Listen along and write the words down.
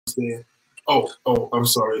understand. Oh, I'm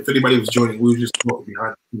sorry. If anybody was joining, we were just talking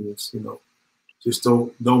behind the scenes, Just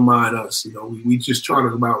don't mind us. We just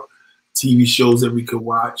talking about TV shows that we could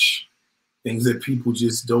watch, things that people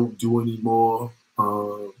just don't do anymore.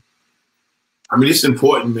 It's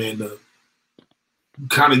important, man, to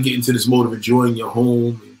kind of get into this mode of enjoying your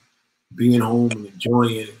home and being home and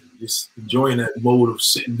enjoying it, just enjoying that mode of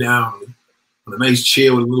sitting down on a nice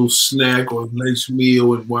chair with a little snack or a nice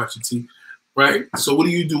meal and watching TV, right? So what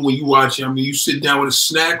do you do when you watch it? You sit down with a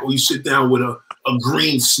snack or you sit down with a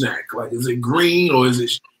green snack? Like, is it green or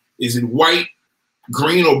is it white,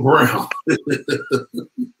 green or brown?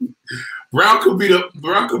 Brown could be your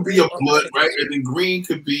blood, right? And then green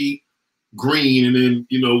could be green, and then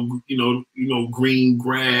green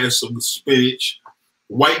grass or spinach.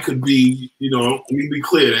 White could be, let me be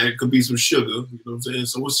clear, that it could be some sugar. You know what I'm saying?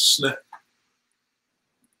 So what's the snack?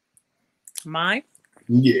 Mine?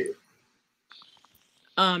 Yeah.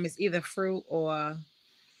 It's either fruit or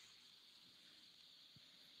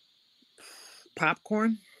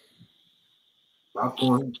popcorn.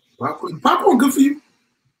 Popcorn good for you?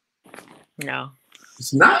 No.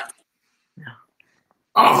 It's not? No.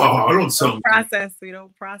 Oh, don't tell me. We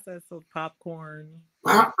don't process with popcorn.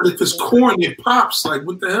 But if it's corn, it pops. Like,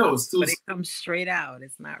 what the hell? But it comes straight out.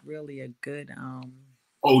 It's not really a good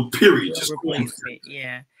period. Just replacement.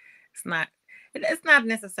 Yeah. It's not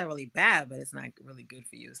necessarily bad, but it's not really good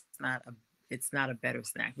for you. It's not a better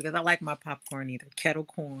snack, because I like my popcorn either kettle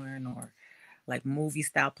corn or like movie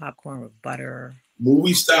style popcorn with butter.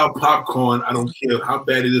 Movie style popcorn, I don't care how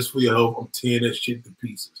bad it is for your health, I'm tearing that shit to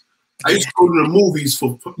pieces. I used to go to the movies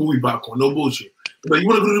for movie popcorn, no bullshit. Like, you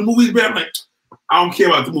want to go to the movies, man? I'm like, I don't care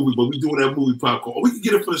about the movie, but we doing that movie popcorn. Or we can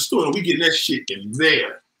get it from the store and we getting that shit in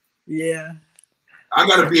there. Yeah. I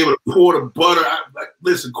got to be able to pour the butter.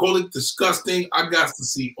 Listen, call it disgusting. I got to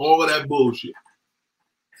see all of that bullshit.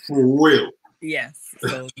 For real. Yes.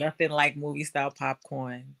 So nothing like movie style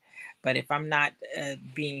popcorn. But if I'm not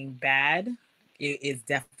being bad, it's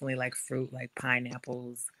definitely like fruit, like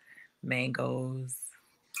pineapples, mangoes.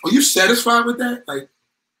 Are you satisfied with that? Like,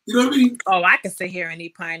 you know what I mean? Oh, I can sit here and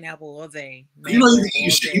eat pineapple all day. You know, you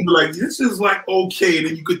eat shit, you be like, this is like okay, and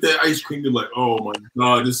then you get that ice cream, you're like, oh my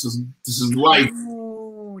god, this is life.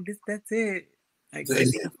 Oh, that's it. Like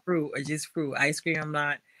just fruit or just fruit. Ice cream,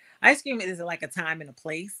 Ice cream is like a time and a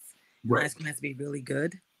place. Right. Ice cream has to be really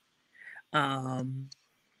good. But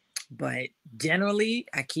generally,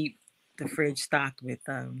 I keep the fridge stocked with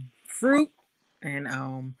fruit, and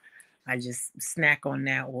I just snack on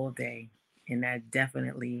that all day. And that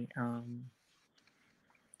definitely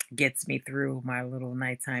gets me through my little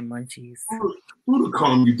nighttime munchies. Who to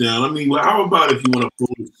calm you down? How about if you want a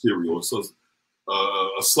bowl of cereal, so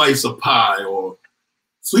a slice of pie, or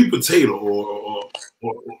sweet potato, or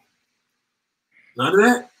none of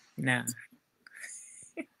that? Nah.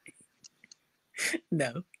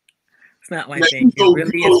 No. It's not my thing. It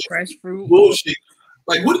really is fresh fruit. Bullshit.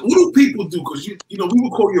 Like, what do people do? Because we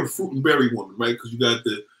would call you a fruit and berry woman, right? Because you got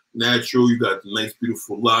the natural, you got the nice,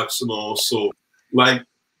 beautiful locks and all. So, like,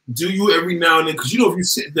 do you every now and then? Because if you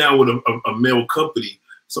sit down with a male company,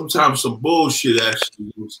 sometimes some bullshit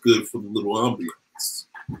actually looks good for the little ambiance.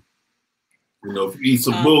 If you eat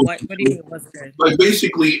some bullshit. What do you mean? What's good? Like,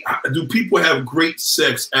 basically, do people have great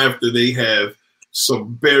sex after they have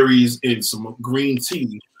some berries and some green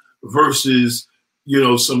tea versus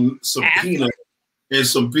some peanut and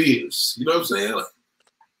some beers? You know what I'm saying? Like,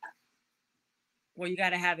 well, you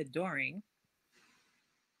got to have it during.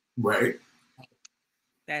 Right.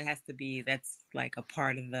 That's like a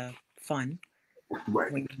part of the fun.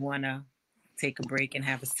 Right. When you want to take a break and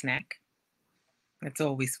have a snack. That's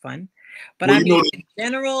always fun. But in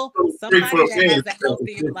general, somebody that has a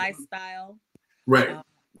healthier lifestyle. Right.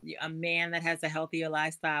 A man that has a healthier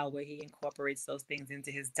lifestyle where he incorporates those things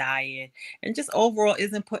into his diet and just overall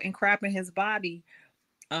isn't putting crap in his body,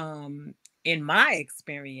 in my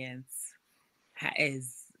experience,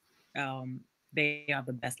 is they are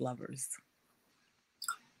the best lovers.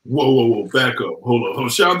 Whoa, back up. Hold on.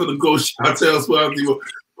 Shout out to the ghost. I'll tell us what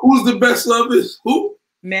who's the best lovers? Who?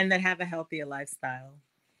 Men that have a healthier lifestyle,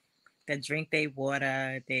 that drink their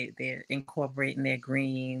water, they're incorporating their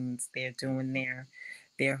greens, they're doing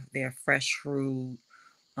their fresh fruit,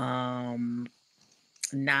 not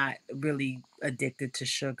really addicted to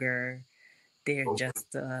sugar. They're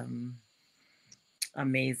just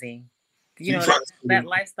amazing. That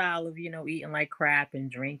lifestyle of eating like crap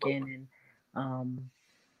and drinking and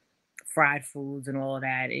fried foods and all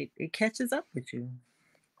that, it catches up with you.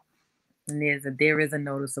 And there is a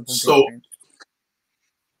noticeable difference.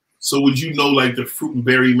 So would like the fruit and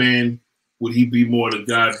berry man Would he be more the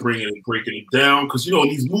guy breaking it down? Because in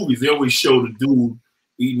these movies they always show the dude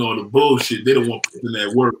eating all the bullshit. They don't want to put in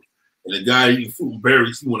that work. And the guy eating fruit and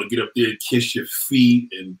berries, he want to get up there and kiss your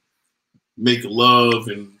feet and make love.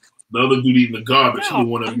 And the other dude eating the garbage, he No, didn't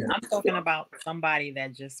want to. I'm talking about somebody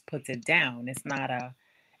that just puts it down. It's not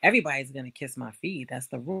everybody's gonna kiss my feet. That's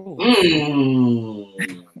the rule.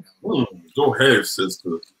 Go ahead,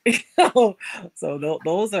 sister. So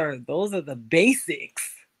those are the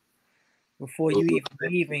basics before you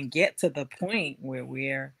even get to the point where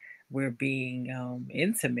we're being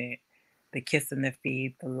intimate. The kissing the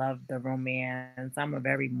feet, the love, the romance. I'm a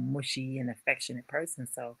very mushy and affectionate person.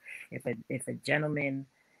 So if a gentleman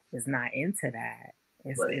is not into that,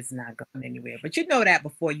 it's not going anywhere. But you know that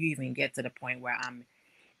before you even get to the point where I'm,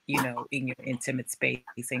 in your intimate space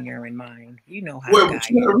and you're in mine. You know how. Well, but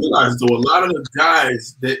you gotta realize though, a lot of the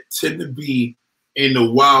guys that tend to be in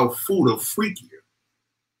the wild food are freakier.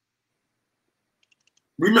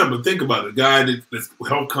 Remember, think about it. The guy that's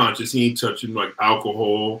health conscious, he ain't touching like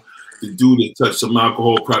alcohol. The dude that touched some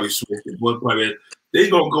alcohol, probably smoking blood, they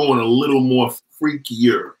gonna go in a little more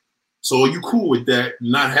freakier. So are you cool with that?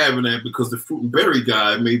 Not having that because the fruit and berry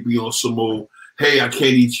guy may be on some old, hey, I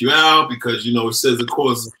can't eat you out because it says it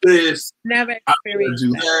causes this. Never experienced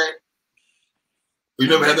that. You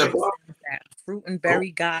never had that problem? That fruit and berry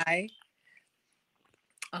guy.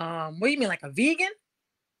 What do you mean, like a vegan?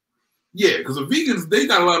 Yeah, because the vegans, they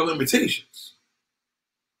got a lot of limitations.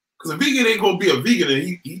 Because a vegan ain't gonna be a vegan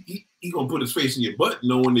and he gonna put his face in your butt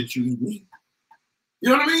knowing that you eat meat. You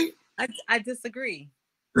know what I mean? I disagree.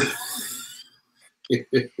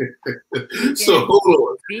 So hold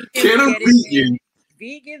on.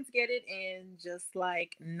 Vegans get it in just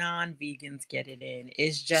like non-vegans get it in.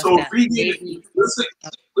 It's just so that vegan.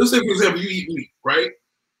 Let's say for example you eat meat, right?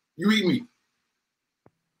 You eat meat.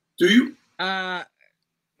 Do you?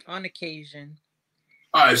 On occasion.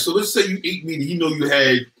 All right, so let's say you eat meat and you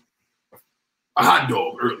had a hot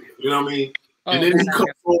dog earlier. You know what I mean? And then he comes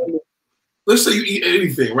home. Let's say you eat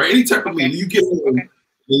anything, right? Any type of meat. You get home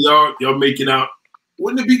and y'all making out.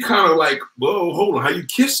 Wouldn't it be kind of like, whoa, hold on, how you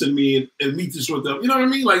kissing me and meat this with them? You know what I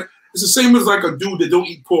mean? Like it's the same as like a dude that don't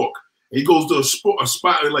eat pork. And he goes to a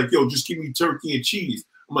spot and like, yo, just give me turkey and cheese.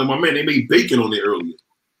 I'm like, my man, they made bacon on there earlier.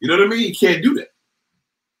 You know what I mean? You can't do that.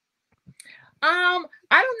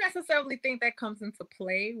 I don't necessarily think that comes into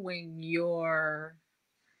play when you're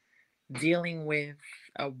dealing with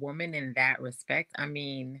a woman in that respect. I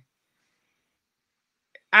mean,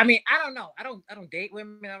 I don't know. I don't date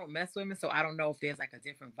women. I don't mess with women, so I don't know if there's like a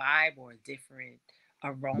different vibe or a different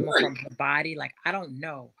aroma from her body. Like I don't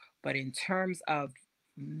know. But in terms of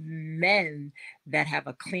men that have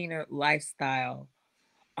a cleaner lifestyle,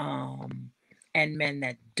 and men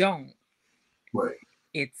that don't, right?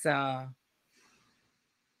 It's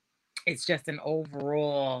just an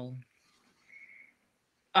overall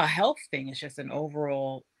a health thing. It's just an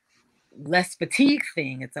overall less fatigue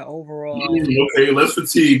thing. It's an overall less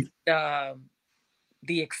fatigue.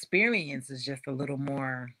 The experience is just a little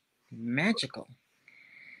more magical.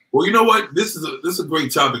 Well, you know what? This is a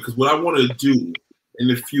great topic because what I want to do in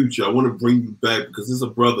the future, I want to bring you back because there's a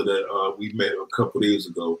brother that we met a couple of days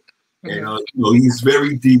ago, and he's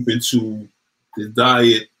very deep into his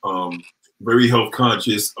diet, very health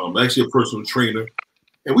conscious, actually a personal trainer,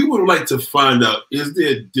 and we would like to find out: is there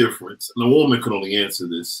a difference? And a woman can only answer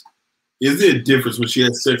this. Is there a difference when she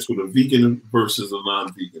has sex with a vegan versus a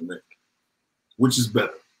non-vegan man? Which is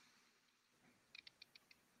better?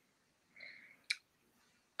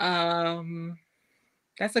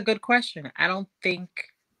 That's a good question. I don't think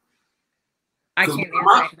I can answer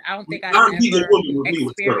that. I don't think I've ever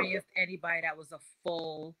experienced anybody that was a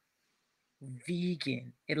full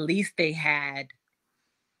vegan. At least they had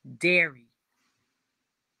dairy.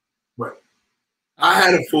 Right. I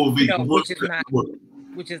had a full vegan, which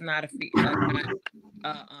is not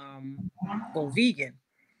full vegan.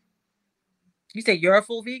 You say you're a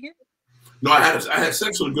full vegan? No, I had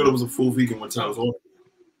sex with a girl that was a full vegan one time.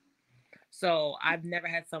 So I've never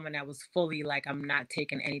had someone that was fully like, I'm not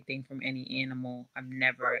taking anything from any animal. I've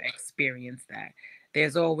never experienced that.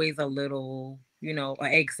 There's always a little, an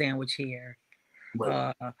egg sandwich here,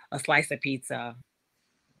 a slice of pizza,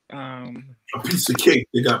 a piece of cake.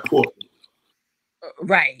 They got pork.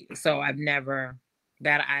 Right. So I've never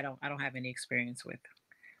that I don't have any experience with.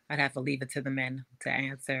 I'd have to leave it to the men to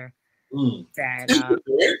answer that.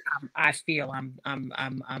 I feel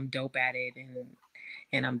I'm dope at it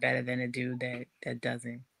and I'm better than a dude that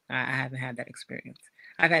doesn't. I haven't had that experience.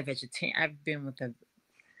 I've been with a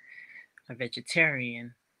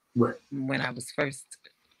vegetarian when I was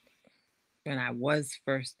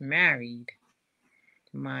first married.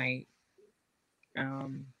 My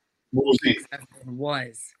What was he? Ex-husband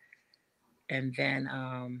was. And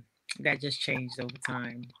then that just changed over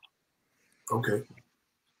time. Okay.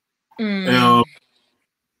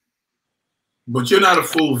 But you're not a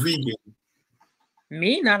full vegan.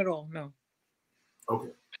 Me? Not at all. No.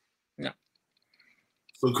 Okay. No.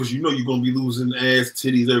 So, because you know you're gonna be losing ass,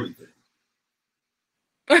 titties, everything.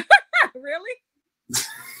 Really?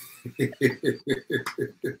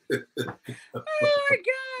 Oh my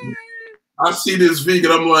God. I see this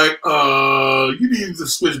vegan, I'm like, you need to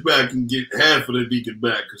switch back and get half of the vegan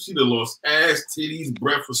back because she done lost ass, titties,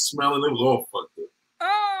 breath was smelling. It was all fucked up.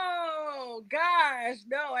 Oh gosh,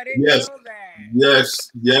 no, I didn't know that.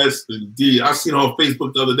 Yes, indeed. I seen her on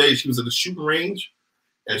Facebook the other day. She was at the shooting range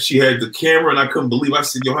and she had the camera, and I couldn't believe. I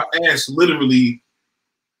said, yo, her ass literally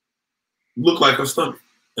looked like her stomach,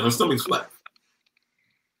 and her stomach's flat.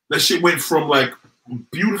 That shit went from like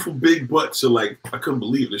beautiful big butt to like I couldn't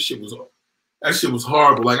believe it. That shit was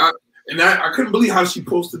horrible. Like I couldn't believe how she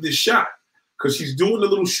posted this shot because she's doing the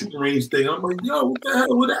little shooting range thing. I'm like, yo, what the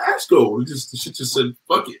hell? Where'd the ass go? The shit just said,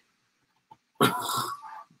 fuck it.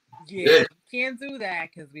 Yeah, can't do that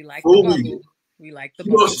because we like the bubble. We like the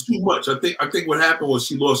bubble. She lost too much. I think what happened was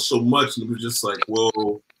she lost so much, and it was just like,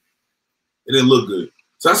 whoa, it didn't look good.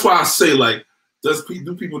 So that's why I say, like,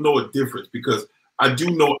 do people know a difference? Because I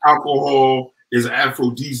do know alcohol is an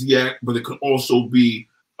aphrodisiac, but it can also be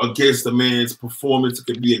against a man's performance. It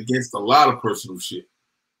can be against a lot of personal shit.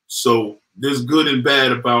 So there's good and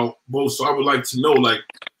bad about both. So I would like to know, like,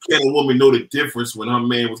 can a woman know the difference when her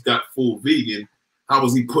man got full vegan? How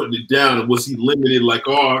was he putting it down? And was he limited? Like,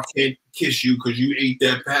 oh, I can't kiss you because you ate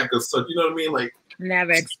that pack of stuff. You know what I mean? Like,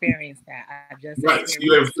 never experienced that. I've just experienced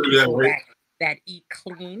you ever that, right? that eat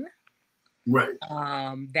clean. Right.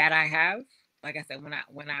 That I have. Like I said,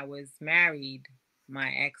 when I was married, my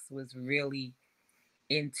ex was really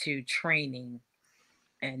into training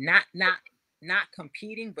and not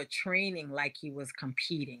competing, but training like he was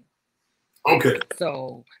competing. Okay.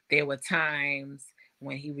 So there were times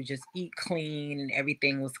when he would just eat clean and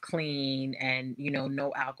everything was clean and, you know,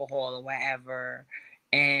 no alcohol or whatever.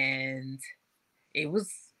 And it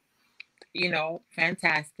was, you know,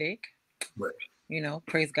 fantastic. Right. You know,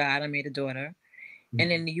 praise God, I made a daughter. Mm-hmm.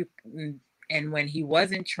 And then and when he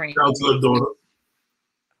wasn't trained. Shout out to the daughter.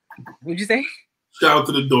 What'd you say? Shout out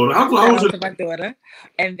to the daughter. Shout out to my daughter.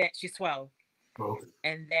 And then she's 12. Okay.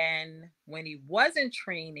 And then when he wasn't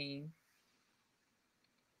training,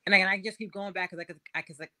 and I just keep going back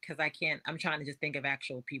because I can't. I'm trying to just think of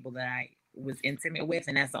actual people that I was intimate with,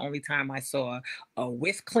 and that's the only time I saw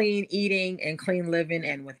with clean eating and clean living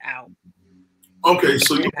and without. Okay,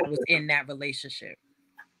 so I was in that relationship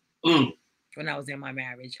when I was in my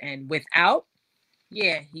marriage, and without,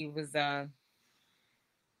 yeah, he was.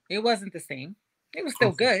 It wasn't the same. It was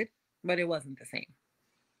still good, but it wasn't the same.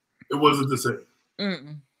 It wasn't the same.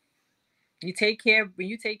 Mm-mm. When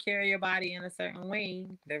you take care of your body in a certain way,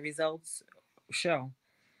 the results show.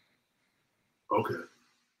 Okay.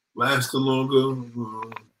 Lasting longer?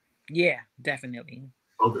 Yeah, definitely.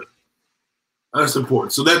 Okay. That's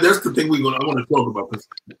important. So that's the thing I want to talk about, because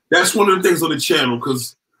that's one of the things on the channel,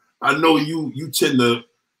 because I know you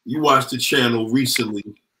watched the channel recently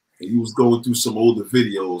and you was going through some older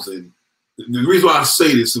videos, and the reason why I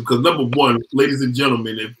say this is because, number one, ladies and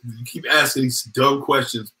gentlemen, if you keep asking these dumb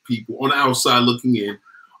questions, people on the outside looking in,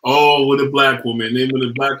 oh, with a black woman, then when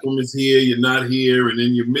the black woman's here, you're not here, and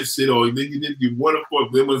then you miss it, or then you want to,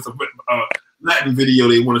 then when it's a Latin video,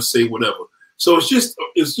 they want to say whatever. So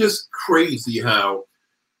it's just crazy how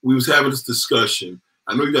we was having this discussion.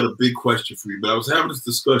 I know you got a big question for me, but I was having this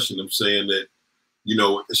discussion. I'm saying that, you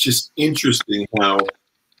know, it's just interesting how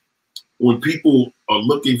when people are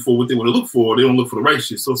looking for what they want to look for, they don't look for the right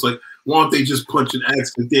shit. So it's like, why don't they just punch an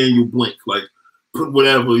X and then you blink? Like, put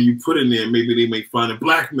whatever you put in there. Maybe they may find a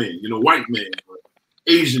black man, you know, white man, or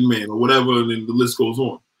Asian man, or whatever, and then the list goes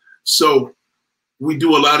on. So we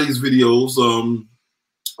do a lot of these videos.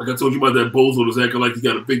 Like I told you about that bozo that's acting like he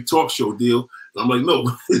got a big talk show deal. And I'm like,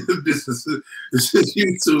 no, this is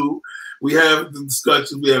YouTube. We have the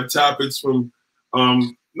discussions. We have topics from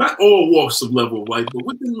not all walks of level of life, but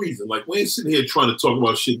within reason. Like, we ain't sitting here trying to talk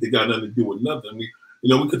about shit that got nothing to do with nothing. We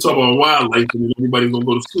could talk about wildlife and then everybody's gonna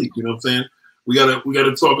go to sleep. You know what I'm saying? We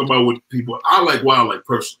gotta talk about what people. I like wildlife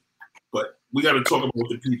personally, but we gotta talk about what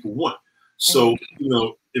the people want. So, you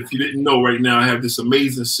know, if you didn't know, right now I have this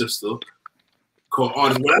amazing sister called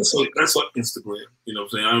Artist. Well, that's on Instagram. You know what I'm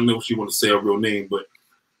saying? I don't know if she want to say her real name, but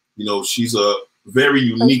you know, she's a very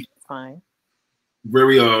unique,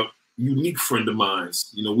 unique friend of mine.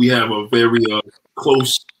 You know, we have a very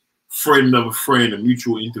close friend of a friend, a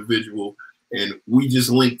mutual individual, and we just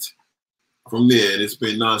linked from there, and it's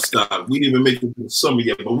been nonstop. We didn't even make it to the summer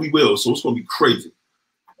yet, but we will. So it's going to be crazy.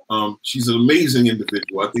 She's an amazing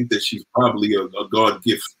individual. I think that she's probably a God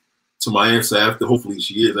gift to my answer. Hopefully,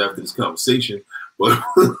 she is after this conversation. But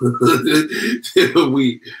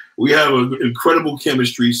we have an incredible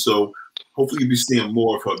chemistry. So hopefully, you'll be seeing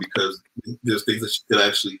more of her because there's things that she could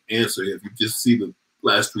actually answer. If you just see the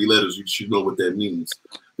last 3 letters, you should know what that means.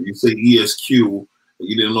 If you say ESQ and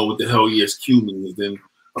you didn't know what the hell ESQ means, then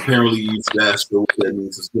apparently you should ask her what that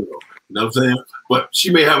means as well. You know what I'm saying? But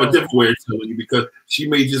she may have a different way of telling you because she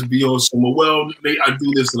may just be on somewhere, well, I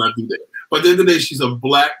do this and I do that. But at the end of the day, she's a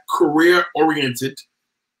Black, career-oriented,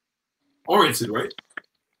 right?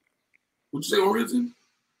 Would you say oriented?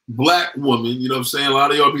 Black woman, you know what I'm saying? A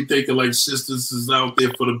lot of y'all be thinking like sisters is out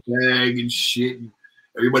there for the bag and shit. And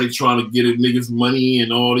everybody trying to get a niggas money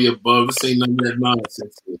and all the above. This ain't none of that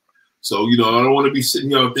nonsense. So, I don't want to be sitting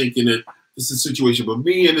here thinking that this is a situation. But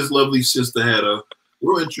me and this lovely sister had a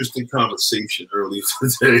real interesting conversation earlier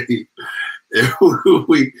today. And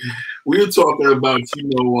we were talking about,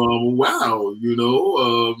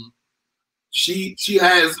 she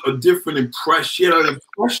has a different impression. She had an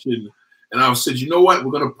impression. And I said, you know what?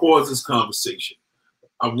 We're going to pause this conversation.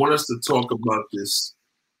 I want us to talk about this.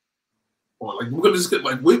 We're going to just get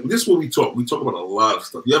this is what we talk. We talk about a lot of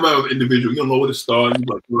stuff. You ever have an individual, you don't know where to start.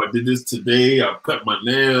 You're like, I did this today. I cut my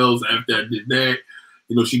nails after I did that.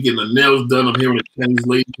 She getting her nails done. I'm hearing the Chinese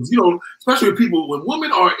ladies. Especially when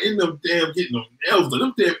women are in them damn getting them nails done.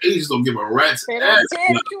 Them damn Asians don't give a rat's ass. They don't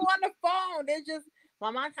care you on the phone. They're just,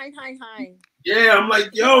 mama, hi. Yeah, I'm like,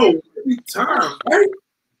 yo, every time, right?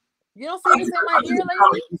 You don't see this in my ear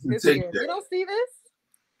lately? You don't see this?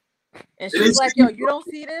 And she's like, yo, you don't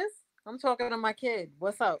see this? I'm talking to my kid.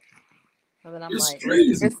 What's up? And then I'm like,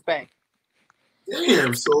 respect.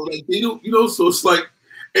 Damn. So they don't, so it's like,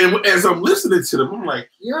 and as I'm listening to them, I'm like,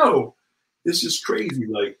 yo, this is crazy.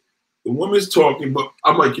 Like the woman's talking, but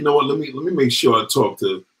I'm like, you know what? Let me make sure I talk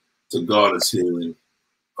to Goddess here and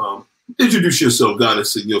introduce yourself,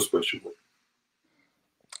 Goddess, in your special way.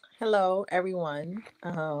 Hello, everyone.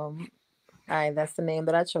 That's the name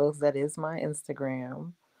that I chose. That is my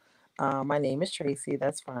Instagram. My name is Tracy.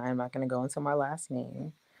 That's fine. I'm not going to go into my last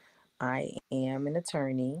name. I am an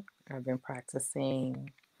attorney. I've been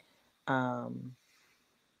practicing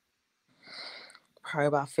probably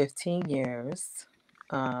about 15 years.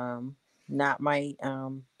 Not my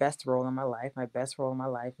best role in my life. My best role in my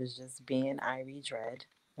life is just being Irie Dread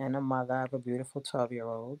and a mother of a beautiful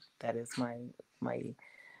 12-year-old. That is my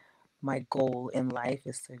goal in life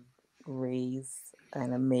is to raise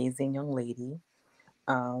an amazing young lady.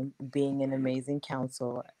 Being an amazing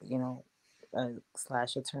counsel, /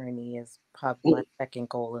 attorney is probably my second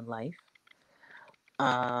goal in life.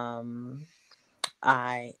 I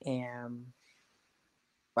am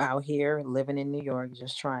out here living in New York,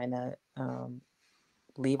 just trying to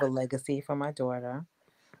leave a legacy for my daughter.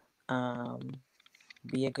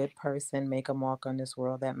 Be a good person, make a mark on this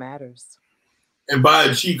world that matters. And buy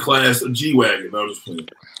a G-Class, a G-Wagon. I was just playing.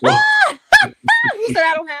 Who said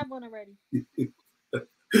I don't have one already?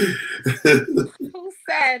 Who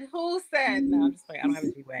said? No, I'm just like, I don't have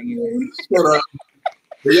a G-Wagon.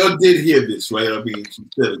 Y'all did hear this, right? I mean, she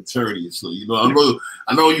said attorney, so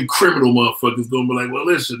I know you criminal motherfuckers gonna be like, well,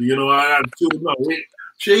 listen, I got to know.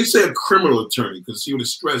 She ain't said criminal attorney because she would have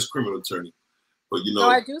stressed criminal attorney, but So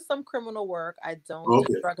I do some criminal work. I don't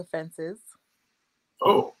do drug offenses.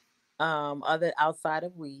 Oh. Other outside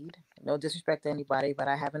of weed. No disrespect to anybody, but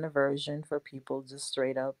I have an aversion for people just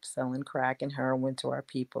straight up selling crack and heroin to our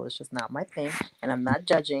people. It's just not my thing, and I'm not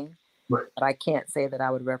judging. Right. But I can't say that I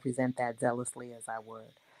would represent that zealously as I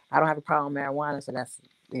would. I don't have a problem with marijuana, so that's,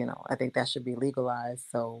 I think that should be legalized.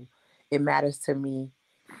 So it matters to me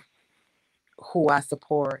who I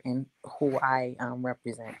support and who I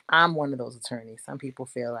represent. I'm one of those attorneys. Some people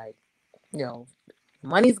feel like,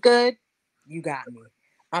 money's good, you got me.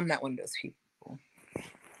 I'm not one of those people.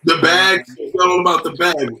 The bag, it's all about the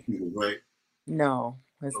bag with you, right? No,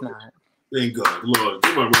 it's not. Thank God, Lord.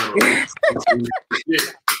 Give my right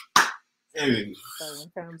So in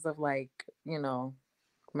terms of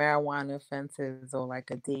marijuana offenses or like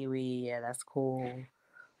a DWI, yeah, that's cool. A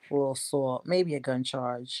little assault, maybe a gun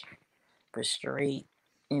charge, but straight,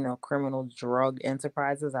 criminal drug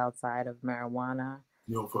enterprises outside of marijuana.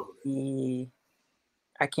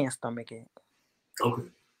 I can't stomach it. Okay.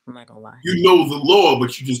 I'm not gonna lie. You know the law,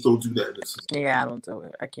 but you just don't do that. Yeah, I don't do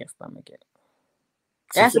it. I can't stomach it.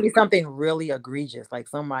 It has to be something really egregious, like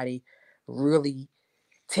somebody really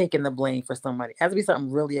taking the blame for somebody. It has to be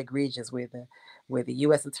something really egregious where the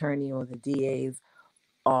U.S. attorney or the DAs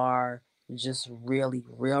are just really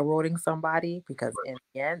railroading somebody, because in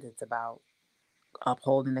the end, it's about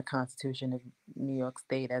upholding the Constitution of New York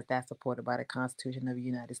State as that's supported by the Constitution of the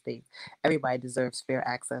United States. Everybody deserves fair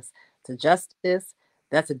access to justice.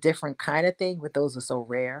 That's a different kind of thing, but those are so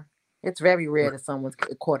rare. It's very rare that someone's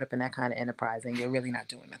caught up in that kind of enterprise and you're really not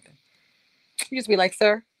doing nothing. You just be like,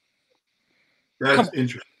 sir, That's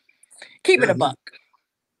interesting. Keep it a buck.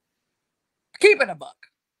 Keep it a buck.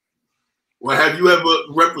 Well, have you ever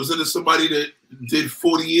represented somebody that did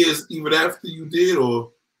 40 years even after you did,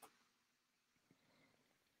 or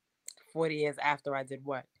 40 years after I did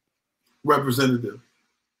what? Represented them?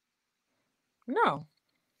 No.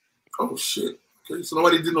 Oh shit. Okay, so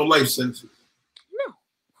nobody did no life sentences. No.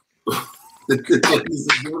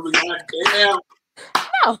 Damn.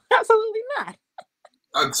 No, absolutely not.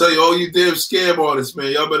 I tell you, all you damn scam artists,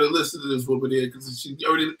 man, y'all better listen to this woman here because she's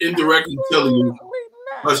already indirectly telling you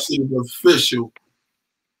her shit is official.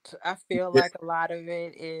 I feel like a lot of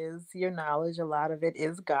it is your knowledge. A lot of it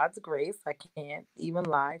is God's grace. I can't even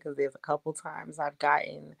lie because there's a couple times I've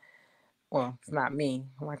gotten, well, it's not me.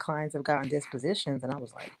 My clients have gotten dispositions, and I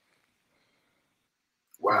was like,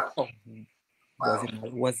 wow. Oh,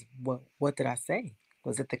 what did I say?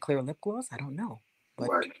 Was it the clear lip gloss? I don't know. But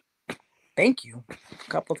thank you. A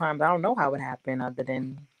couple times I don't know how it happened other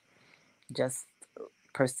than just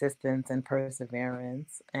persistence and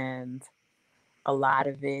perseverance, and a lot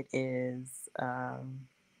of it is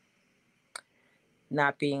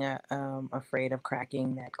not being afraid of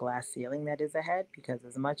cracking that glass ceiling that is ahead, because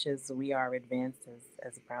as much as we are advanced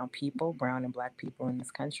as brown people, brown and black people in this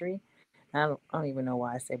country, I don't even know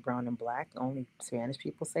why I say brown and black. Only Spanish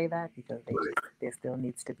people say that because there still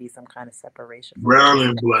needs to be some kind of separation. Brown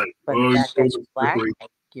and black. But the fact that you're black,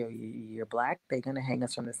 you're black, they're gonna hang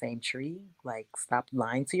us from the same tree. Like, stop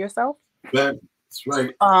lying to yourself. That's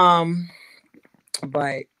right.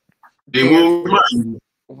 But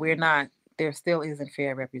we're not. There still isn't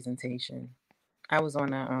fair representation. I was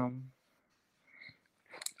on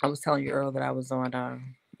I was telling you earlier that I was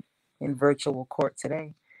on in virtual court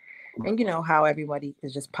today. And you know how everybody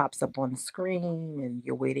just pops up on the screen and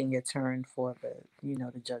you're waiting your turn for the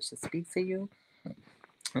judge to speak to you.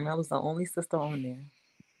 And I was the only sister on there.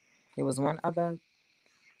 There was one other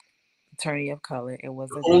attorney of color. It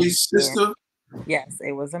was the only sister? Man. Yes,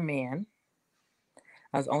 it was a man.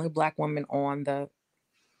 I was the only black woman on the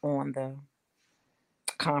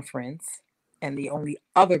conference, and the only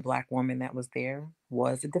other black woman that was there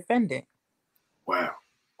was a defendant. Wow.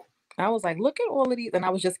 I was like, look at all of these, and I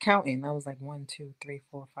was just counting. I was like, 1, 2, 3,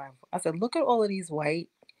 4, 5. I said, look at all of these white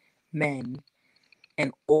men,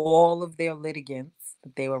 and all of their litigants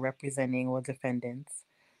that they were representing or defendants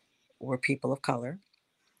were people of color.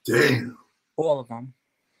 Damn. All of them.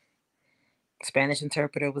 Spanish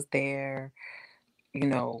interpreter was there,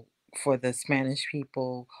 for the Spanish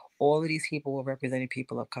people. All of these people were representing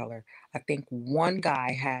people of color. I think one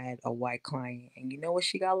guy had a white client, and you know what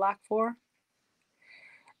she got locked for?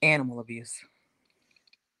 Animal abuse.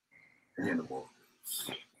 Animal abuse.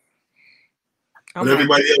 But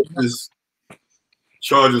everybody else's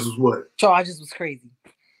charges was what? Charges was crazy.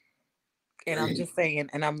 And I'm just saying,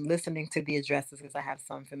 and I'm listening to the addresses because I have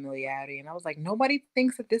some familiarity. And I was like, nobody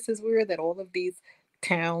thinks that this is weird, that all of these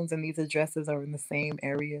towns and these addresses are in the same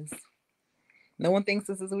areas. No one thinks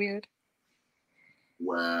this is weird.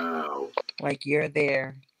 Wow. Like, you're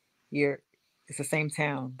there. It's the same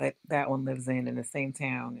town that one lives in the same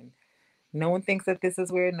town. And no one thinks that this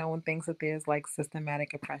is weird. No one thinks that there's like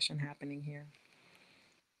systematic oppression happening here.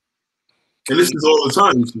 And this is all the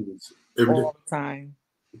time, you see this every day. All the time.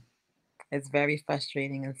 It's very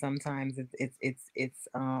frustrating, and sometimes it's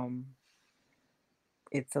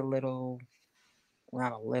a little,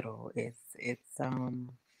 not a little.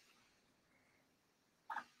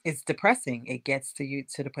 It's depressing. It gets to you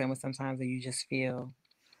to the point where sometimes that you just feel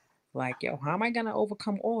like, yo, how am I gonna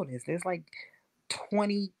overcome all this? There's like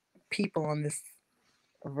 20 people on this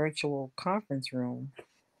virtual conference room,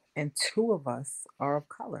 and 2 of us are of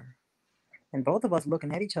color, and both of us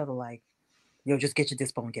looking at each other like, yo, just get your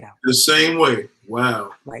dispo and get out. The same way.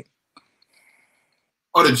 Wow. Like,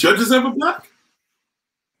 are the judges ever black?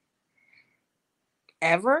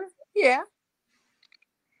 Ever? Yeah.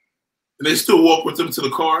 And they still walk with them to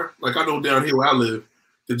the car? Like, I know down here where I live,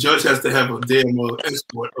 the judge has to have a damn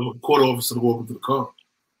escort of a court officer to walk into the car.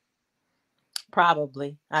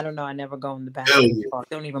 Probably. I don't know. I never go in the back. Hell yeah. Park.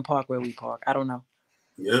 They don't even park where we park. I don't know.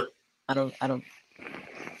 Yep. I don't.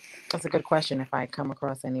 That's a good question. If I come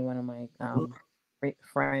across any one of my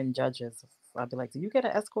friend judges, I'd be like, do you get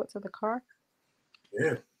an escort to the car?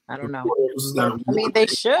 Yeah. I don't know. I mean, they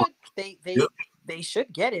should. They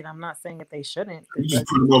should get it. I'm not saying that they shouldn't. You just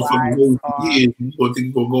put them off for years, and you gonna think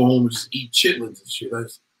you're gonna go home and just eat chitlins and shit.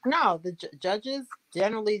 No, the judges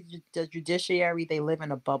generally, the judiciary, they live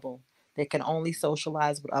in a bubble. They can only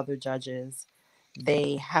socialize with other judges.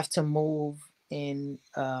 They have to move in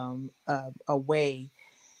a way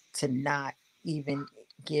to not even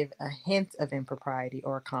give a hint of impropriety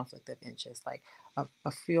or a conflict of interest. Like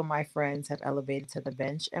a few of my friends have elevated to the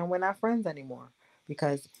bench, and we're not friends anymore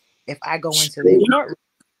because if I go into their courtroom,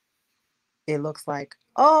 it looks like,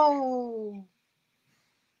 oh,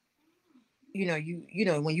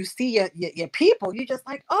 when you see your people, you just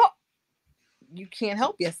like, oh, you can't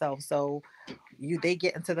help yourself. So they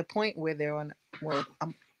get into the point where they're on. Well,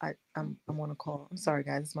 I'm on a call. I'm sorry,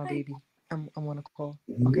 guys. It's my baby. I'm on a call.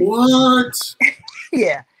 Okay. What?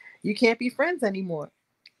 Yeah, you can't be friends anymore.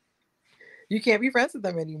 You can't be friends with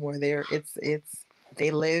them anymore.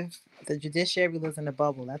 They live. The judiciary lives in a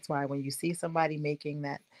bubble. That's why when you see somebody making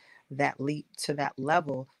that leap to that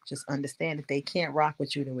level, just understand that they can't rock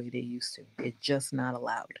with you the way they used to. It's just not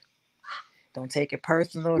allowed. Don't take it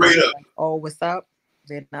personal. Don't be like, oh, what's up?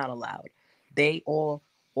 They're not allowed. They all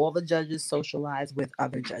the judges socialize with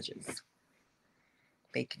other judges.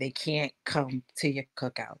 They can't come to your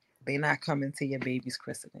cookout. They're not coming to your baby's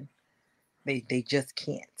christening. They just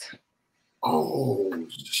can't. Oh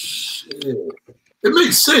shit! It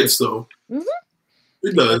makes sense though. Mm-hmm.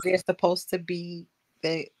 It Because does. they're supposed to be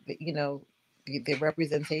the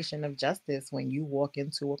representation of justice when you walk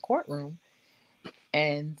into a courtroom,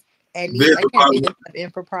 and any hint of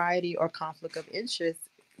impropriety or conflict of interest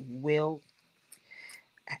will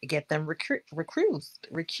get them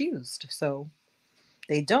recused. So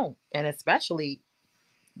they don't, and especially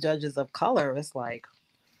judges of color. It's like,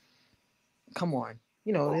 come on,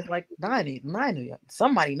 there's like nine of you.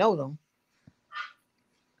 Somebody knows them.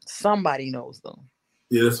 Somebody knows them.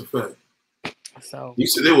 Yeah, that's a fact. So you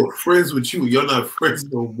said they were friends with you. You're not friends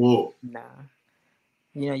no more. nah.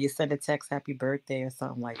 You send a text happy birthday or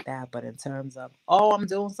something like that. But in terms of, oh, I'm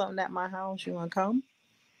doing something at my house, you wanna come?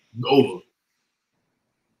 Over.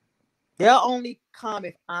 They'll only come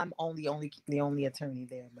if I'm the only attorney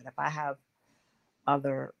there. But if I have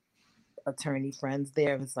other attorney friends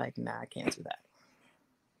there, it's like, nah, I can't do that.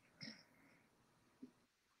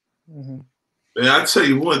 Mm-hmm. And I tell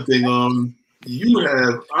you one thing, I'm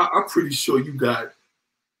pretty sure you got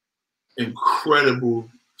incredible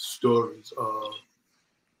stories.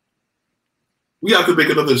 We have to make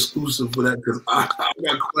another exclusive for that because I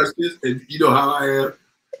got questions, and you know how I am.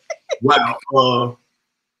 Wow.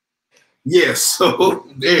 Yeah. So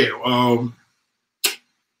damn.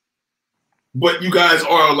 But you guys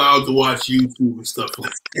are allowed to watch YouTube and stuff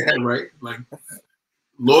like that, right? Like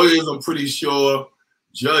lawyers, I'm pretty sure.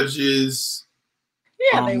 Judges.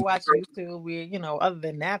 Yeah, they watch YouTube. Other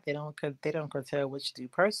than that, they don't curtail what you do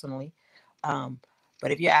personally. But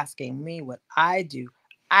if you're asking me what I do,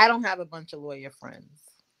 I don't have a bunch of lawyer friends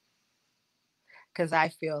because I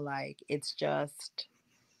feel like it's just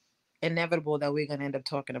inevitable that we're gonna end up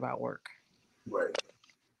talking about work. Right.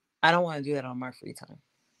 I don't want to do that on my free time.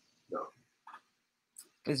 No.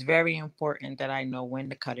 It's very important that I know when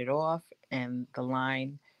to cut it off, and the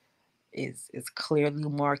line is clearly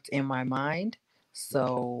marked in my mind.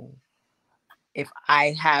 So if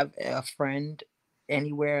I have a friend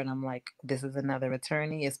anywhere and I'm like, this is another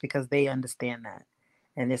attorney, it's because they understand that.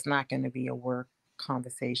 And it's not going to be a work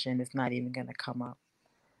conversation. It's not even going to come up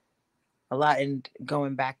a lot. And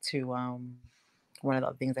going back to one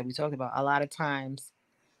of the things that we talked about, a lot of times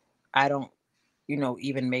I don't,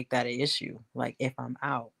 even make that an issue. Like if I'm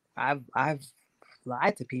out, I've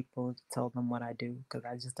lied to people, told them what I do because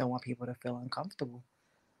I just don't want people to feel uncomfortable.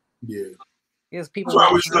 Yeah. Because people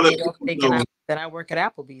walk thinking that I work at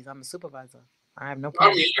Applebee's. I'm a supervisor. I have no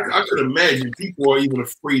problem. I could imagine people are even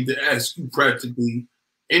afraid to ask you practically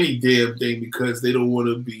any damn thing because they don't want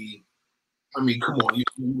to be. I mean, come on.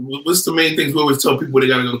 What's the main things we always tell people they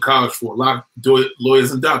got to go to college for? A lot of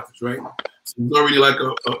lawyers and doctors, right? So there's already like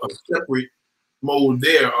a separate mode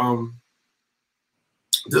there.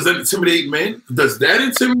 Does that intimidate men? Does that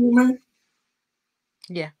intimidate men?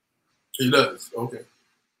 Yeah. It does. Okay.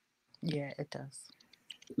 Yeah, it does.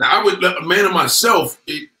 Now, a man of myself,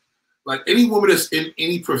 like any woman that's in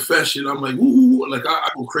any profession, I'm like, ooh, like I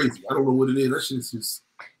go crazy. I don't know what it is. That shit's just.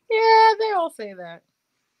 Yeah, they all say that.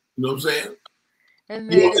 You know what I'm saying?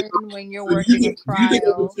 And then when you're working a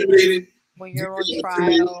trial, when you're on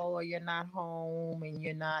trial or you're not home and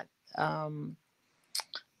you're not,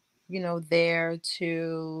 there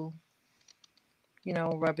to,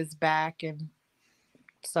 rub his back and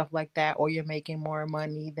stuff like that, or you're making more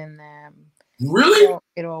money than them. Really?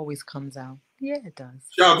 It always comes out. Yeah, it does.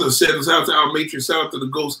 Shout out to the Settles, shout out to our Matrix, shout out to the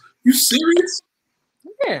Ghost. You serious?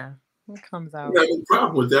 Yeah. It comes I out. have no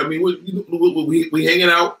problem with that. I mean, we hanging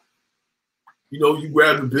out. You know, you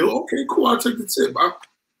grab the bill. Okay, cool. I'll take the tip. I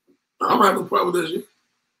don't have no problem with that shit.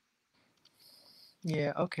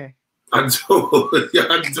 Yeah. Okay. I don't. Yeah,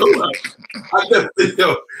 I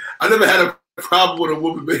don't. I never had a problem with a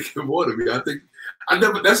woman making more than me. I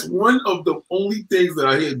never. That's one of the only things that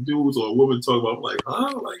I hear dudes or women talk about. I'm like,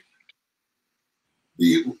 huh? Like,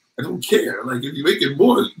 I don't care. Like, if you make it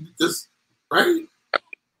more, just right. I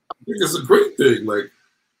think it's a great thing. Like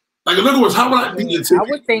in other words, how would I be into? I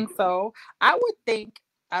would think so. I would think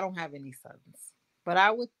I don't have any sons, but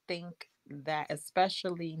I would think that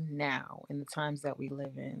especially now in the times that we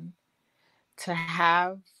live in, to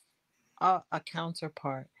have a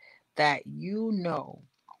counterpart that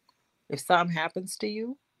if something happens to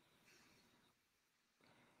you,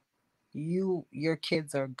 your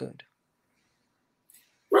kids are good.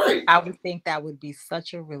 Right. I would think that would be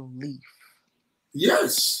such a relief.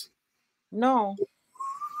 Yes. No.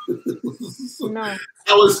 No.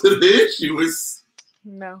 That was the issue.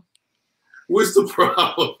 No. What's the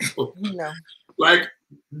problem? No. Like,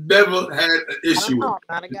 never had an issue with it.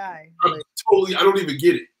 Not a guy. I don't even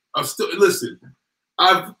get it. I'm still, listen,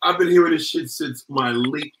 I've been hearing this shit since my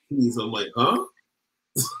late teens. I'm like, huh?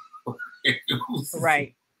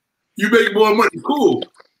 Right. You make more money, cool.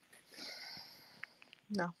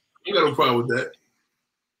 No. I got no problem with that.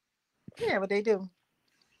 Yeah, but they do.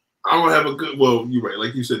 I don't have well, you're right.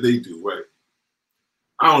 Like you said, they do, right?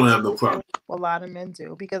 I don't have no problem. A lot of men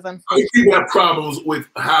do, because unfortunately, people have problems with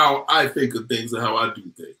how I think of things and how I do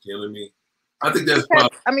things. You know what I mean? I think that's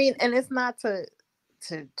probably. I mean, and it's not to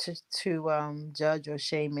judge or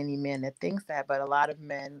shame any man that thinks that, but a lot of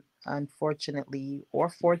men, unfortunately or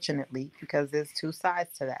fortunately, because there's two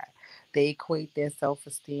sides to that, they equate their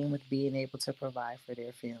self-esteem with being able to provide for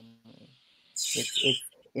their family.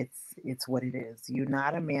 It's what it is. You're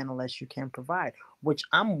not a man unless you can provide, which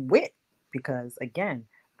I'm with, because again,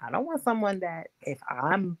 I don't want someone that if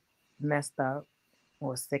I'm messed up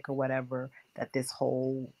or sick or whatever, that this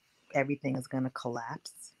whole everything is going to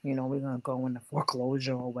collapse. You know, we're going to go into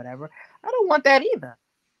foreclosure or whatever. I don't want that either.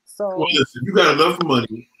 So, well, listen, you got enough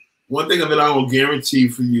money. One thing that I will guarantee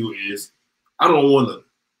for you is I don't want to.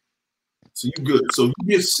 So you good. So if you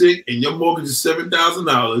get sick and your mortgage is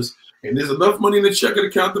 $7,000 and there's enough money in the checking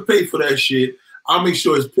account to pay for that shit, I'll make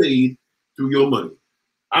sure it's paid through your money.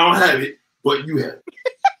 I don't have it, but you have it.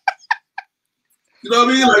 You know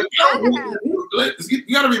what I mean? Like,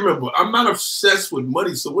 you gotta remember, I'm not obsessed with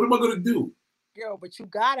money. So what am I gonna do? Yo, but you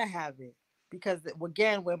gotta have it, because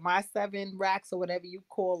again, with my 7 racks or whatever you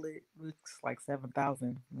call it, it's like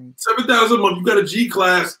 7,000. 7,000 a month. You got a G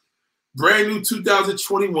class, brand new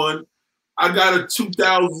 2021. I got a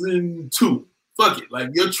 2002. Fuck it. Like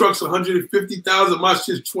your truck's 150,000. My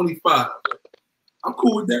shit's 25. I'm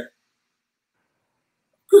cool with that.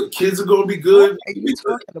 Good kids are gonna be good. What are you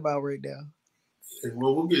talking about right now?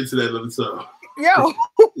 Well, we'll get into that another time. Yo,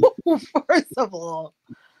 first of all,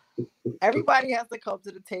 everybody has to come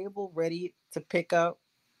to the table ready to pick up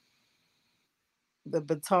the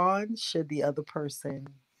baton should the other person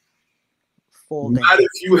fall down. Not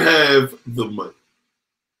if you have the money.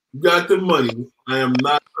 You got the money. I am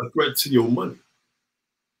not a threat to your money.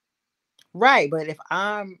 Right, but if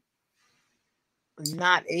I'm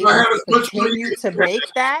not able to continue to make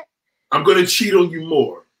that, I'm going to cheat on you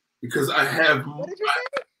more. Because I have, what did you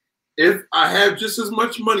say? If I have just as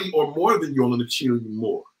much money or more than you, I'm going to cheat on you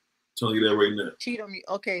more. I'm telling you that right now. Cheat on me?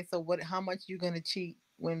 Okay, so how much you going to cheat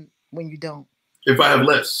when you don't? If I have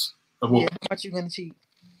less, I won't. Yeah, how much you going to cheat?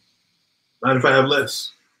 Not if I have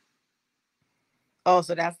less. Oh,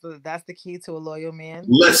 so that's the key to a loyal man?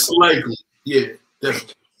 Less likely. Yeah,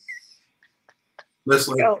 definitely. Less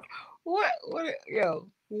likely. Yo,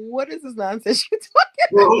 what is this nonsense you're talking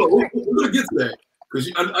about? Well, hold on. We're going to get to that. Because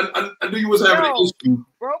I knew you was having an issue. You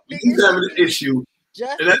was having an issue.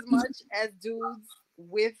 Just as much as dudes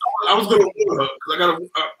with. I was going to warn her because I got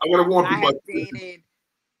to warn people. I've dated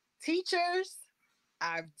teachers.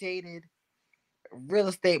 I've dated real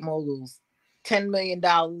estate moguls. $10 million,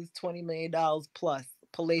 $20 million plus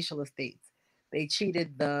palatial estates. They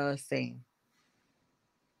cheated the same.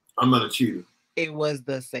 I'm not a cheater. It was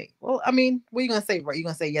the same. Well, I mean, what are you going to say? Right? You're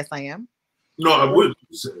going to say, yes, I am? No, I wouldn't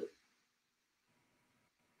say it.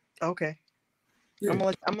 Okay. Yeah. I'm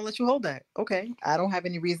gonna let you hold that. Okay. I don't have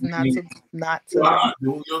any reason not to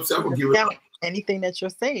discount anything that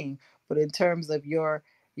you're saying. But in terms of your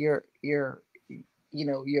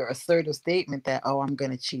assertive statement that, I'm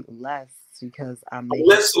gonna cheat less because I'm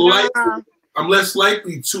less likely. I'm less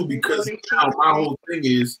likely to, because now my whole thing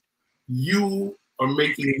is you are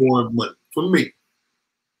making more money. For me,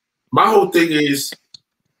 my whole thing is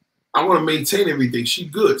I want to maintain everything. She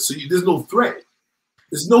good. So there's no threat.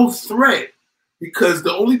 There's no threat because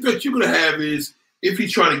the only threat you're going to have is if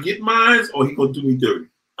he's trying to get mine or he going to do me dirty.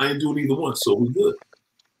 I ain't doing either one. So we're good.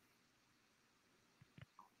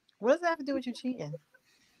 What does that have to do with you cheating?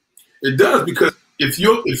 It does because if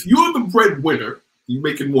you're the breadwinner, you're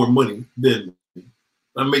making more money than me.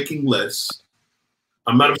 I'm making less.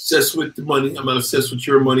 I'm not obsessed with the money. I'm not obsessed with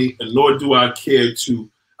your money, and nor do I care to.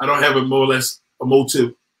 I don't have a more or less a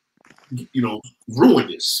motive, ruin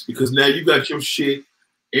this because now you got your shit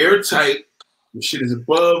airtight. Your shit is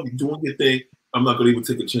above. You're doing your thing. I'm not gonna even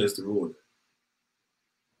take a chance to ruin it.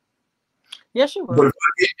 Yes, you will. But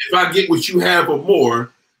if I get what you have or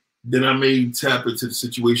more, then I may tap into the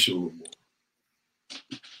situation a little more.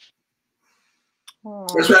 Aww.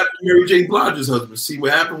 That's what happened to Mary J. Blige's husband. See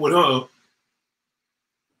what happened with her?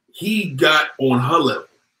 He got on her level.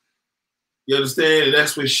 You understand? And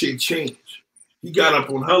that's when shit changed. He got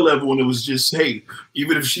up on her level and it was just, hey,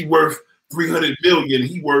 even if she worth 300 million,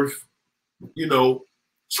 he worth,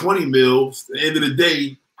 20 mils. At the end of the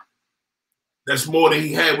day, that's more than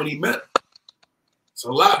he had when he met her. It's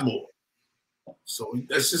a lot more. So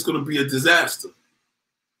that's just going to be a disaster.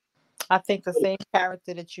 I think the same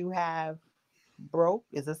character that you have broke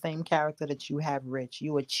is the same character that you have rich.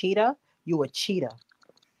 You a cheater, you a cheater.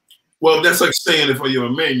 Well, that's like saying if you're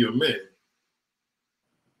a man, you're a man.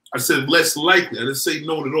 I said less likely. I didn't say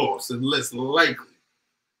no at all. I said less likely.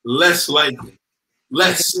 Less likely.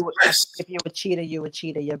 Less. If you're a cheater, you're a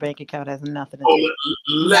cheater. Your bank account has nothing to do.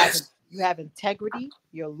 Less. You have integrity,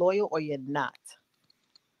 you're loyal, or you're not.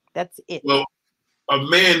 That's it. Well, a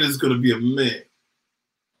man is going to be a man.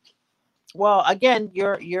 Well, again,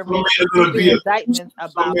 you're making indictments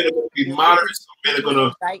about. Some men are going to be moderate. Some men are going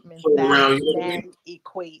to play around. You know what I mean?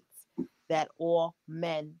 Equates that all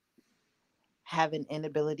men have an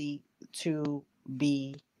inability to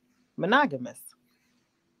be monogamous.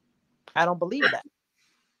 I don't believe that.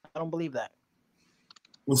 I don't believe that.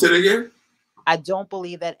 We'll say that again? I don't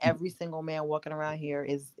believe that every single man walking around here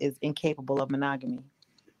is incapable of monogamy.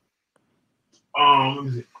 Let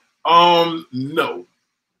me see. No.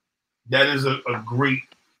 That is a great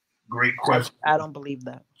question. I don't believe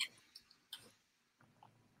that.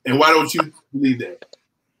 And why don't you believe that?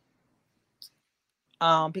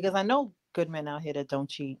 Because I know good men out here that don't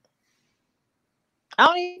cheat.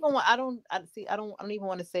 I don't even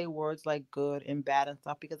want to say words like good and bad and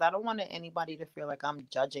stuff because I don't want anybody to feel like I'm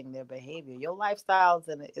judging their behavior. Your lifestyle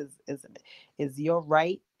is your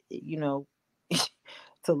right,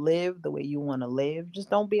 to live the way you want to live. Just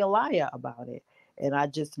don't be a liar about it. And I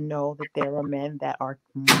just know that there are men that are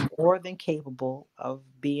more than capable of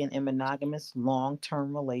being in monogamous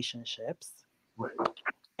long-term relationships. Right.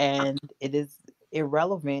 And it is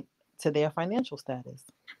irrelevant to their financial status.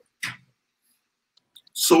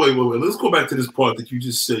 So wait. Let's go back to this part that you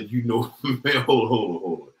just said, man, hold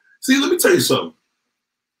on. See, let me tell you something.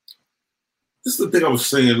 This is the thing I was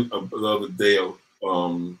saying the other day.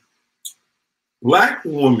 Black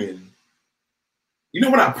woman, you know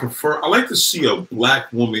what I prefer? I like to see a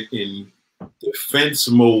black woman in defense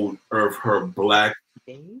mode of her blackness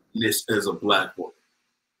as a black woman,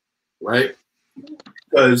 right?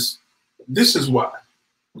 Because this is why.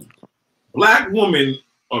 Black women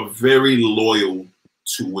are very loyal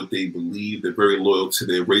to what they believe. They're very loyal to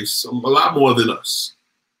their race, a lot more than us.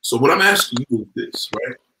 So what I'm asking you is this,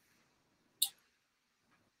 right?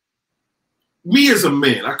 Me as a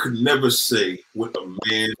man, I could never say what a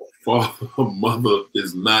man, a father, a mother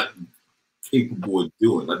is not capable of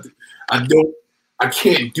doing. I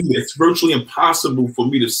can't do that. It's virtually impossible for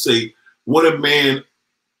me to say what a man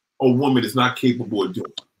or woman is not capable of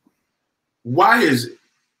doing. Why is it?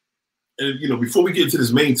 And before we get into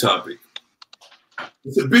this main topic,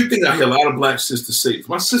 it's a big thing I hear a lot of black sisters say.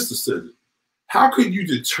 My sister said it. How could you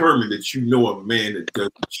determine that you know a man that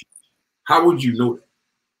doesn't cheat? How would you know that?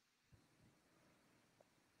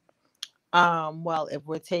 Well, if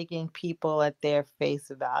we're taking people at their face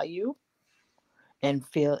value and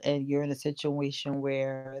you're in a situation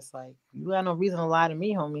where it's like, you got no reason to lie to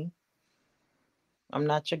me, homie. I'm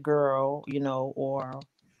not your girl, or,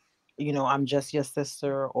 I'm just your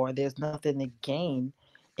sister, or there's nothing to gain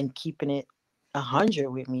in keeping it 100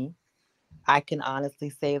 with me. I can honestly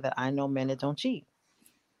say that I know men that don't cheat.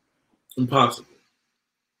 Impossible.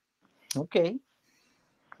 Okay.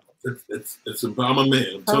 I'm a man.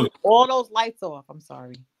 I'm telling you. All those lights off. I'm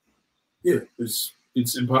sorry. Yeah, it's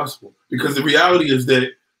impossible because the reality is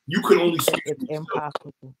that you can only speak. It's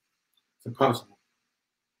impossible. It's impossible.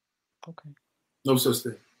 Okay. No such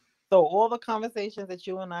thing. So all the conversations that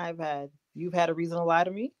you and I have had, you've had a reason to lie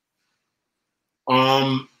to me?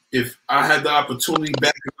 If I had the opportunity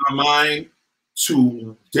back in my mind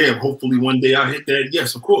to, damn, hopefully one day I'll hit that.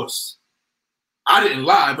 Yes, of course. I didn't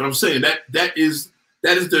lie, but I'm saying that is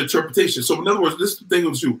the interpretation. So in other words, this is the thing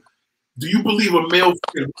with you. Do you believe a male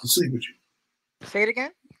friend wouldn't sleep with you? Say it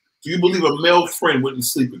again. Do you believe a male friend wouldn't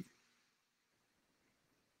sleep with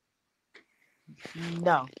you?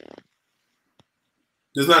 No.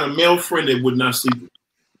 There's not a male friend that would not sleep with you.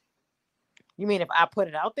 You mean if I put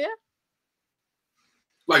it out there?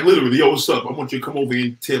 Like literally, yo, what's up? I want you to come over here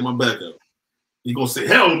and tear my back up. You're gonna say,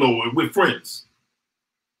 hell no, we're friends.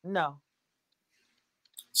 No.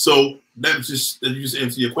 So that you just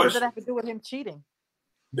answer your question. What does that have to do with him cheating?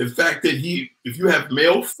 The fact that if you have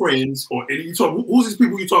male friends, or any you talk, who's these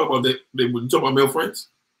people you talk about that when you talk about male friends?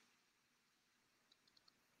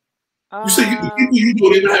 You say the people you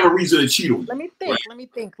don't even have a reason to cheat on you. Let me think. Right?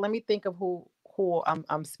 Let me think of who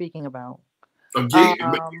I'm speaking about. A gay,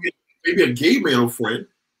 maybe a gay male friend.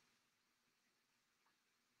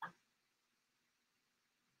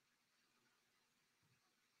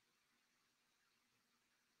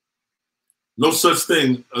 No such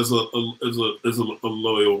thing as a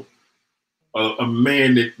loyal, a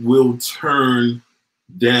man that will turn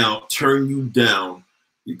you down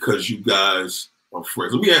because you guys are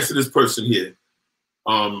friends. Let me answer this person here.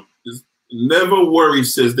 Never worry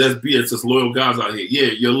says that's BS. Says loyal guys out here.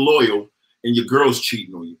 Yeah, you're loyal and your girl's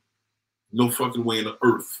cheating on you. No fucking way in the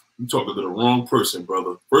earth. You're talking to the wrong person,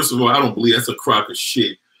 brother. First of all, I don't believe that's a crock of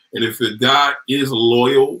shit. And if a guy is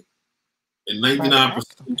loyal, and 99% of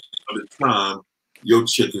the time, your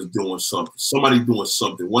chick is doing something. Somebody doing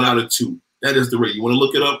something. 1 out of 2. That is the rate. You want to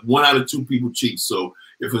look it up? 1 out of 2 people cheat. So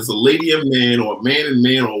if it's a lady and man, or a man and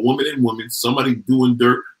man, or a woman and woman, somebody doing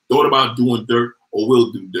dirt, thought about doing dirt, or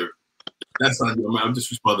will do dirt. That's not good. I'm just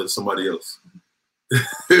responding to somebody else.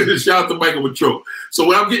 Shout out to Michael Matroke. So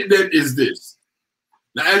what I'm getting at is this.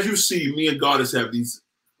 Now, as you see, me and Goddess have these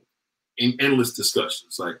endless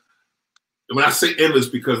discussions. Like, when I say endless,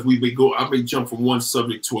 because I may jump from one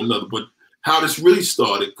subject to another, but how this really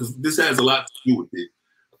started, because this has a lot to do with it.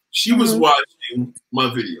 She was watching my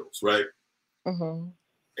videos, right?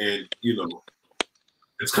 And, you know,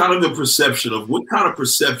 it's kind of the perception of what kind of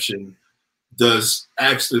perception does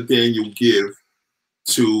Axe Nathaniel give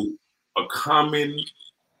to a common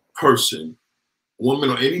person, woman,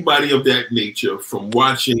 or anybody of that nature from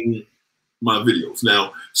watching my videos.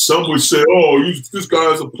 Now, some would say, oh, this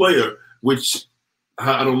guy's a player, which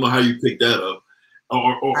I don't know how you pick that up.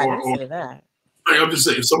 I didn't say that. I'm just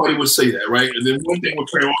saying, somebody would say that, right? And then one thing would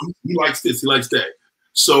play on, he likes this, he likes that.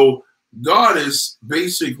 So Goddess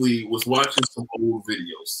basically was watching some old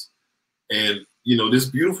videos. And, you know, this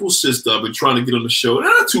beautiful sister, I've been trying to get on the show,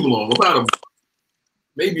 not too long, about a month,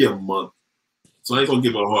 maybe a month. So I ain't gonna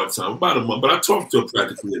give her a hard time, about a month, but I talk to her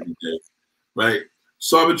practically every day, right?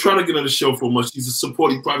 So I've been trying to get on the show for a month. She's a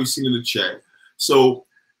support, you've probably seen in the chat. So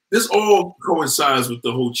this all coincides with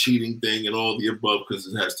the whole cheating thing and all the above, because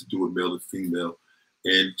it has to do with male and female.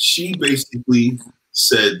 And she basically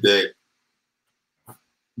said that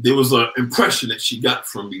there was an impression that she got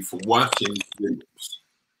from me from watching videos.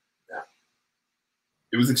 Now,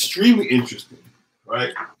 it was extremely interesting,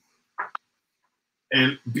 right?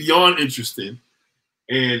 And beyond interesting.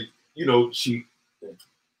 And, you know, she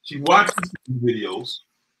watches videos.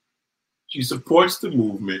 She supports the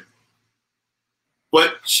movement.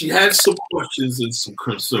 But she had some questions and some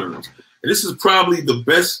concerns. And this is probably the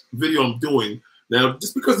best video I'm doing. Now,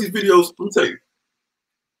 just because these videos, let me tell you,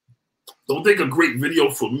 don't think a great video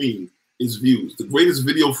for me is views. The greatest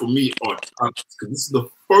video for me are topics, because this is the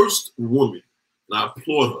first woman, and I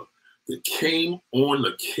applaud her, that came on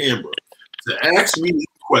the camera to ask me this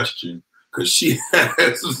question, because she had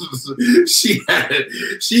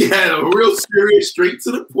a real serious, straight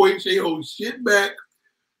to the point, she hold shit back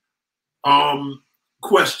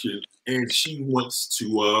question, and she wants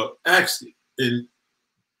to ask it. And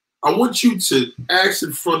I want you to ask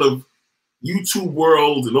in front of YouTube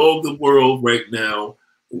world and all the world right now,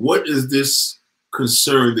 what is this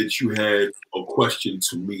concern that you had or question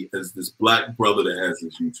to me as this black brother that has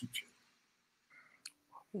this YouTube channel?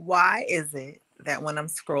 Why is it that when I'm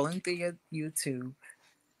scrolling through your YouTube,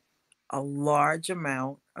 a large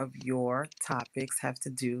amount of your topics have to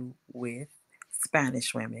do with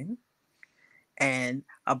Spanish women and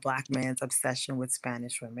a black man's obsession with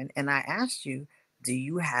Spanish women? And I asked you, do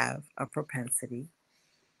you have a propensity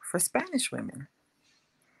for Spanish women?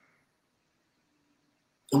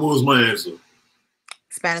 And what was my answer?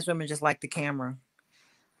 Spanish women just like the camera,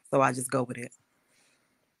 so I just go with it.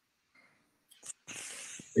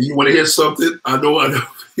 And you want to hear something? I know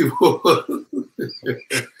people.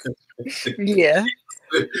 Yeah.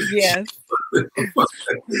 Yes.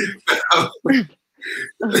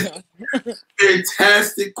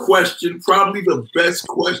 Fantastic question. Probably the best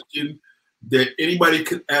question that anybody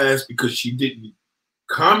could ask because she didn't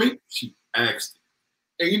comment. She asked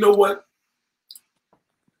it. And you know what?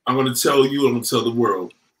 I'm going to tell you, I'm going to tell the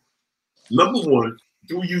world. Number one,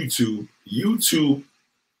 through YouTube,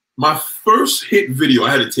 my first hit video,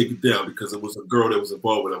 I had to take it down because it was a girl that was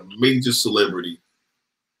involved with a major celebrity.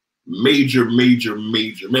 Major.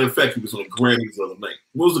 Matter of fact, he was on the Grammys the other night.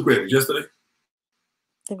 What was the Grammys? Yesterday?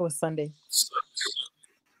 I think it was Sunday.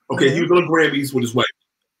 Okay, he was on the Grammys with his wife.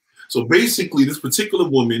 So basically, this particular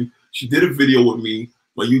woman, she did a video with me.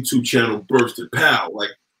 My YouTube channel bursted, pow,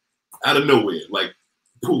 like out of nowhere, like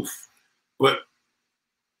poof. But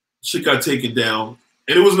shit got taken down.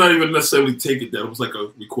 And it was not even necessarily taken down. It was like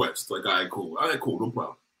a request. Like, all right, cool, no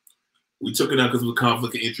problem. We took it out because it was a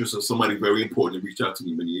conflict of interest of somebody very important that reached out to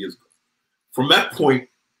me many years ago. From that point,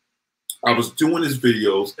 I was doing his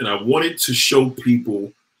videos, and I wanted to show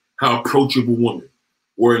people how approachable women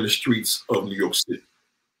were in the streets of New York City.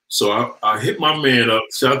 So I hit my man up.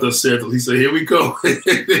 Shout out to Santos. He said, here we go.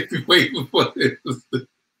 Waiting for this.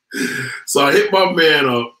 So I hit my man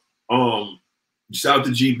up. Shout out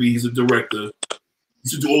to GB. He's a director. He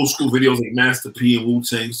used to do old school videos like Master P and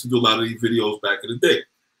Wu-Tang. He used to do a lot of these videos back in the day.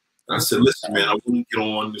 And I said, listen, man, I want to get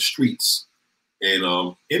on the streets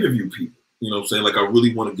and interview people. You know what I'm saying? Like, I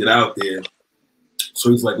really want to get out there.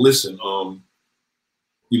 So he's like, listen,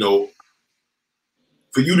 you know,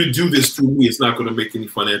 for you to do this through me, it's not going to make any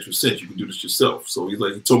financial sense. You can do this yourself. So he's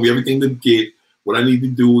like, he told me everything to get, what I need to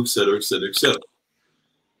do, et cetera, et cetera, et cetera.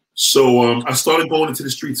 So I started going into the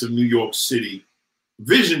streets of New York City,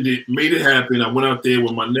 visioned it, made it happen. I went out there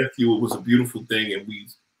with my nephew. It was a beautiful thing, and we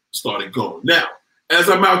started going. Now, as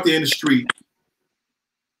I'm out there in the street,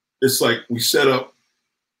 it's like we set up.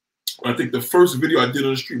 I think the first video I did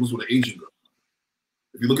on the street was with an Asian girl.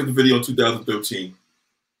 If you look at the video in 2013,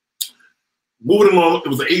 moving along, it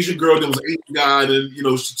was an Asian girl, there was an Asian guy, and you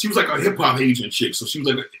know, she was like a hip hop Asian chick. So she was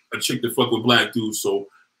like a chick that fuck with black dudes. So,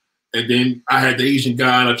 and then I had the Asian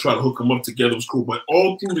guy, and I tried to hook them up together. It was cool. But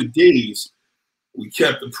all through the days, we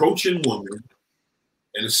kept approaching women,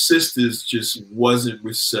 and the sisters just wasn't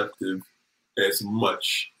receptive as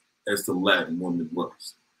much as the Latin woman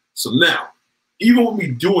was. So now, even with me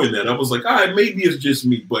doing that, I was like, all right, maybe it's just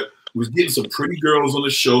me, but we was getting some pretty girls on the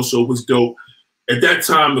show, so it was dope. At that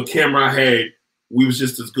time, the camera I had, we was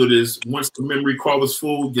just as good as once the memory card was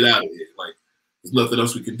full, get out of here. Like, there's nothing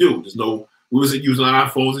else we could do. We wasn't using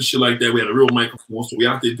iPhones and shit like that. We had a real microphone, so we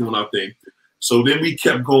out there doing our thing. So then we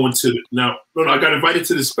kept going to I got invited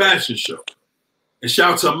to this fashion show. And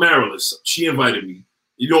shout out to Marilyn. She invited me.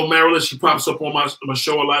 You know Marilyn, she pops up on my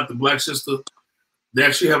show a lot, the Black Sister. They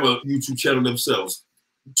actually have a YouTube channel themselves.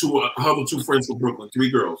 Her two friends from Brooklyn,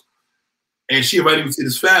 3 girls. And she invited me to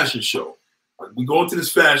this fashion show. We go into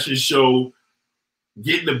this fashion show,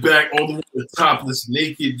 get in the back, all the way to the topless,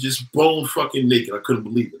 naked, just bone fucking naked. I couldn't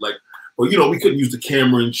believe it. Like, well, you know, we couldn't use the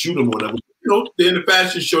camera and shoot them or whatever. You know, they're in the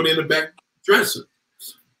fashion show, they're in the back dressing.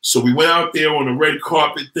 So we went out there on the red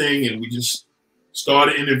carpet thing, and we just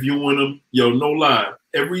started interviewing them. Yo, no lie.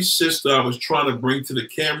 Every sister I was trying to bring to the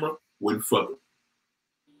camera wouldn't fuck it.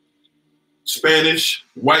 Spanish,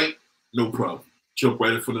 white, no problem. Jump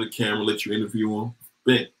right in front of the camera, let you interview them.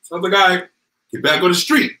 Bang. So I was like, all right, get back on the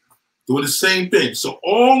street, doing the same thing. So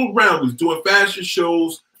all around, we was doing fashion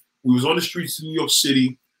shows. We was on the streets of New York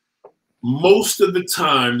City. Most of the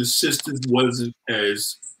time, the sisters wasn't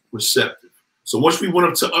as receptive. So once we went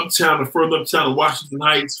up to Uptown and further uptown in Washington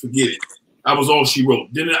Heights, forget it. I was all she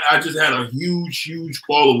wrote. Then I just had a huge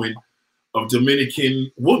following of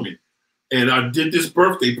Dominican women. And I did this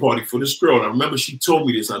birthday party for this girl. And I remember she told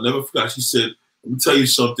me this. I never forgot. She said, let me tell you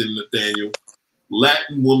something, Nathaniel.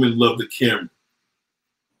 Latin women love the camera.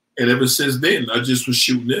 And ever since then, I just was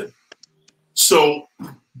shooting in. So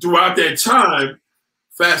throughout that time,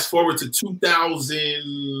 fast forward to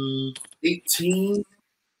 2018,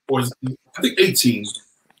 or I think 18,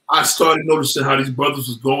 I started noticing how these brothers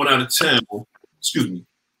was going out of town. Excuse me.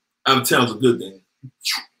 Out of town's a good thing.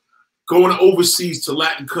 Going overseas to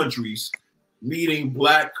Latin countries, meeting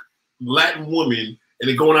black Latin women, and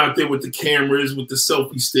then going out there with the cameras, with the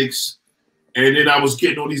selfie sticks. And then I was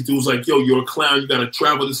getting all these dudes like, yo, you're a clown. You got to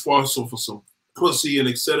travel this far so for some pussy and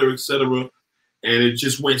et cetera, et cetera. And it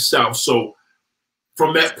just went south. So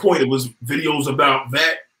from that point, it was videos about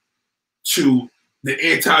that to the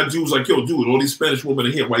anti-Jews like, yo, dude, all these Spanish women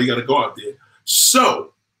are here. Why you got to go out there?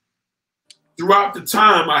 So throughout the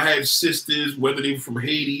time, I had sisters, whether they were from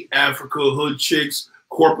Haiti, Africa, hood chicks,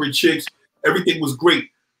 corporate chicks. Everything was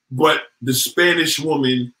great. But the Spanish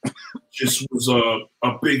woman just was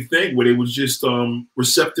a big thing where they was just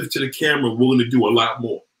receptive to the camera, willing to do a lot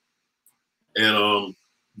more. And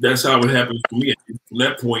that's how it happened for me. From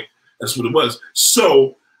that point, that's what it was.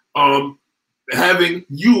 So having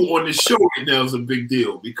you on the show right now is a big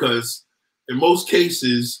deal because in most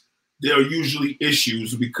cases, there are usually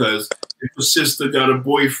issues because if a sister got a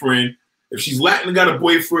boyfriend, if she's Latin and got a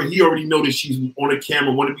boyfriend, he already know that she's on the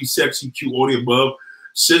camera, want to be sexy, cute, all the above.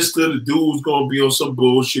 Sister, the dude's gonna be on some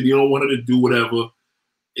bullshit. He don't want her to do whatever.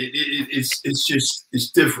 It's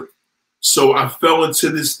different. So I fell into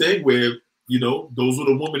this thing where, you know, those were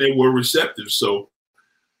the women that were receptive. So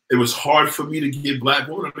it was hard for me to get black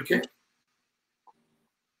women on the camera.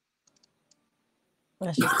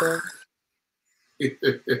 That's your story.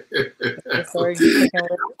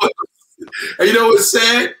 And you know what's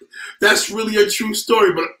sad? That's really a true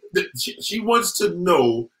story. But she wants to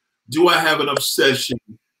know, do I have an obsession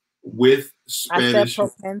with Spanish? I said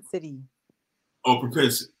propensity. Oh,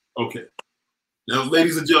 propensity. Okay. Now,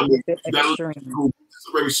 ladies and gentlemen, she's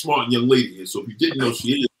a very smart young lady. So if you didn't know,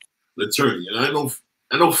 she is an attorney. And I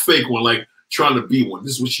don't fake one like trying to be one.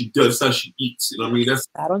 This is what she does. That's how she eats. You know what I mean?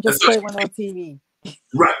 I don't just play one on TV.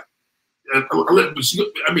 Right. I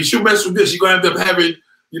mean, she'll mess with this. She's going to end up having,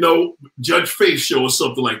 you know, Judge Faith show or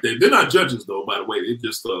something like that. They're not judges, though, by the way. They're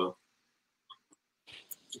just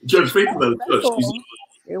Judge Faith is not a judge.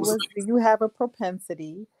 It was, you have a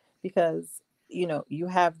propensity because, you know, you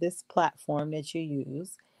have this platform that you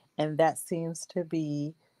use, and that seems to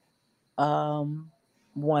be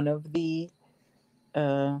one of the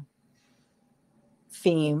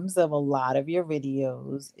themes of a lot of your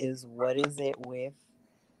videos is what is it with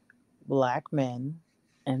Black men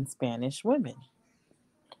and Spanish women.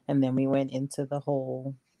 And then we went into the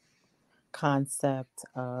whole concept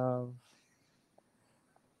of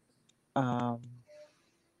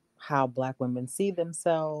how Black women see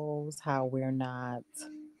themselves, how we're not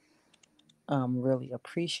really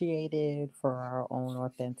appreciated for our own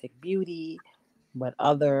authentic beauty, but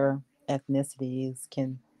other ethnicities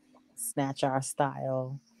can snatch our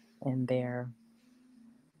style and they're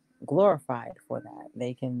glorified for that.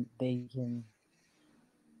 They can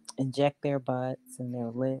inject their butts and their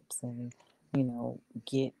lips and, you know,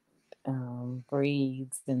 get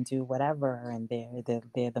breeds and do whatever, and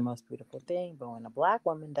they're the most beautiful thing. But when a Black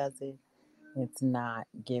woman does it, it's not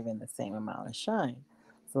given the same amount of shine.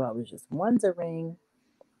 So I was just wondering,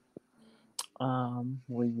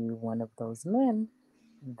 were you one of those men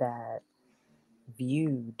that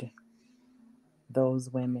viewed those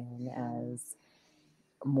women as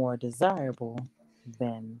more desirable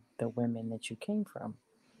than the women that you came from?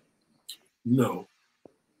 No.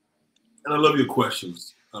 And I love your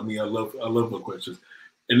questions. I mean, I love my questions.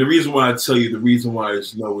 And the reason why I tell you the reason why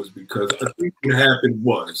it's no is because I think what happened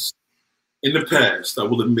was, in the past, I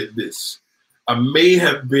will admit this, I may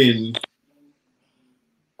have been,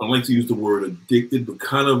 I like to use the word addicted, but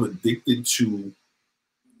kind of addicted to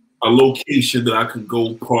a location that I can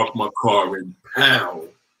go park my car and pow.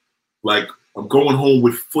 Like I'm going home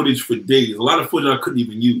with footage for days. A lot of footage I couldn't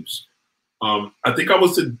even use. I think I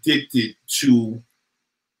was addicted to,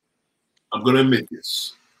 I'm going to admit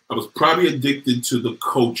this, I was probably addicted to the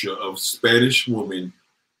culture of Spanish women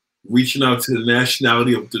reaching out to the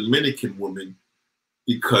nationality of Dominican women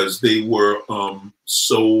because they were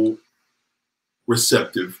so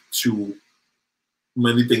receptive to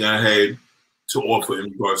anything I had to offer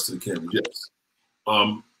in regards to the camera. Yes.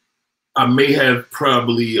 I may have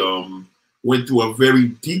probably went through a very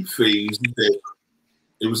deep phase that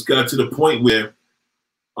it was got to the point where,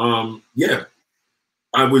 yeah,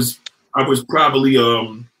 I was probably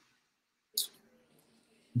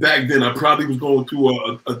back then. I probably was going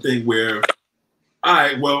through a thing where,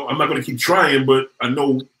 I'm not going to keep trying, but I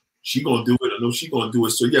know she gonna do it. I know she gonna do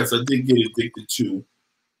it. So yes, I did get addicted to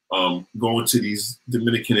going to these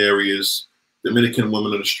Dominican areas, Dominican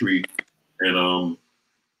women on the street, and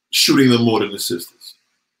shooting them more than the sisters.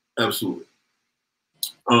 Absolutely.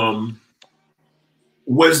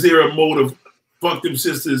 Was there a mode of fuck them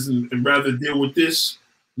sisters and rather deal with this?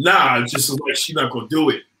 Nah, just like she's not gonna do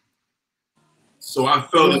it. So I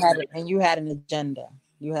felt and you had an agenda.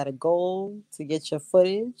 You had a goal to get your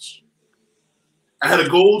footage. I had a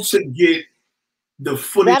goal to get the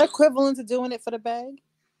footage. Is that equivalent to doing it for the bag?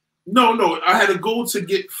 No. I had a goal to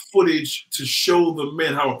get footage to show the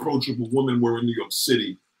men how approachable women were in New York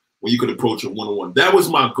City when you could approach them one-on-one. That was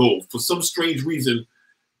my goal. For some strange reason,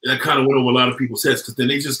 that kind of went over a lot of people's heads because then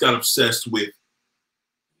they just got obsessed with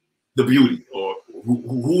the beauty or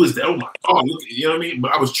who is that? Oh my God, look, you know what I mean?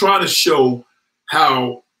 But I was trying to show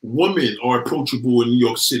how women are approachable in New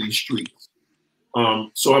York City streets.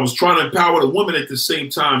 So I was trying to empower the woman at the same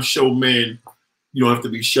time, show men you don't have to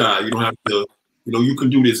be shy. You don't have to, you can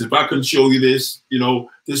do this. If I can show you this,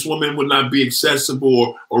 this woman would not be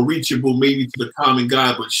accessible or reachable maybe to the common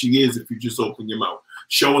guy, but she is if you just open your mouth.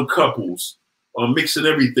 Showing couples, mixing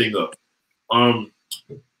everything up.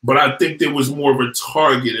 But I think there was more of a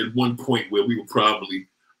target at one point where we were probably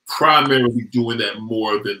primarily doing that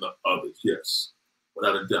more than the others. Yes,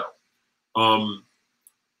 without a doubt.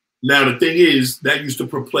 Now, the thing is, that used to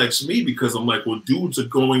perplex me because I'm like, well, dudes are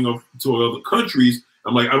going up to other countries.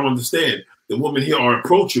 I'm like, I don't understand. The women here are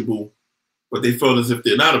approachable, but they felt as if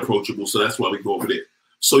they're not approachable. So that's why we go over there.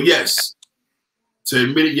 So yes, to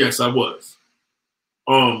admit it, yes, I was.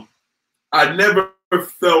 I never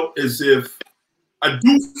felt as if, I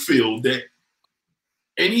do feel that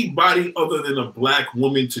anybody other than a black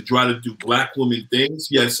woman to try to do black woman things,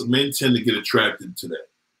 yes, men tend to get attracted to that.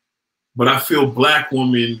 But I feel black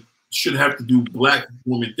women shouldn't have to do black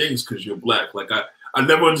woman things because you're black. Like I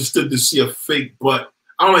never understood to see a fake butt.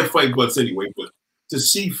 I don't like fake butts anyway, but to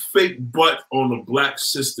see fake butt on a black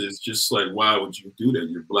sister is just like, why would you do that?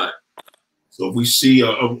 You're black. So if we see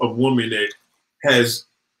a woman that has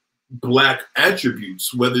black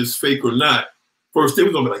attributes, whether it's fake or not, first thing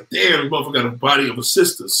we're gonna be like, damn, this motherfucker got a body of a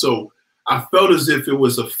sister. So I felt as if it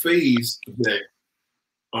was a phase that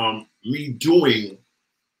me doing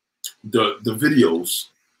the videos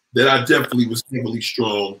that I definitely was heavily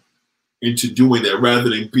strong into doing that rather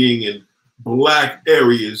than being in black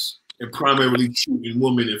areas and primarily shooting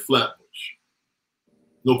women in Flatbush.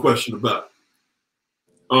 No question about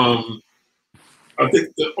it. I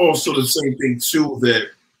think that also the same thing too, that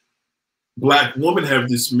black women have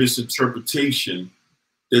this misinterpretation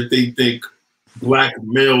that they think black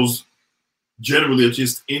males generally are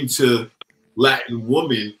just into Latin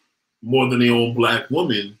women more than their own black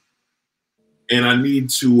women. And I need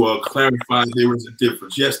to clarify there is a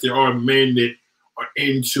difference. Yes, there are men that are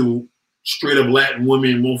into straight up Latin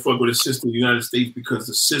women, won't fuck with a sister in the United States because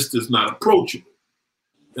the sister's not approachable.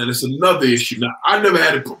 And it's another issue. Now, I never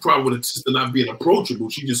had a problem with a sister not being approachable.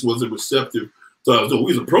 She just wasn't receptive. So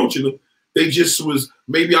we was approaching them. They just was,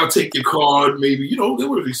 maybe I'll take your card, maybe, they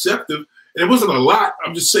were receptive. And it wasn't a lot.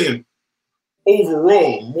 I'm just saying,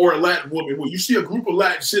 overall, more Latin women. When you see a group of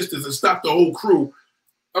Latin sisters and stop the whole crew,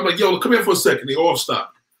 I'm like, yo, come here for a second. They all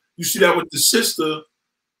stop. You see that with the sister,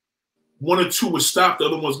 one or two would stop, the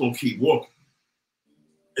other one's gonna keep walking.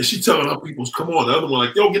 And she telling her people, come on. The other one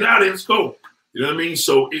like, yo, get out of here, let's go. You know what I mean?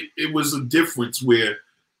 So it was a difference where,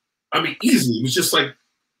 easily. It was just like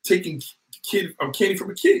taking candy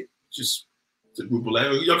from a kid. Just a group of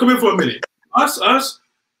like, yo, come here for a minute. Us. I'm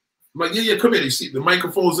like, yeah, come here. You see the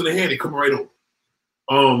microphone's in the hand, they come right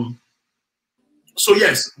over. So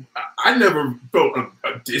yes, I never felt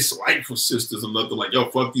a dislike for sisters or nothing like, yo,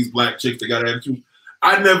 fuck these black chicks, they got attitude.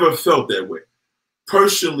 I never felt that way.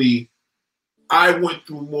 Personally, I went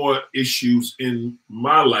through more issues in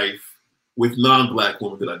my life with non-black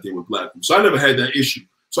women than I did with black women. So I never had that issue.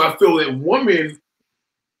 So I feel that women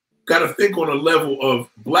got to think on a level of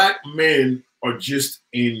black men are just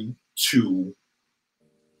into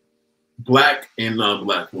black and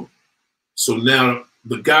non-black women. So now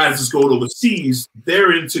the guys that's going overseas,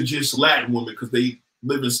 they're into just Latin women because they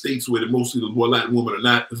live in states where mostly the more Latin women are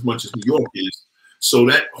not as much as New York is. So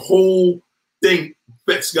that whole thing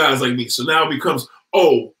affects guys like me. So now it becomes,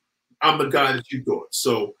 oh, I'm the guy that you thought.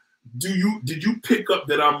 So did you pick up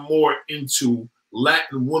that I'm more into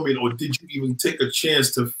Latin women, or did you even take a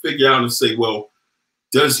chance to figure out and say, well,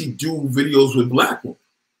 does he do videos with black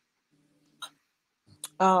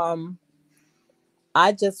women?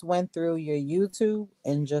 I just went through your YouTube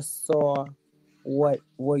and just saw what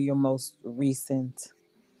were your most recent,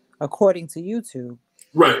 according to YouTube.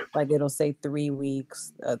 Right. Like it'll say 3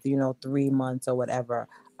 weeks, 3 months or whatever.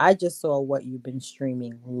 I just saw what you've been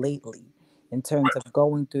streaming lately in terms of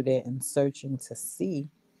going through there and searching to see.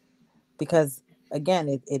 Because again,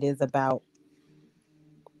 it is about,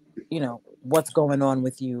 what's going on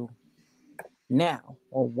with you now,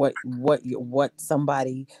 or what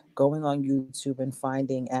somebody going on YouTube and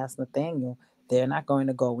finding Ask Nathaniel, they're not going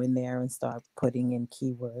to go in there and start putting in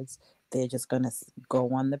keywords. They're just going to go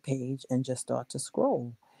on the page and just start to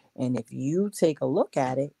scroll. And if you take a look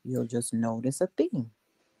at it, you'll just notice a theme.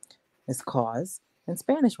 It's cause and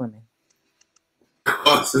Spanish women.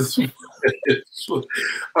 All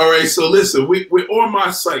right, so listen, we're on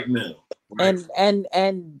my site now. Right?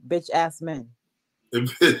 And bitch ass men.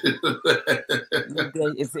 It's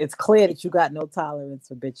clear that you got no tolerance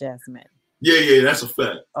for bitch ass men. Yeah, that's a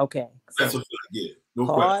fact. Okay. That's a fact, yeah. No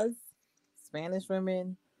cause, question. Spanish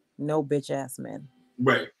women, no bitch ass men.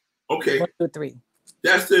 Right. Okay. 1, 2, 3.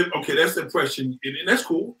 That's the impression, and that's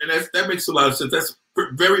cool, and that makes a lot of sense. That's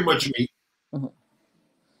very much me. Mm-hmm.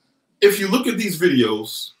 If you look at these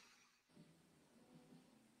videos,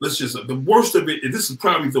 let's just the worst of it. And this is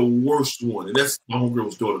probably the worst one, and that's my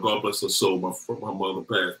homegirl's daughter. God bless her soul. My mother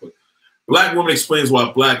passed, but Black woman explains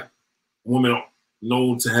why Black women are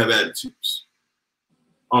known to have attitudes.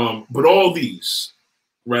 But all these,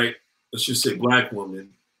 right? Let's just say Black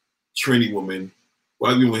woman, Trini woman,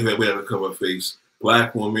 white women who have a cover face,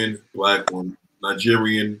 Black woman,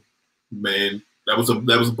 Nigerian man. That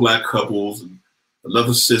was Black couples and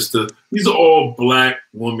another sister. These are all Black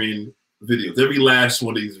woman videos. Every last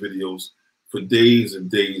one of these videos for days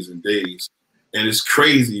and days and days, and it's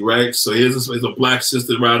crazy, right? So here's a Black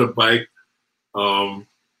sister ride a bike. I'm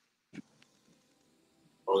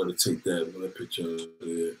gonna take that picture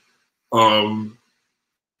there.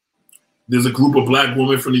 There's a group of Black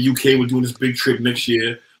women from the UK. We're doing this big trip next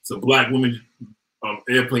year. It's a Black woman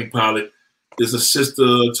airplane pilot. There's a sister,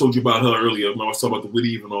 I told you about her earlier. I was talking about the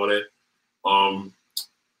Whitty and all that.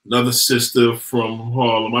 Another sister from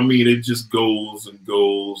Harlem. I mean, it just goes and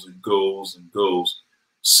goes and goes and goes.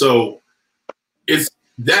 So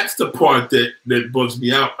that's the part that bugs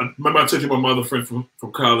me out. Remember I told you about my other friend from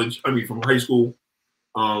college, from high school.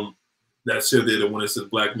 That said they're the one that says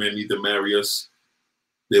Black men need to marry us.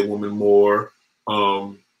 They're women more.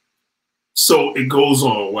 So it goes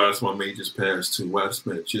on. Why does my mate just passed too? Why does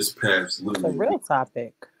my just passed? It's a real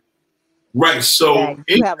topic. Right. So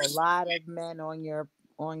you have a lot of men on your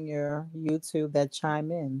YouTube that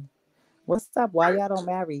chime in. What's up? Why y'all don't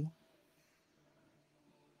marry?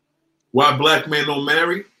 Why Black men don't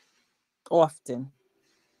marry? Often.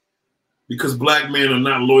 Because Black men are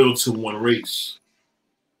not loyal to one race.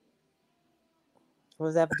 What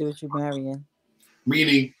does that have to do with you marrying?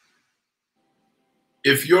 Meaning,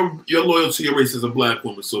 if you're loyal to your race as a Black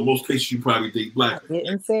woman, so in most cases you probably date Black men. I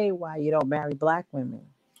didn't say why you don't marry Black women.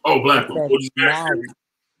 Oh, Black women.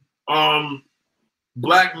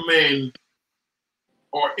 Black men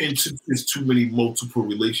are into too many multiple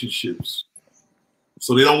relationships.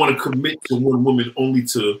 So they don't want to commit to one woman only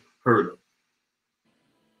to hurt her.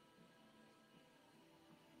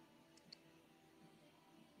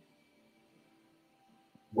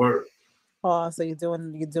 Word. Oh, so you're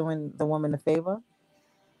doing the woman a favor?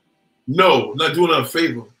 No, not doing her a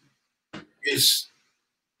favor. It's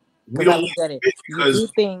we don't get it.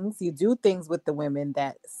 You do things with the women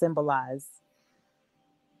that symbolize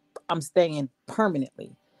I'm staying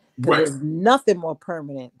permanently. Because there's nothing more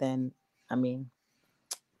permanent than,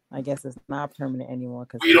 I guess it's not permanent anymore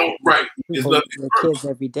because we don't It's nothing with kids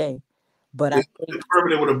every day. But I think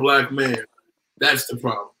permanent with a Black man. That's the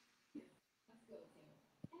problem.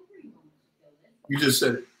 You just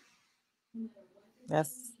said it.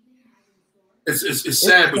 It's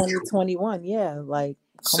sad. 2021, yeah, like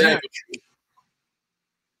sad.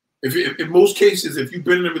 If in most cases, if you've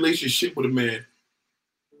been in a relationship with a man,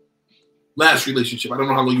 last relationship, I don't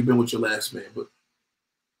know how long you've been with your last man, but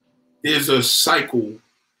there's a cycle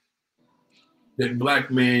that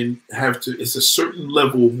Black men have to. It's a certain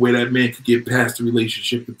level of where that man could get past the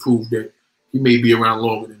relationship to prove that he may be around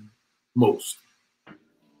longer than most,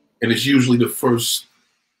 and it's usually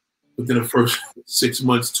within the first 6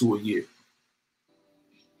 months to a year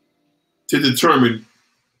to determine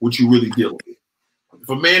what you really dealing with. If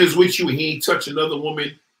a man is with you and he ain't touch another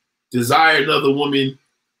woman, desire another woman,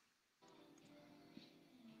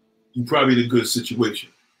 you're probably in a good situation.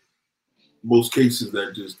 Most cases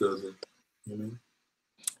that just doesn't. You know?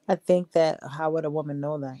 I think that how would a woman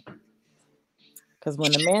know that? Because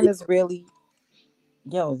when a man is really,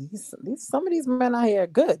 some of these men out here are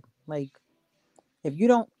good. Like, if you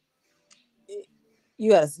don't,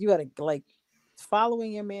 you gotta like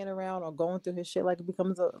following your man around or going through his shit like it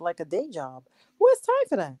becomes a day job. Who has time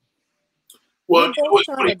for that? Well,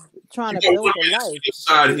 trying to build a life.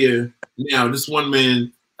 Side here now, this one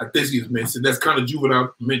man, I think he's mentioned, that's kind of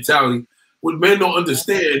juvenile mentality. What men don't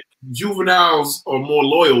understand, juveniles are more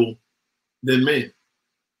loyal than men.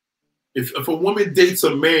 If a woman dates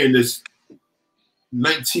a man that's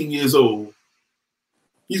 19 years old,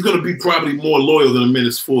 he's going to be probably more loyal than a man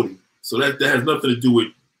that's 40. So that has nothing to do with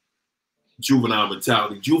juvenile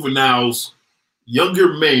mentality. Juveniles,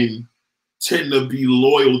 younger men tend to be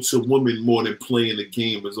loyal to women more than playing the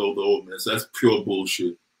game as older men. So that's pure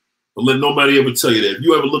bullshit. But let nobody ever tell you that. If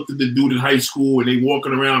you ever looked at the dude in high school and they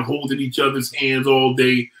walking around holding each other's hands all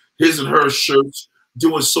day, his and her shirts,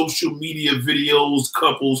 doing social media videos,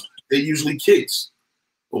 couples, they're usually kids.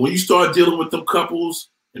 But when you start dealing with them couples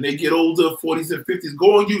and they get older, 40s and 50s,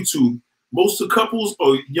 go on YouTube. Most of the couples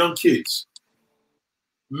are young kids.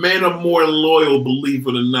 men are more loyal, believe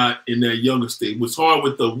it or not, in that younger stage. What's hard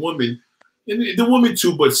with the woman, and the woman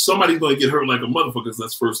too, but somebody's going to get hurt like a motherfucker because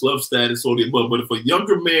that's first love status or the above. But if a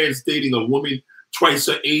younger man is dating a woman twice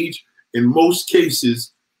her age, in most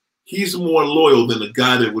cases, he's more loyal than a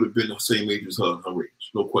guy that would have been the same age as her age.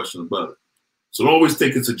 No question about it. So don't always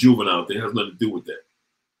think it's a juvenile thing. It has nothing to do with that.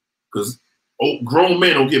 Because grown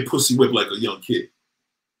men don't get pussy whipped like a young kid.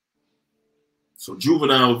 So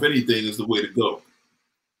juvenile, if anything, is the way to go.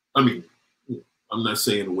 I mean, I'm not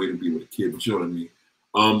saying the way to be with a kid, but you know what I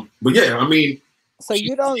mean. But yeah, I mean. So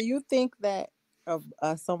you think that of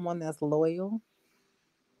someone that's loyal,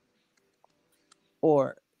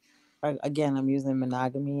 or again, I'm using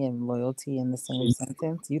monogamy and loyalty in the same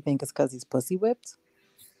sentence. You think it's because he's pussy whipped?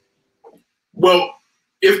 Well,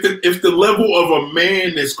 if the level of a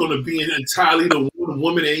man that's going to be entirely the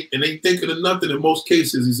woman ain't thinking of nothing, in most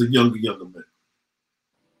cases, he's a younger man.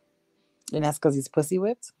 And that's because he's pussy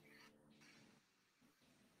whipped?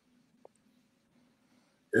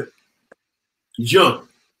 Yeah. He's young.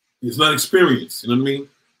 He's not experienced. You know what I mean?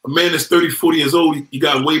 A man that's 30, 40 years old, he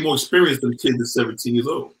got way more experience than a kid that's 17 years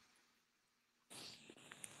old.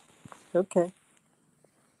 Okay.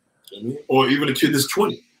 You know what I mean? Or even a kid that's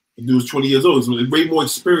 20. The dude's 20 years old. He's way more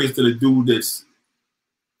experienced than a dude that's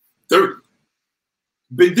 30.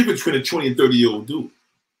 Big difference between a 20 and 30-year-old dude.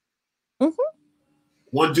 Mm-hmm.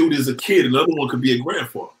 One dude is a kid, another one could be a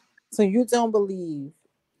grandfather. So you don't believe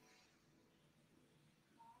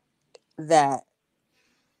that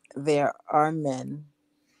there are men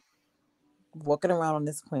walking around on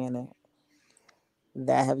this planet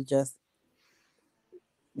that have just,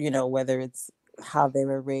 whether it's how they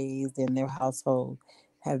were raised in their household,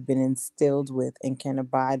 have been instilled with and can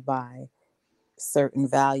abide by certain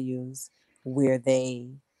values where they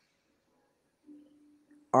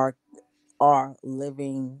are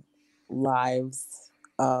living lives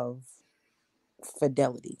of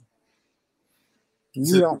fidelity.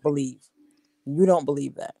 You don't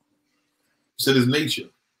believe that. It's in his nature.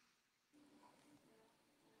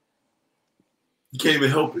 You can't even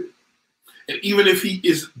help it. And even if he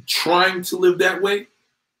is trying to live that way,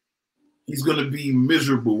 he's going to be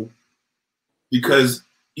miserable because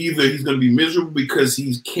either he's going to be miserable because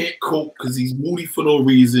he can't cope because he's moody for no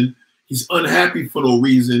reason, he's unhappy for no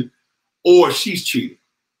reason, or she's cheating.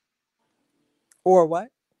 Or what?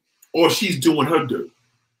 Or she's doing her dirt.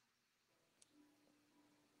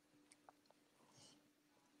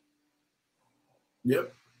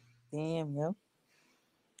 Yep. Damn, yo.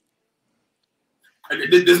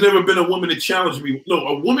 There's never been a woman that challenged me. No,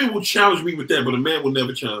 a woman will challenge me with that, but a man will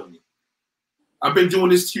never challenge me. I've been doing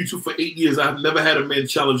this to you two for 8 years. I've never had a man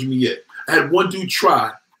challenge me yet. I had one dude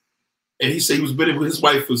try, and he said he was been with his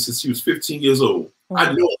wife since he was 15 years old. Mm-hmm.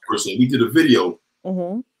 I know a person. We did a video.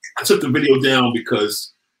 Mm-hmm. I took the video down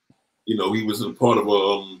because, he was a part of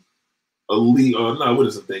a league. What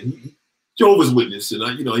is the thing? Jehovah's Witness, and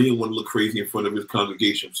he didn't want to look crazy in front of his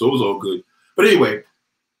congregation, so it was all good. But anyway,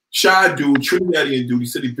 shy dude, Trinidadian dude. He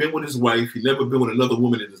said he'd been with his wife. He'd never been with another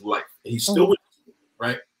woman in his life, and he's still with her,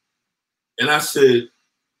 right? And I said,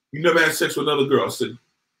 "You never had sex with another girl?" I said,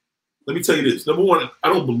 "Let me tell you this. Number one, I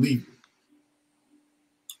don't believe you."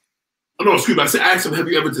 Oh, no, excuse me. I asked him, "Have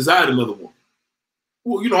you ever desired another woman?"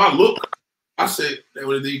 Well, I look. I said,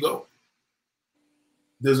 "Well, there you go.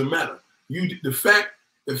 Doesn't matter.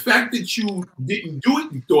 The fact that you didn't do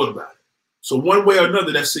it, you thought about it. So one way or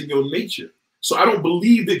another, that's in your nature. So I don't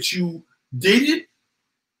believe that you did it,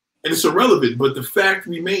 and it's irrelevant. But the fact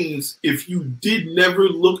remains, if you did never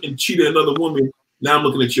look and cheat at another woman, now I'm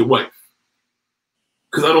looking at your wife.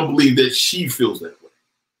 Because I don't believe that she feels that way.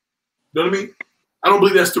 You know what I mean? I don't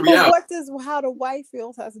believe that's the reality. But how the wife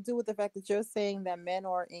feels has to do with the fact that you're saying that men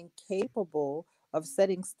are incapable of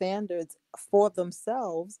setting standards for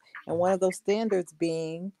themselves, and one of those standards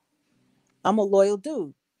being, I'm a loyal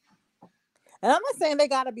dude. And I'm not saying they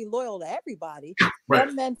got to be loyal to everybody. Right.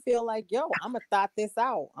 Some men feel like, yo, I'm going to thought this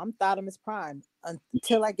out. I'm Thotimus Prime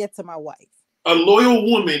until I get to my wife. A loyal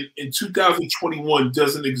woman in 2021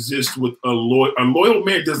 doesn't exist with a loyal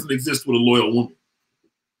man doesn't exist with a loyal woman.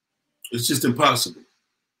 It's just impossible.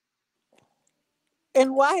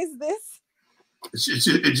 And why is this?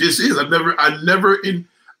 It just is. I never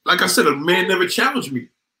like I said, a man never challenged me.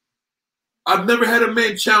 I've never had a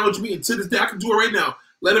man challenge me, and to this day, I can do it right now.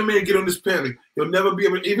 Let a man get on this panel. He'll never be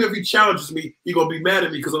able, even if he challenges me, he's going to be mad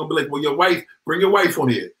at me because I'm going to be like, well, your wife, bring your wife on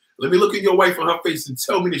here. Let me look at your wife on her face and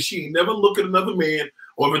tell me that she ain't never looked at another man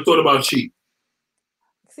or ever thought about cheating.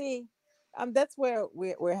 See, that's where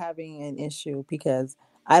we're having an issue, because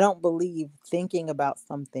I don't believe thinking about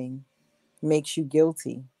something makes you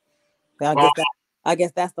guilty. I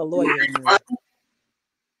guess that's the lawyer in me.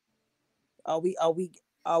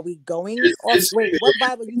 Are we going off? It's, Wait, what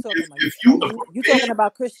Bible are you talking about? You talking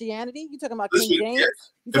about Christianity? You talking about King James?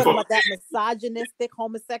 You talking about that misogynistic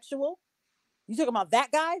homosexual? You talking about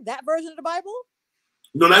that guy? That version of the Bible?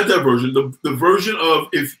 No, not that version. The version of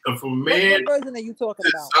if a man what version are you talking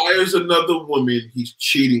about? desires another woman, he's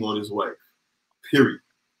cheating on his wife. Period.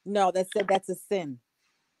 No, that's a sin.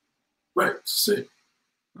 Right, it's a sin.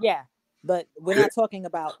 Yeah, but we're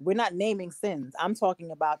not naming sins. I'm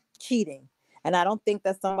talking about cheating. And I don't think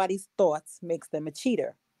that somebody's thoughts makes them a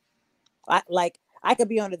cheater. I could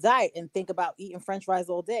be on a diet and think about eating French fries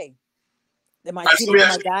all day. Am I cheating on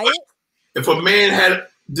my diet? If a man had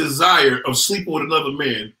desire of sleeping with another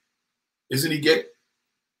man, isn't he gay?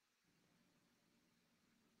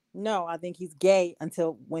 No, I think he's gay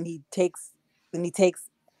until when he takes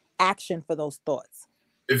action for those thoughts.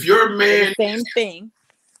 If you're a man, same thing,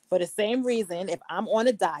 for the same reason. If I'm on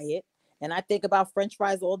a diet and I think about French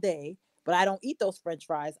fries all day, but I don't eat those French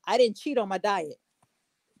fries, I didn't cheat on my diet.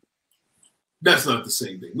 That's not the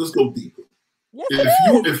same thing. Let's go deeper.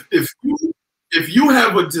 Yes, if you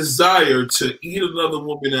have a desire to eat another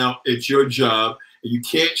woman out at your job and you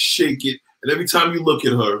can't shake it, and every time you look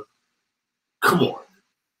at her, come on.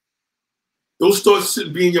 Those thoughts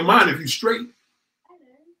shouldn't be in your mind if you're straight.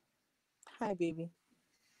 Hi, baby.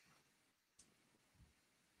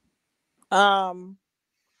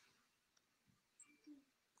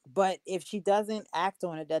 But if she doesn't act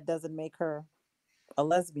on it, that doesn't make her a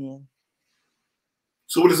lesbian.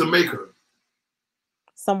 So what does it make her?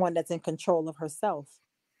 Someone that's in control of herself.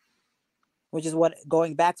 Which is what,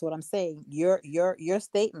 going back to what I'm saying, your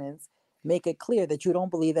statements make it clear that you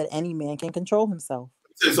don't believe that any man can control himself.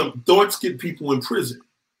 Some thoughts get people in prison.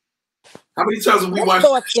 How many times have we watched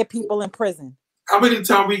thoughts get people in prison? How many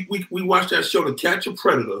times we watched that show, To Catch a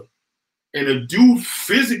Predator, and a dude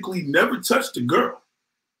physically never touched a girl,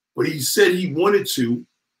 but he said he wanted to,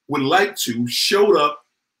 would like to, showed up,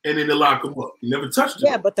 and then they lock him up. He never touched her.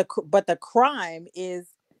 Yeah, but the crime is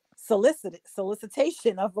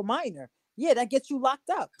solicitation of a minor. Yeah, that gets you locked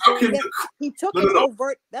up. So he took an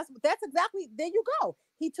overt. That's exactly. There you go.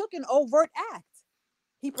 He took an overt act.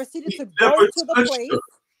 He proceeded to go to the place.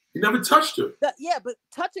 He never touched her. Yeah, but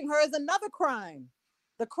touching her is another crime.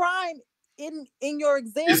 The crime in your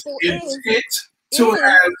example is the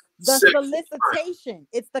solicitation.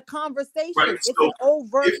 It's the conversation. Right, it's an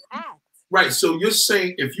overt act. Right. So you're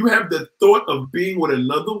saying if you have the thought of being with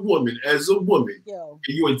another woman as a woman, and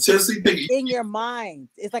you intensely think in your mind,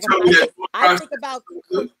 it's like I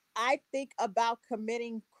think about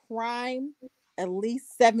committing crime at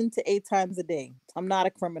least 7 to 8 times a day. I'm not a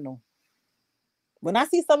criminal. When I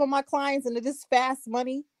see some of my clients and this fast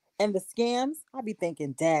money and the scams, I'll be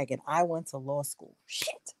thinking, dag, and I went to law school.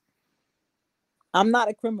 Shit. I'm not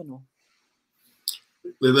a criminal.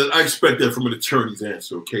 I expect that from an attorney's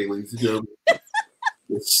answer, okay, ladies and gentlemen.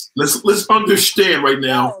 let's understand right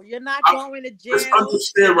now. No, you're not going to jail. Let's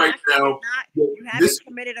understand right now. You haven't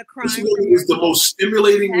committed a crime. This woman is the most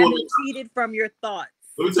stimulating woman. You cheated from your thoughts.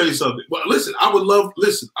 Let me tell you something. Well, listen, I would love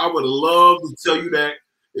to tell you that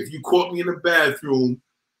if you caught me in the bathroom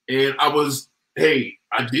and I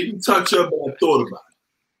didn't touch her, but I thought about it.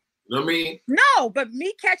 You know what I mean? No, but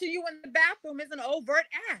me catching you in the bathroom is an overt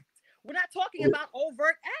act. We're not talking about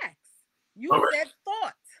overt acts. You said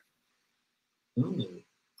thoughts.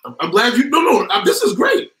 I'm glad you. No. This is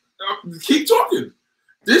great. Keep talking.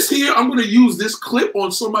 This here, I'm going to use this clip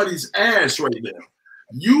on somebody's ass right now.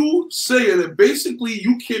 You say that basically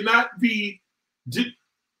you cannot be.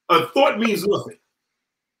 A thought means nothing.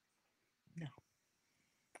 No.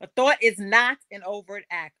 A thought is not an overt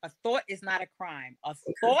act. A thought is not a crime. A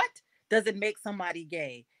thought doesn't make somebody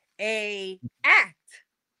gay. A act.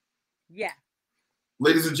 Yeah.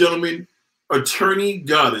 Ladies and gentlemen, Attorney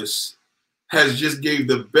Goddess has just gave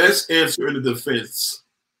the best answer in the defense.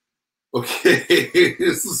 Okay.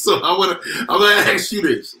 So I'm gonna ask you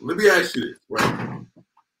this. Let me ask you this, right?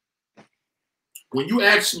 When you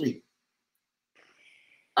ask me,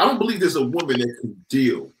 I don't believe there's a woman that can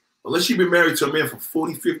deal, unless you've been married to a man for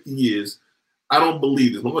 40, 50 years. I don't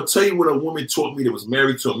believe this. I'm gonna tell you what a woman taught me that was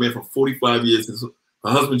married to a man for 45 years.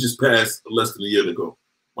 Her husband just passed less than a year ago.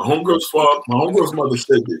 My homegirl's mother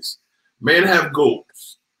said this: men have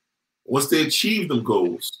goals. Once they achieve them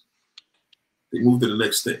goals, they move to the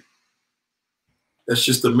next thing. That's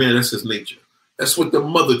just a man. That's his nature. That's what the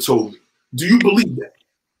mother told me. Do you believe that?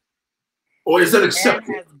 Or is that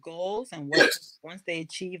acceptable? Man has goals, and once they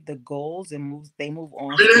achieve the goals, they move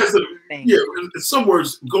on. In some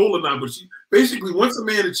words, goal or not, but basically, once a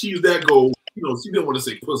man achieves that goal, she didn't want to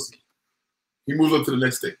say pussy. He moves on to the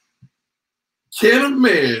next thing. Can a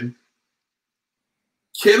man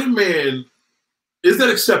Is that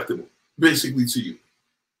acceptable, basically, to you?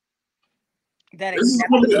 That This is a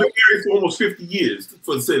woman that's been married for almost 50 years.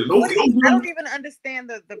 For the sake of I don't even understand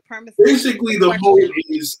the premise. Basically, the mode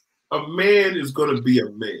is a man is going to be a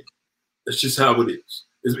man. That's just how it is.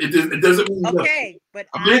 It doesn't mean okay, nothing. but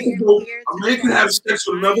A man can have sex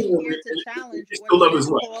with another woman to challenge and still love his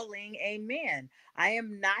wife. Calling a man. I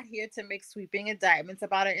am not here to make sweeping indictments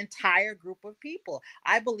about an entire group of people.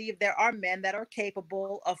 I believe there are men that are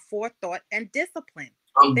capable of forethought and discipline.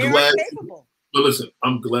 They are capable. But listen,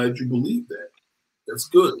 I'm glad you believe that. That's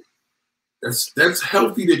good. That's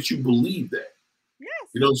healthy that you believe that. Yes.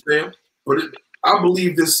 You know what I'm saying? But I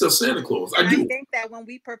believe this is Santa Claus. I do. I think that when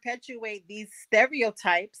we perpetuate these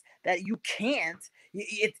stereotypes that you can't,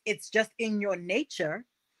 it's just in your nature.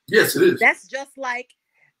 Yes, it is. That's just like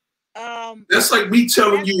that's like me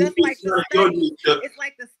telling you it's not your nature. It's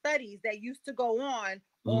like the studies that used to go on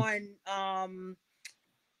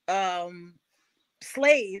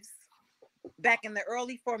slaves back in the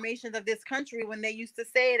early formations of this country, when they used to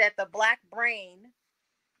say that the black brain,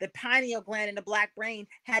 the pineal gland in the black brain,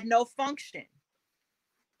 had no function.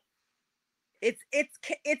 It's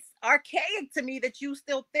archaic to me that you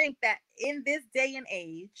still think that in this day and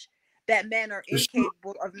age that men are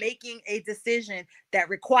incapable of making a decision that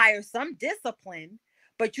requires some discipline,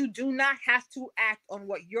 but you do not have to act on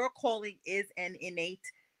what you're calling is an innate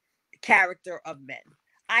character of men.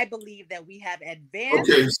 I believe that we have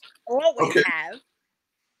advanced, always have,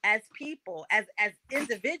 as people, as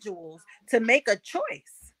individuals, to make a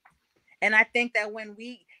choice. And I think that when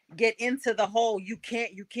we get into the whole you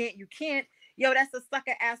can't, yo, that's a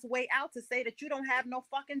sucker ass way out to say that you don't have no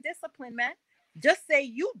fucking discipline, man. Just say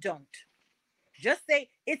you don't. Just say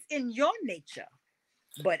it's in your nature.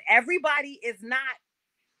 But everybody is not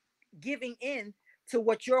giving in to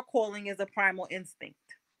what you're calling is a primal instinct.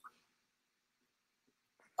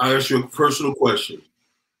 I ask you a personal question.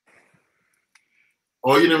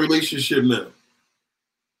 Are you in a relationship now?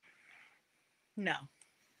 No.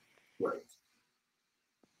 Right.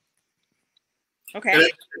 Okay. And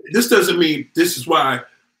this doesn't mean, this is why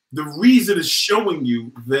the reason is showing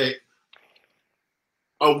you that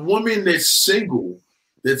a woman that's single,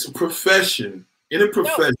 that's a profession, in a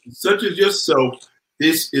profession such as yourself,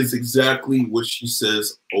 this is exactly what she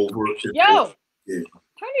says over and over again.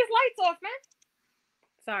 Turn these lights off, man.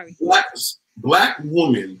 Sorry. Black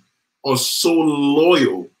women are so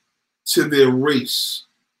loyal to their race.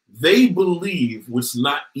 They believe what's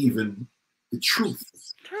not even the truth.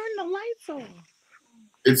 Turn the lights off.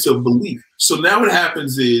 It's a belief. So now what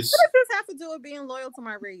happens is... What does this have to do with being loyal to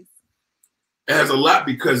my race? It has a lot,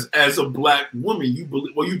 because as a black woman, you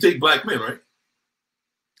believe... Well, you date black men, right?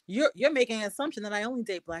 You're making an assumption that I only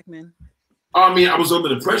date black men. I mean, I was under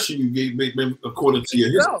the impression you gave men according to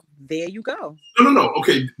your history. There you go. No.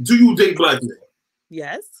 Okay, do you date black men?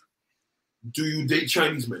 Yes. Do you date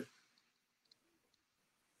Chinese men?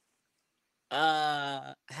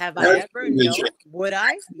 Have I ever? No. Would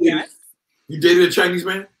I? Yes. You dated a Chinese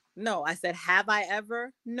man? No, I said, have I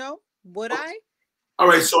ever? No. Would I? All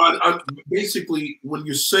right, so I basically, when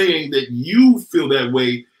you're saying that you feel that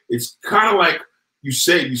way, it's kind of like you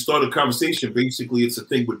said, you started a conversation. Basically, it's a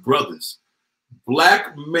thing with brothers.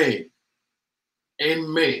 Black men and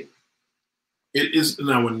men, it is in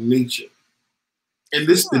our nature. And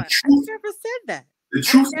this the truth. I never said that. The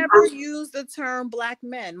truth. I never used the term black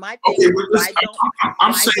men. My thing okay, is,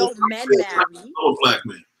 I'm saying men marry. I'm a black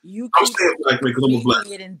man. I'm saying black man because I'm a black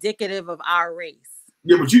man. It indicative of our race.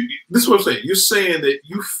 Yeah, but this is what I'm saying. You're saying that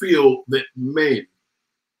you feel that men,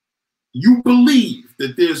 you believe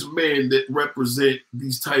that there's men that represent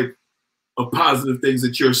these type of positive things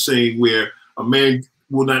that you're saying, where a man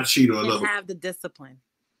will not cheat on another. Have the discipline.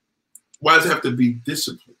 Why does it have to be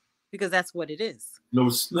discipline? Because that's what it is. No,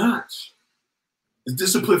 it's not. It's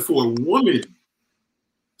discipline for a woman.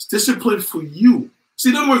 It's discipline for you. See,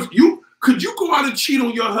 in other words, could you go out and cheat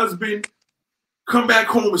on your husband, come back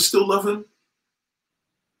home and still love him?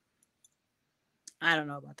 I don't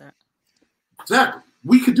know about that. Exactly.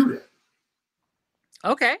 We could do that.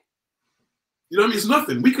 Okay. You know what I mean? It's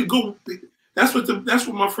nothing. We could go. That's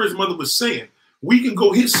what my friend's mother was saying. We can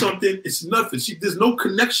go hit something. It's nothing. There's no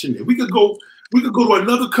connection there. We could go to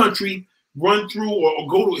another country, run through, or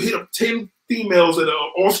go to hit up 10 females at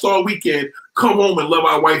an all-star weekend, come home and love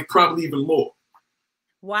our wife probably even more.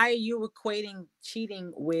 Why are you equating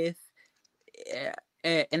cheating with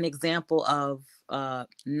an example of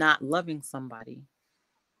not loving somebody?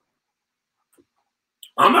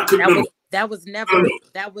 I'm not. That was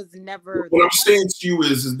never. What I'm saying to you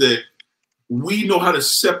is that we know how to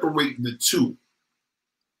separate the two.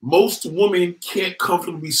 Most women can't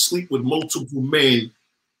comfortably sleep with multiple men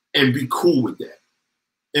and be cool with that.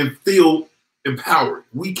 and feel empowered.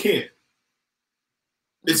 We can't.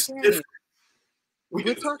 It's different.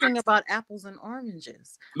 We're talking about apples and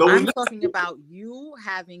oranges. No, I'm talking about you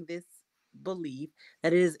having this belief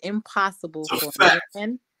that it is impossible for a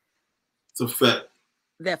man. It's a fact.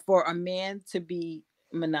 That for a man to be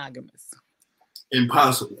monogamous.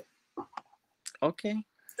 Impossible. Okay.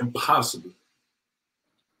 Impossible.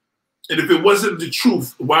 And if it wasn't the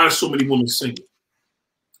truth, why are so many women single?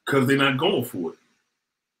 Because they're not going for it.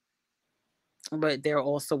 But there are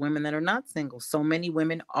also women that are not single. So many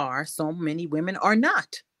women are. So many women are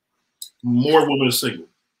not. More women are single.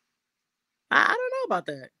 I don't know about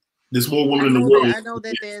that. There's more women in the world. I know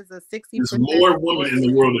that there's a 60%. There's more women in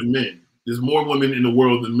the world than men. There's more women in the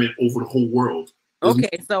world than men over the whole world.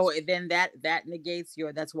 Okay, so then that negates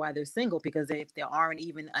that's why they're single, because if there aren't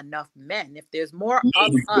even enough men, if there's more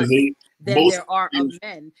of us than there are of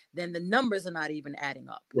men, then the numbers are not even adding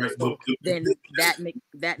up. Right. So then that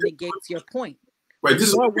negates your point. Right.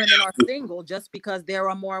 More women are single just because there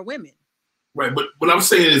are more women. Right. But what I'm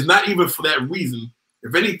saying is not even for that reason.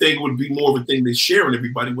 If anything, it would be more of a thing than sharing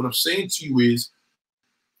everybody. What I'm saying to you is,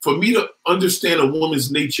 for me to understand a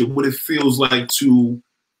woman's nature, what it feels like to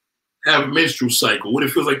have a menstrual cycle, what it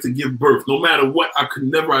feels like to give birth, no matter what, I could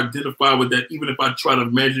never identify with that, even if I try to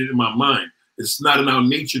imagine it in my mind. It's not in our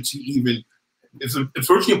nature to even, it's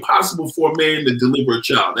virtually impossible for a man to deliver a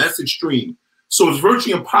child. That's extreme. So it's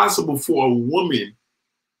virtually impossible for a woman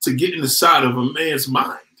to get inside of a man's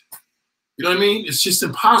mind. You know what I mean? It's just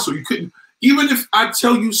impossible. You couldn't, even if I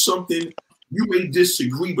tell you something, you may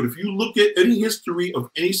disagree, but if you look at any history of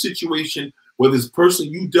any situation, whether it's a person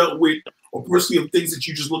you dealt with or personally of things that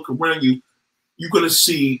you just look around you, you're going to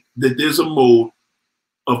see that there's a mode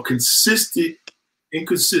of consistent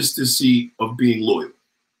inconsistency of being loyal.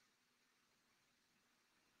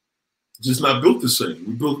 Just not built the same.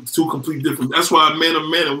 We built two completely different. That's why a man,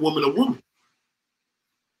 and woman, a woman.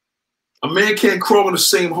 A man can't crawl in the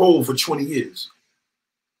same hole for 20 years.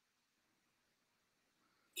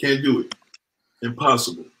 Can't do it.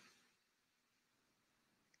 Impossible.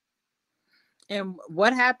 And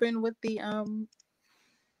what happened with the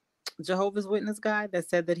Jehovah's Witness guy that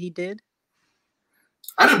said that he did?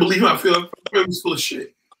 I didn't believe him. I feel like he was full of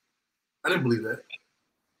shit. I didn't believe that.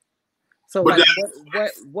 So like,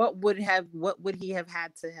 what would he have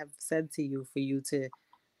had to have said to you for you to?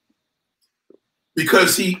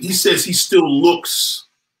 Because he says he still looks.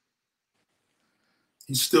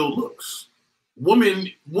 He still looks. Women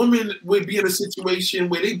would be in a situation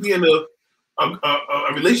where they be in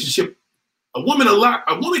a relationship. A woman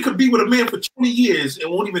could be with a man for 20 years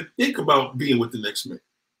and won't even think about being with the next man.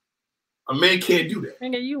 A man can't do that.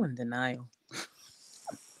 Nigga, you in denial.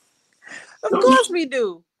 Of course we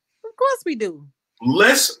do. Of course we do.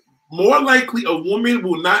 More likely, a woman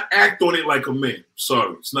will not act on it like a man.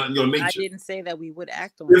 Sorry, it's not in your nature. I didn't say that we would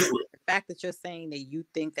act on it. The fact that you're saying that you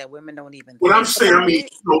think that women don't even. What I'm saying, I mean,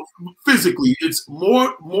 physically, it's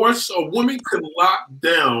more so. A woman could lock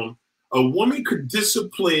down. A woman could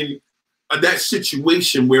discipline that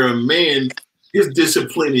situation where a man, his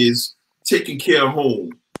discipline is taking care of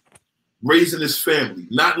home, raising his family,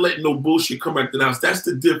 not letting no bullshit come back to the house. That's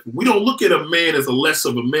the difference. We don't look at a man as a less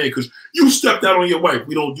of a man because you stepped out on your wife.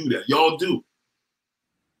 We don't do that. Y'all do.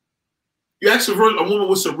 You ask a woman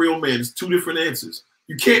what's a real man, it's two different answers.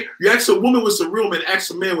 You ask a woman what's a real man,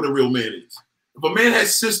 ask a man what a real man is. If a man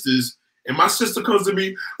has sisters and my sister comes to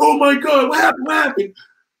me, oh my God, what happened? What happened?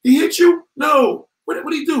 He hit you? No. What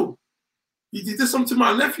did he do? He did something to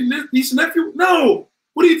my niece and nephew? No.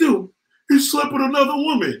 What did he do? He slept with another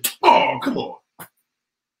woman. Oh, come on.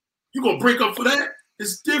 You gonna break up for that?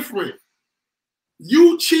 It's different.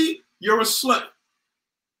 You cheat, you're a slut.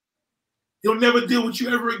 He'll never deal with you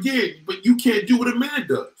ever again, but you can't do what a man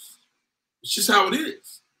does. It's just how it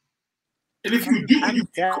is. And if you do, I'm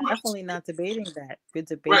definitely not debating that. You're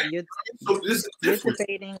debating. Right. You're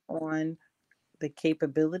debating on the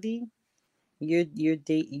capability.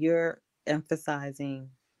 You're emphasizing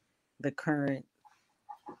the current,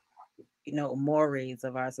 mores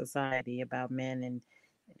of our society about men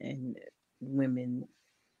and women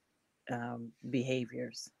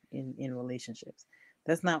behaviors in relationships.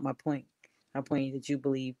 That's not my point. My point is that you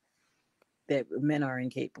believe that men are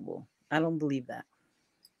incapable. I don't believe that.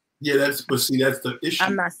 Yeah, that's the issue.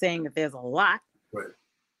 I'm not saying that there's a lot. Right.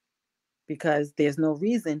 Because there's no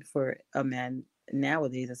reason for a man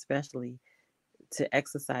nowadays, especially, to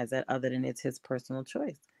exercise that other than it's his personal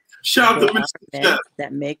choice. Shout out to Mr. Men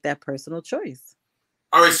that make that personal choice.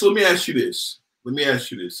 All right, so let me ask you this,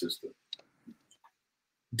 sister.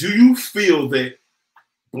 Do you feel that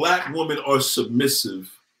Black women are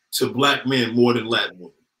submissive to Black men more than Latin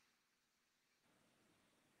women?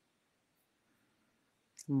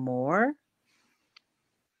 More?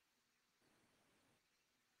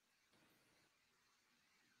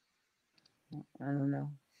 I don't know.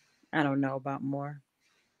 I don't know about more.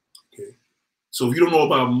 Okay. So if you don't know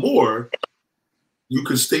about more, you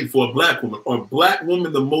can state for a black woman. Are black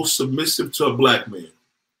women the most submissive to a black man?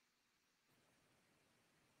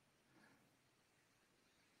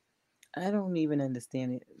 I don't even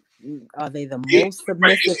understand it. Are they the Yeah, most right.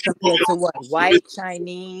 submissive compared to what? White,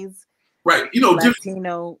 Chinese, Right.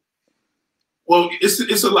 Latino? Well,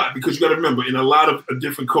 it's a lot because you got to remember in a lot of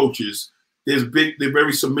different cultures, they're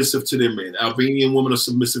very submissive to their men. Albanian women are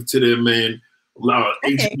submissive to their men. A lot of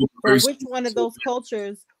Asian Okay, women are but very which one of those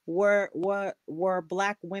cultures were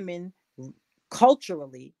black women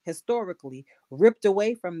culturally, historically ripped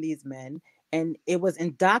away from these men, and it was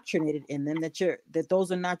indoctrinated in them that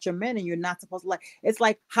those are not your men and you're not supposed to like. It's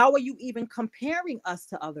like, how are you even comparing us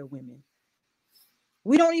to other women?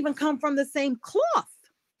 We don't even come from the same cloth.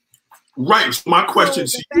 right. So my question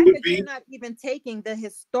So to the you fact would that be, you're not even taking the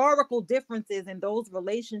historical differences in those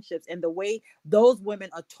relationships and the way those women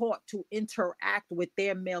are taught to interact with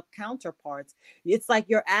their male counterparts, it's like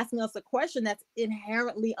you're asking us a question that's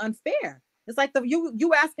inherently unfair. It's like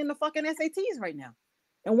you asking the fucking SATs right now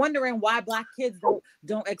and wondering why black kids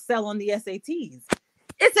don't excel on the SATs.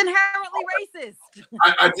 It's inherently racist.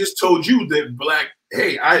 I just told you that black.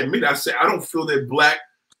 Hey, I admit, I said I don't feel that black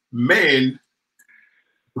men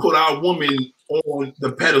put our woman on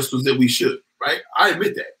the pedestals that we should. Right? I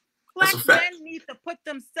admit that. That's Black a fact. men need to put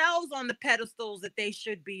themselves on the pedestals that they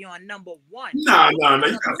should be on. Number one, Nah. you can't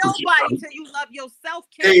love nobody till you love yourself.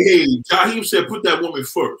 Hey, Jaheim said put that woman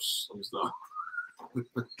first. I'm sorry.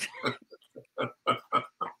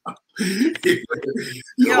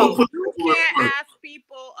 Yo, you can't ask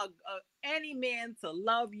people, any man to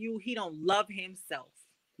love you. He don't love himself.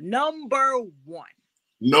 Number one.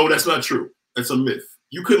 No, that's not true. That's a myth.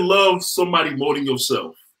 You can love somebody more than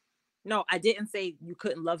yourself. No, I didn't say you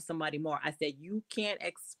couldn't love somebody more. I said you can't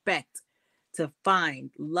expect to find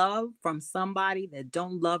love from somebody that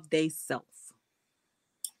don't love theyself.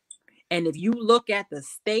 And if you look at the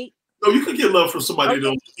state, no, you can get love from somebody that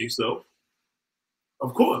don't love themselves.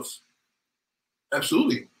 Of course,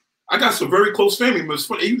 absolutely. I got some very close family members.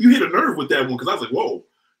 You hit a nerve with that one because I was like, whoa.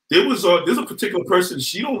 There's a particular person.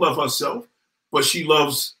 She don't love herself, but she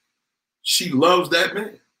loves that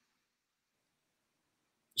man.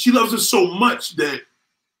 She loves him so much that,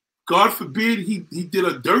 God forbid, he did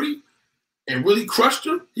her dirty and really crushed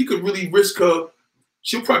her. He could really risk her.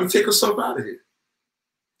 She'll probably take herself out of here.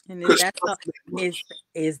 And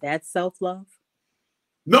is that self-love?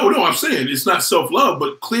 No, I'm saying it's not self-love,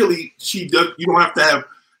 but clearly she does. You don't have to have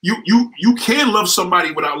you can love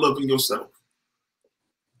somebody without loving yourself.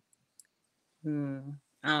 I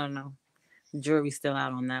don't know. The jury's still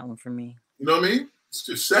out on that one for me. You know what I mean? It's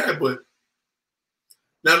just sad, but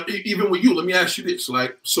now even with you, let me ask you this: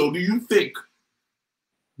 like, so what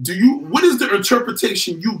is the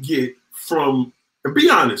interpretation you get from? And be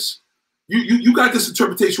honest, you got this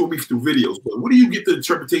interpretation with me through videos, but what do you get the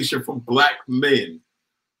interpretation from black men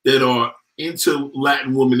that are into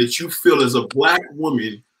Latin women that you feel as a black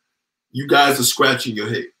woman, you guys are scratching your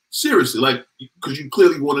head? Seriously, like, because you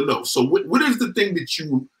clearly want to know. So what is the thing that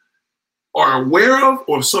you are aware of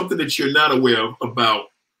or something that you're not aware of about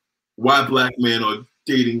why black men are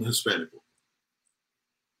dating Hispanic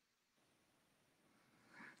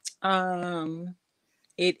women?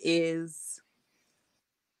 It is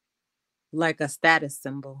like a status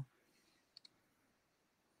symbol.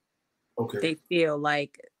 Okay. They feel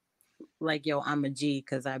like yo, I'm a G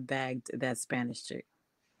because I bagged that Spanish chick.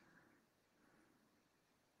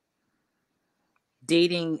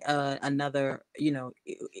 Dating another,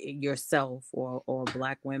 yourself or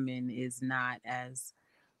black women is not as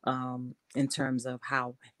in terms of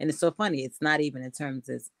how, and it's so funny, it's not even in terms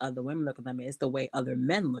as other women look at them, it's the way other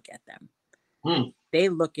men look at them. They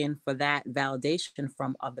looking for that validation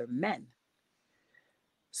from other men.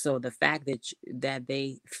 So the fact that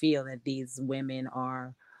they feel that these women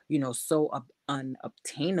are, so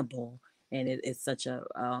unobtainable, and it's such a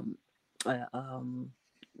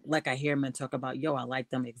like I hear men talk about, yo, I like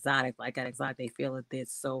them exotic, like that exotic. They feel it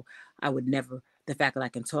this, so I would never. The fact that I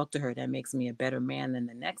can talk to her, that makes me a better man than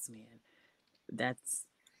the next man. That's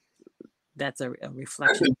a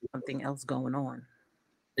reflection of something else going on.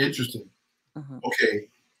 Interesting. Okay,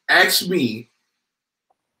 ask me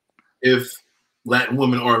if Latin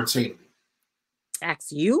women are attainable.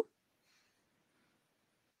 Ask you?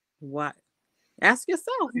 What? Ask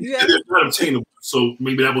yourself. They're not attainable. So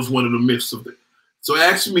maybe that was one of the myths of it. So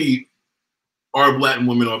ask me, are Latin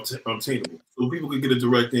women obtainable? So people could get a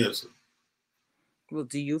direct answer. Well,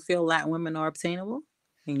 do you feel Latin women are obtainable?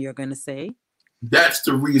 And you're going to say? That's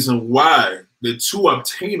the reason why they're too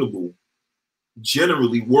obtainable,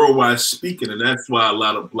 generally worldwide speaking, and that's why a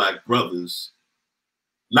lot of black brothers,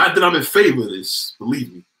 not that I'm in favor of this,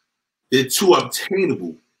 believe me, they're too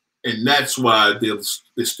obtainable, and that's why they're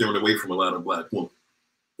steering away from a lot of black women.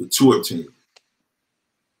 They're too obtainable.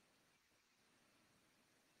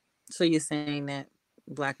 So you're saying that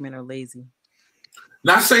black men are lazy?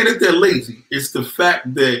 Not saying that they're lazy. It's the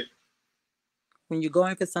fact that when you're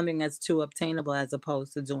going for something that's too obtainable as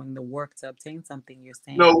opposed to doing the work to obtain something, you're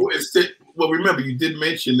saying. No, it's that. Well, remember, you did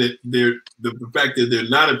mention that the fact that they're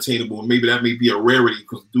not obtainable, and maybe that may be a rarity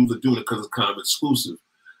because dudes are doing it because it's kind of exclusive.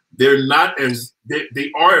 They're not as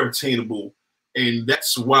they are obtainable, and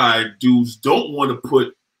that's why dudes don't want to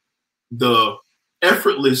put the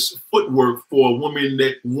effortless footwork for a woman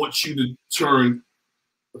that wants you to turn,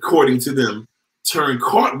 according to them, turn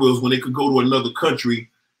cartwheels when they could go to another country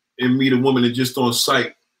and meet a woman and just on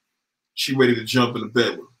sight, she ready to jump in the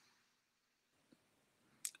bed with them.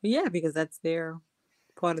 Yeah, because that's their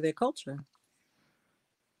part of their culture.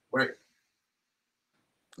 Right.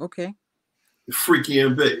 Okay. You're freaky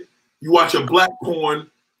in bed. You watch a black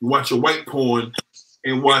porn, you watch a white porn,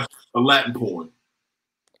 and watch a Latin porn.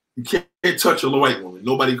 You can't touch a white woman.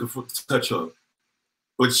 Nobody can touch her.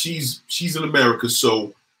 But she's in America,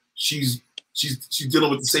 so she's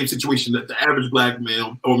dealing with the same situation that the average black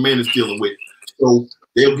man or man is dealing with. So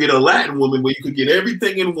they'll get a Latin woman where you could get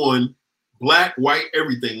everything in one, black, white,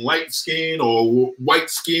 everything, light skin or white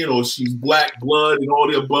skin, or she's black blood and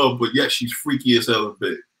all the above, but yet she's freaky as hell in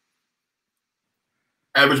bed.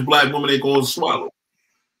 Average black woman ain't going to swallow.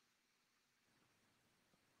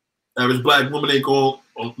 Average black woman ain't going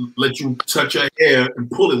to let you touch her hair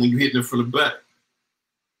and pull it when you're hitting it from the back.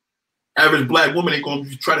 Average black woman ain't going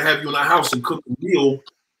to try to have you in her house and cook a meal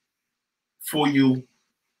for you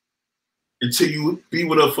until you be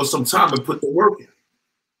with her for some time and put the work in.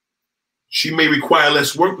 She may require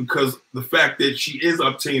less work because the fact that she is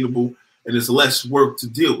obtainable and there's less work to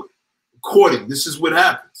deal with. According, this is what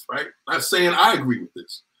happens, right? Not saying I agree with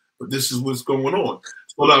this, but this is what's going on.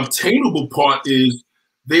 So the obtainable part is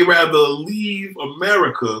they rather leave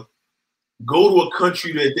America, go to a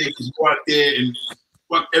country that they can go out there and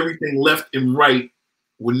fuck everything left and right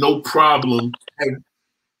with no problem. Have,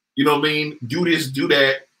 you know what I mean? Do this, do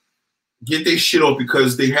that, get their shit off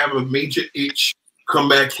because they have a major itch, come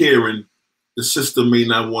back here and the system may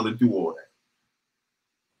not want to do all that.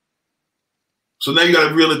 So now you got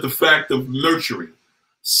to reel at the fact of nurturing,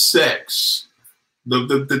 sex.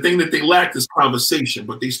 The thing that they lack is conversation,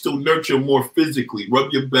 but they still nurture more physically,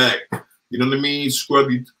 rub your back, you know what I mean?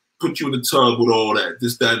 Scrub you, put you in the tub with all that,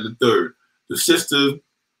 this, that, and the third. The sister,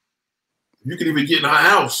 you can even get in her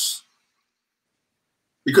house.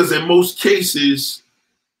 Because in most cases,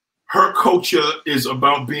 her culture is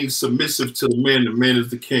about being submissive to the man is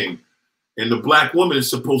the king. And the black woman is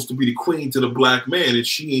supposed to be the queen to the black man, and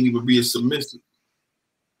she ain't even being submissive.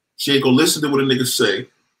 She ain't gonna listen to what a nigga say,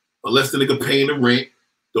 unless the nigga paying the rent,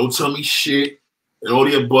 don't tell me shit, and all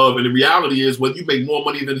the above. And the reality is, whether you make more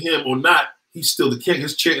money than him or not, he's still the king.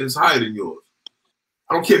 His chair is higher than yours.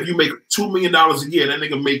 I don't care if you make $2 million a year, and that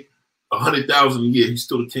nigga make $100,000 a year, he's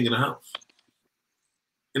still the king of the house.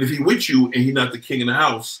 And if he with you and he not the king of the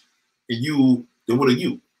house, and you, then what are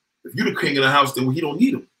you? If you the king of the house, then he don't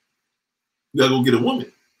need him. You gotta go get a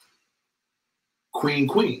woman. Queen,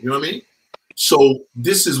 you know what I mean? So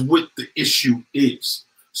this is what the issue is.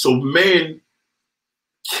 So men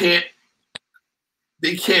can't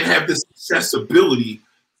have this accessibility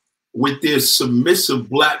with their submissive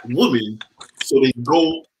black woman. So they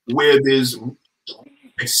go where there's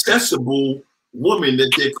accessible woman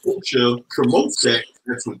that their culture promotes that.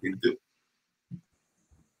 That's what they do.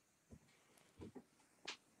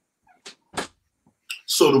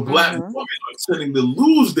 So the black women are tending to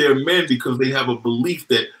lose their men because they have a belief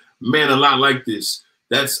that men are not like this.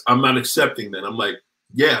 I'm not accepting that. I'm like,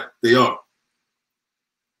 yeah, they are.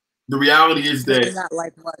 The reality is that they're not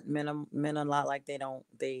like what men are not like.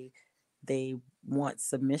 They want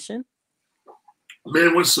submission.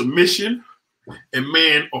 Men want submission, and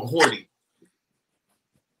men are horny.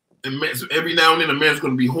 And men, so every now and then, a man's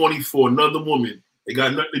going to be horny for another woman. It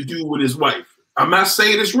got nothing to do with his wife. I'm not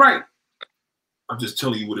saying it's right. I'm just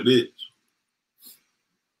telling you what it is.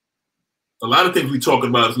 A lot of things we talking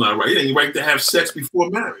about is not right. It ain't right to have sex before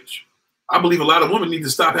marriage. I believe a lot of women need to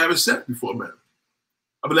stop having sex before marriage.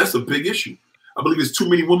 I mean, that's a big issue. I believe there's too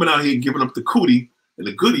many women out here giving up the cootie and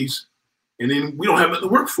the goodies, and then we don't have nothing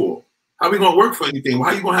to work for. How are we going to work for anything? Well,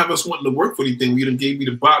 how are you going to have us wanting to work for anything? You done gave me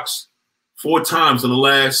the box 4 times in the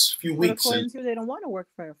last few weeks. According to you, they don't want to work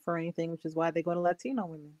for anything, which is why they go to Latino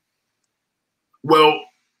women. Well,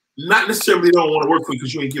 not necessarily they don't want to work for you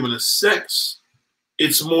because you ain't giving us sex.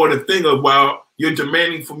 It's more the thing of, well, you're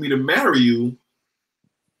demanding for me to marry you,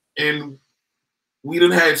 and we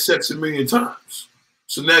done had sex a million times.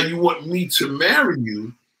 So now you want me to marry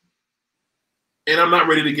you, and I'm not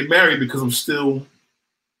ready to get married because I'm still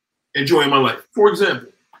enjoying my life. For example,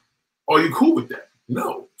 are you cool with that?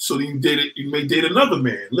 No. So then you may date another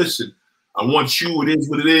man. Listen, I want you. It is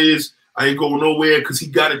what it is. I ain't going nowhere, because he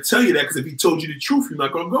got to tell you that, because if he told you the truth, you're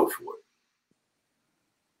not going to go for it.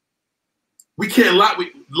 We can't lie.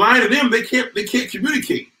 Lying to them, they can't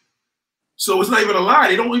communicate. So it's not even a lie.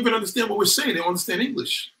 They don't even understand what we're saying. They don't understand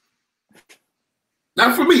English.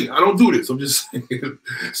 Not for me. I don't do this. I'm just saying.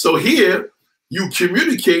 So here, you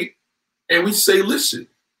communicate, and we say, listen,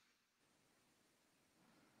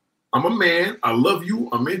 I'm a man. I love you.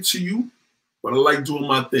 I'm into you, but I like doing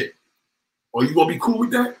my thing. Are you going to be cool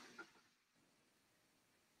with that?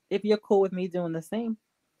 If you're cool with me doing the same.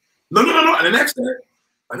 No. I didn't ask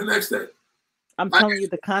that. I'm telling you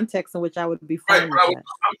the context in which I would be fine with that.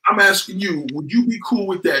 I'm asking you, would you be cool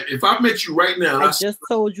with that? If I met you right now. I just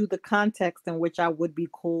told you the context in which I would be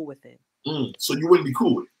cool with it. So you wouldn't be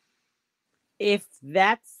cool with it? If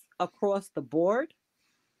that's across the board.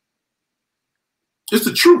 It's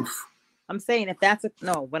the truth. I'm saying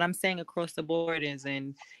what I'm saying across the board is,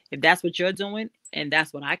 and if that's what you're doing and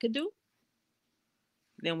that's what I could do,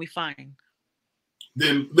 then we fine.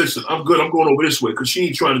 Then listen, I'm good. I'm going over this way, because she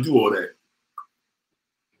ain't trying to do all that.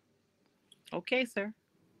 Okay, sir.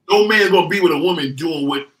 No man gonna be with a woman doing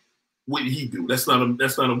what he do. That's not a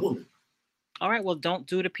woman. All right. Well, don't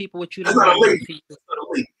do to people what you don't want done to you. That's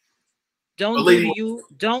not a lady.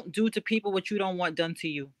 Don't do to people what you don't want done to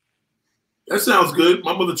you. That sounds good.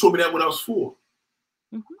 My mother told me that when I was 4.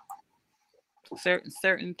 Mm-hmm.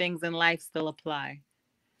 Certain things in life still apply.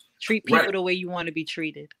 Treat people the way you want to be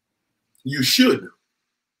treated. You should.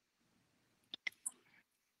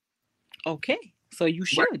 Okay, so you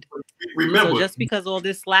should. Right. Remember, so just because all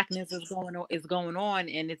this slackness is going on,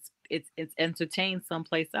 and it's entertained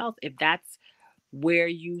someplace else, if that's where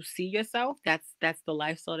you see yourself, that's the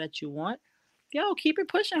lifestyle that you want. Yo, keep it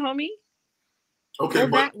pushing, homie. Okay, go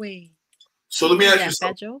that way. So let me ask you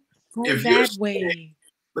something. Joe. Go that way.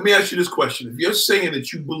 Let me ask you this question: if you're saying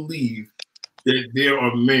that you believe that there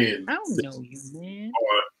are men, I don't know you, man,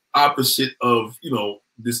 are opposite of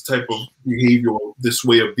this type of behavior, or this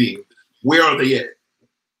way of being, where are they at?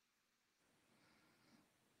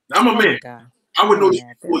 I'm a man. God. I would know this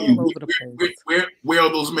before you. Where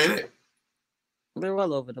are those men at? They're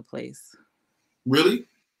all over the place. Really?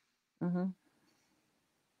 Mm-hmm.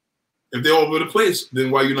 If they're all over the place,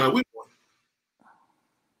 then why are you not with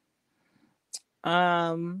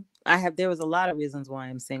one? There was a lot of reasons why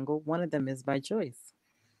I'm single. One of them is by choice.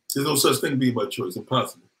 There's no such thing being by choice.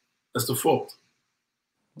 Impossible. That's default.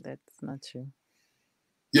 That's not true.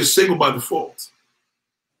 You're single by default.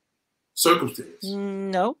 Circumstance.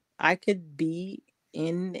 No, I could be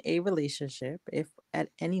in a relationship if at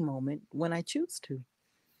any moment when I choose to.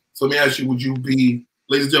 So let me ask you, would you be,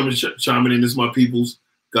 ladies and gentlemen, chiming in, this is my people's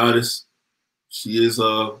goddess. She is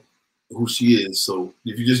who she is. So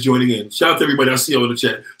if you're just joining in, shout out to everybody I see on the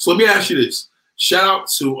chat. So let me ask you this. Shout out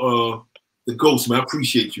to the Ghost, man. I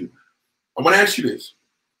appreciate you. I want to ask you this.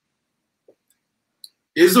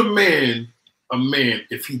 Is a man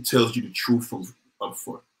if he tells you the truth from up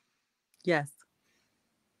front? Yes.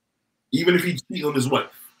 Even if he's cheating on his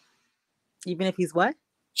wife? Even if he's what?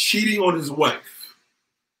 Cheating on his wife.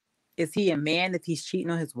 Is he a man if he's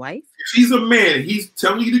cheating on his wife? If he's a man, he's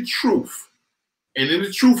telling you the truth, and in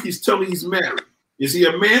the truth he's telling he's married, is he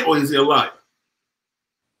a man or is he a liar?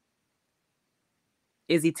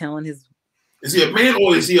 Is he telling his... Is he a man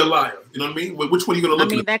or is he a liar? You know what I mean? Which one are you going to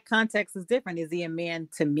look at? That context is different. Is he a man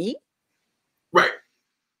to me? Right.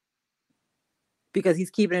 Because he's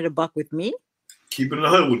keeping it a buck with me? Keeping it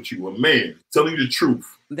 100 with you, a man, telling you the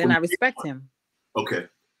truth. Then I respect him. Okay.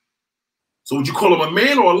 So would you call him a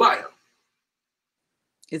man or a liar?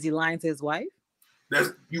 Is he lying to his wife?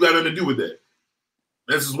 You got nothing to do with that.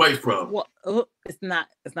 That's his wife's problem. Well, it's not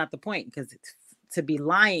the point, because to be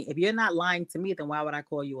lying, if you're not lying to me, then why would I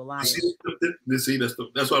call you a liar? See, that's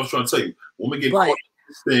what I was trying to tell you. Woman get caught in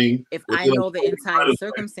this thing. If I know the entire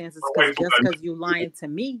circumstances, just because you lying to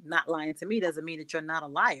me, not lying to me, doesn't mean that you're not a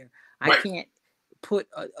liar. I can't put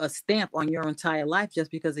a stamp on your entire life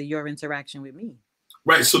just because of your interaction with me.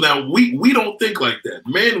 Right. So now we don't think like that.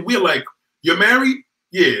 Man, we're like, you're married?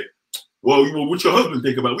 Yeah. Well, what your husband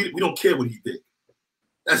think about it? We don't care what he think.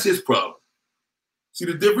 That's his problem. See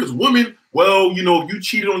the difference? Women, well, if you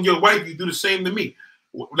cheated on your wife, you do the same to me.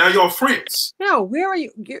 Now y'all friends. No, where are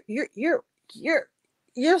you?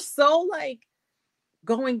 You're so like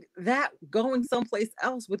going someplace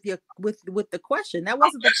else with your with the question. That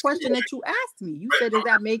wasn't the question that you asked me. You said, does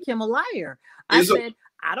that make him a liar? I said,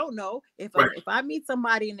 I don't know. If I meet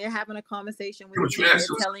somebody and they're having a conversation with me and they're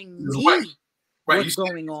telling me what's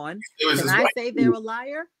going on, can I say they're a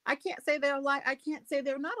liar? I can't say they're a liar. I can't say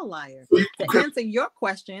they're not a liar. To answer your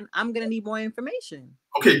question, I'm going to need more information.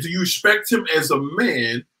 Okay, do you respect him as a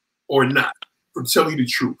man or not for telling you the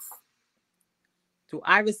truth? Do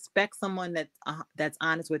I respect someone that's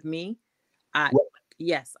honest with me?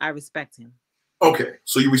 Yes, I respect him. Okay,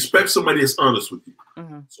 so you respect somebody that's honest with you.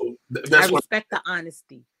 Mm-hmm. So that's I respect the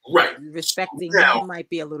honesty. Right. Respecting him might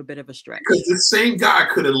be a little bit of a stretch. Because the same guy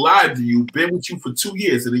could have lied to you, been with you for 2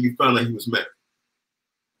 years, and then you found out he was married.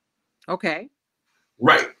 Okay.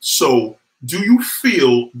 Right. So do you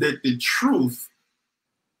feel that the truth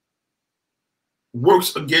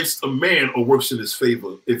works against a man or works in his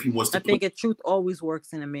favor if he wants to? I think the truth always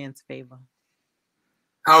works in a man's favor.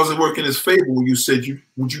 How does it work in his favor when you said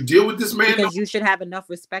would you deal with this man? Because you should have enough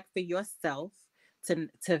respect for yourself to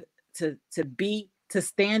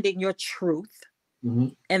stand in your truth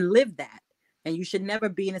and live that. And you should never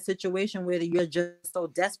be in a situation where you're just so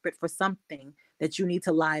desperate for something that you need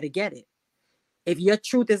to lie to get it. If your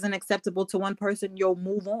truth isn't acceptable to one person, you'll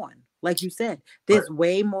move on. Like you said, there's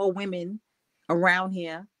way more women around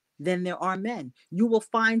here than there are men. You will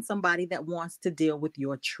find somebody that wants to deal with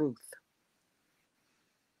your truth.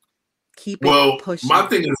 Keep it pushing. My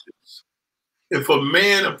thing is this. If a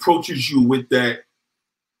man approaches you with that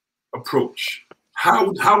approach,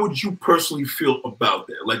 how would you personally feel about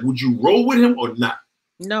that? Like, would you roll with him or not?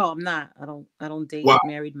 No, I'm not. I don't date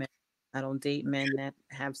married men. I don't date men that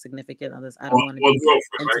have significant others. I don't want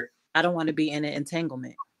to be I don't want to be in an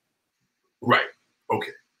entanglement. Right.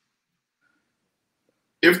 Okay.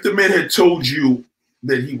 If the man had told you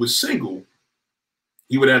that he was single,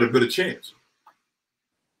 he would have had a better chance.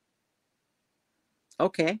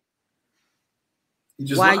 Okay.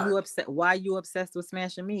 Why are you upset? Why are you obsessed with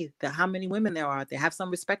smashing me? How many women there are out there? Have some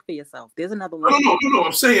respect for yourself. There's another one. No.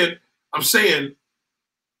 I'm saying.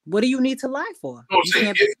 What do you need to lie for? No, I'm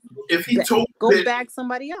saying if he told go bag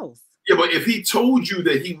somebody else. Yeah, but if he told you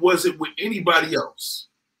that he wasn't with anybody else,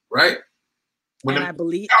 right? I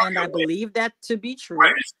believe that to be true.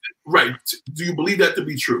 Right. Do you believe that to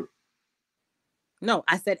be true? No,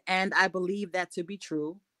 I said, and I believe that to be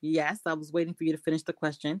true. Yes, I was waiting for you to finish the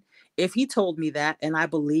question. If he told me that and I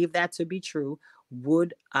believe that to be true,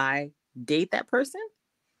 would I date that person?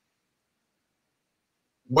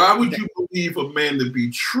 Why would you believe a man to be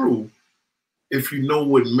true if you know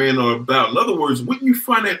what men are about? In other words, wouldn't you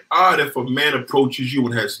find it odd if a man approaches you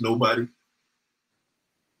and has nobody?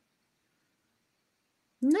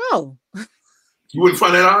 No. You wouldn't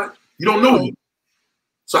find that odd? You don't know him.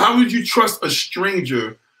 So how would you trust a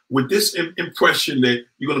stranger with this impression that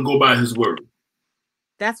you're going to go by his word?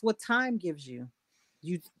 That's what time gives you.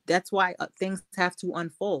 That's why things have to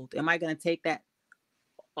unfold. Am I going to take that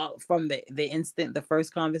from the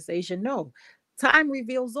first conversation? No. Time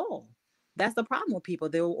reveals all. That's the problem with people.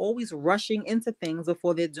 They're always rushing into things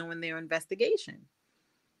before they're doing their investigation.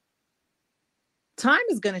 Time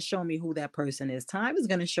is going to show me who that person is. Time is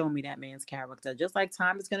going to show me that man's character, just like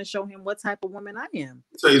time is going to show him what type of woman I am.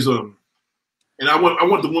 I'll tell you something. And I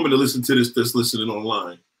want the woman to listen to this that's listening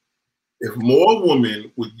online. If more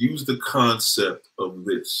women would use the concept of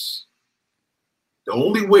this, the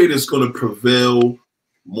only way that's going to prevail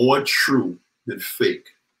more true than fake,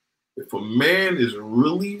 if a man is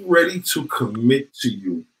really ready to commit to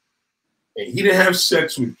you and he didn't have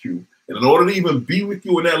sex with you, and in order to even be with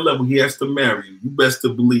you on that level, he has to marry you, you best to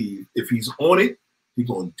believe if he's on it, he's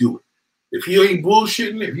going to do it. If he ain't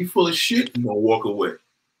bullshitting, if he's full of shit, he's going to walk away.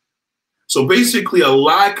 So basically, a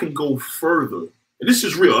lie can go further. And this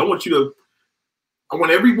is real. I want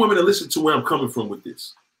every woman to listen to where I'm coming from with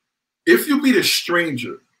this. If you meet a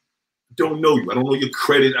stranger, don't know you, I don't know your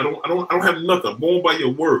credit, I don't have nothing. I'm going by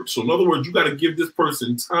your word. So in other words, you got to give this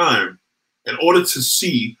person time in order to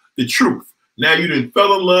see the truth. Now you done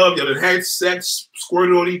fell in love, you done had sex,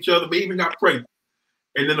 squirted on each other, maybe even got pregnant,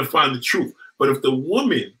 and then to find the truth. But if the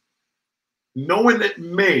woman, knowing that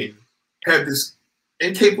men have this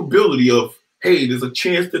incapability of, hey, there's a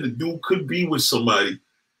chance that the dude could be with somebody.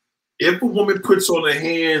 If a woman puts on her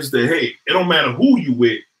hands that, hey, it don't matter who you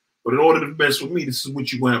with, but in order to mess with me, this is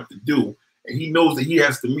what you're going to have to do. And he knows that he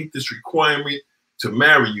has to meet this requirement to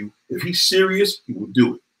marry you. If he's serious, he will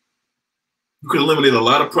do it. You can eliminate a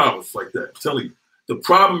lot of problems like that. I'm telling you. The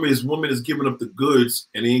problem is women is giving up the goods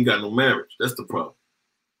and they ain't got no marriage. That's the problem.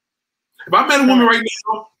 If I met a woman right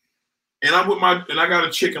now and I got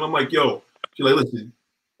a chick and I'm like, yo, she's like, listen,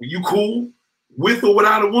 are you cool? with or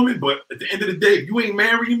without a woman, but at the end of the day, if you ain't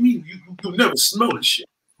marrying me, you'll never smell this shit.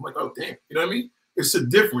 I'm like, oh, damn. You know what I mean? It's a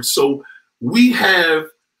difference. So we have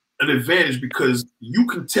an advantage because you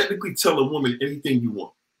can technically tell a woman anything you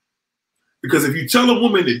want. Because if you tell a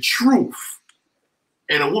woman the truth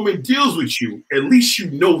and a woman deals with you, at least you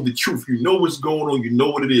know the truth. You know what's going on. You know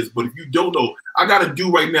what it is. But if you don't know, I got a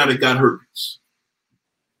dude right now that got herpes.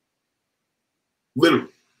 Literally.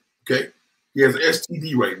 Okay? He has an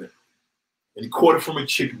STD right now. And he caught it from a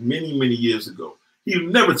chick many, many years ago. He'd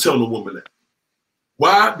never tell a woman that.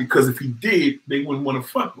 Why? Because if he did, they wouldn't want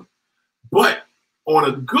to fuck with him. But on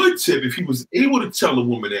a good tip, if he was able to tell a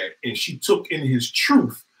woman that and she took in his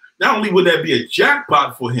truth, not only would that be a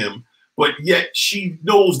jackpot for him, but yet she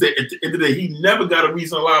knows that at the end of the day, he never got a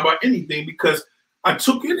reason to lie about anything because I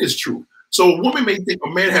took in his truth. So a woman may think a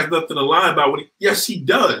man has nothing to lie about. Yes, he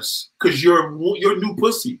does, because you're new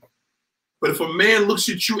pussy. But if a man looks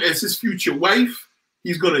at you as his future wife,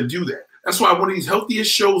 he's going to do that. That's why one of these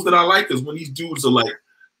healthiest shows that I like is when these dudes are like,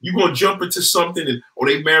 you're going to jump into something or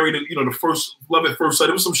they married, the first love at first sight.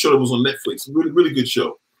 There was some show that was on Netflix, a really, really good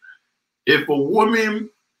show. If a woman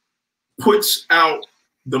puts out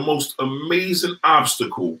the most amazing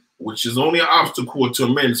obstacle, which is only an obstacle to a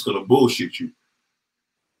man that's going to bullshit you,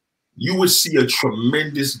 you would see a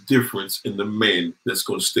tremendous difference in the men that's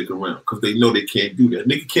going to stick around because they know they can't do that.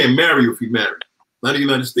 Nigga can't marry you if you married. Not in the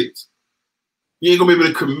United States. You ain't going to be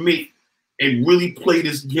able to commit and really play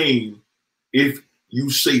this game if you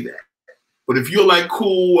say that. But if you're like,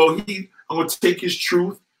 cool, well, I'm going to take his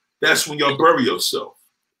truth, that's when y'all bury yourself.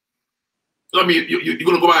 I mean, you're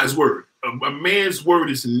going to go by his word. A man's word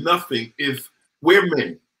is nothing if we're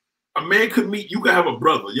men. A man could meet, you could have a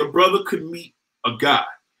brother. Your brother could meet a guy.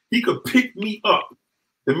 He could pick me up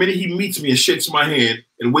the minute he meets me and shakes my hand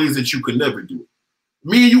in ways that you could never do.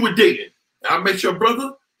 Me and you were dating. I met your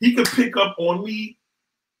brother. He could pick up on me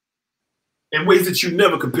in ways that you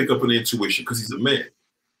never could pick up on the intuition because he's a man.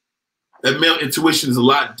 That male intuition is a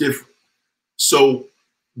lot different. So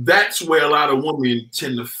that's where a lot of women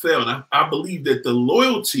tend to fail. And I believe that the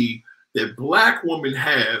loyalty that Black women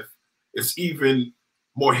have is even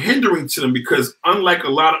more hindering to them because unlike a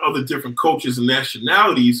lot of other different cultures and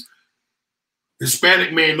nationalities,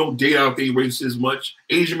 Hispanic men don't date out their race as much.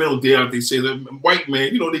 Asian men don't date out their say that white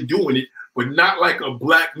man, they're doing it, but not like a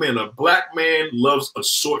Black man. A Black man loves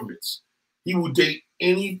assortments. He will date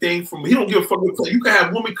anything he don't give a fuck. You can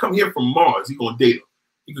have women come here from Mars, he gonna date them.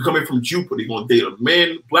 You can come in from Jupiter, he gonna date them.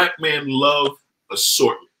 Black men love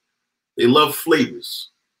assortment. They love flavors.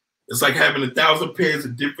 It's like having 1,000 pairs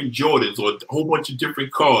of different Jordans or a whole bunch of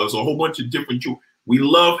different cars or a whole bunch of different jewelry. We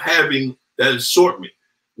love having that assortment.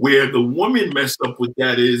 Where the women mess up with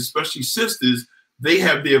that is, especially sisters, they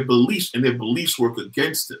have their beliefs and their beliefs work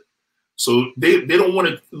against them. So they don't want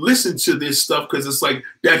to listen to this stuff because it's like,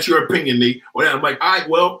 that's your opinion. I'm like, all right,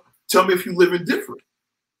 well, tell me if you live in different.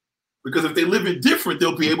 Because if they live in different,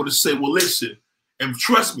 they'll be able to say, well, listen, and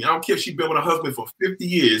trust me, I don't care if she's been with her husband for 50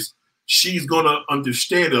 years, she's going to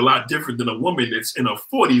understand it a lot different than a woman that's in her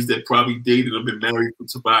 40s that probably dated or been married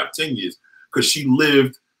for 5, 10 years because she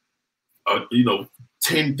lived,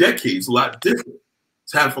 10 decades, a lot different.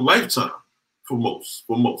 It's half a lifetime for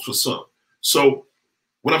some. So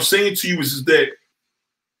what I'm saying to you is that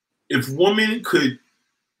if women could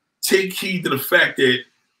take heed to the fact that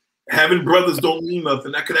having brothers don't mean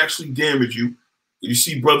nothing, that could actually damage you. You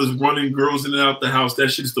see brothers running girls in and out the house, that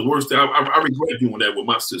shit's the worst thing. I regret doing that with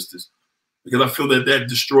my sisters because I feel that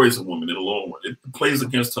destroys a woman in the long run. It plays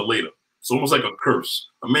against her later. It's almost like a curse.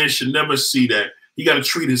 A man should never see that. He got to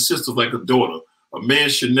treat his sisters like a daughter. A man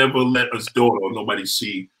should never let his daughter or nobody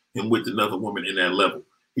see him with another woman in that level.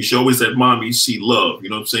 He should always let mommy see love. You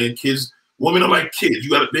know what I'm saying? Kids, women are like kids.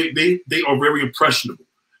 They are very impressionable.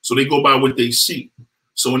 So they go by what they see.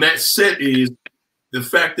 So in that set is the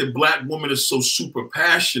fact that Black women are so super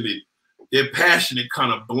passionate, their passionate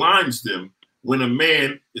kind of blinds them when a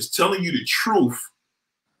man is telling you the truth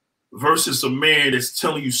versus a man that's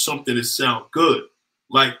telling you something that sounds good.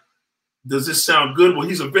 Like, does this sound good? Well,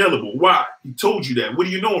 he's available. Why? He told you that. What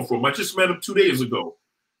do you know him from? I just met him 2 days ago.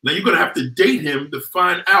 Now you're going to have to date him to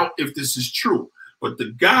find out if this is true. But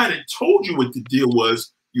the guy that told you what the deal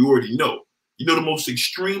was, you already know. You know the most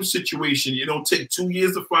extreme situation. It don't take 2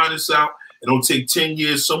 years to find this out. It don't take 10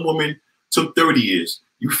 years. Some women took 30 years.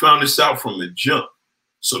 You found this out from the jump.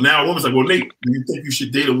 So now a woman's like, well, Nate, do you think you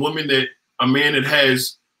should date a man that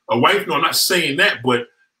has a wife? No, I'm not saying that, but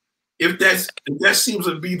if that seems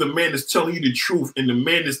to be the man that's telling you the truth and the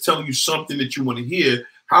man that's telling you something that you want to hear,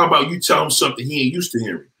 how about you tell him something he ain't used to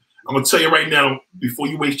hearing? I'm going to tell you right now, before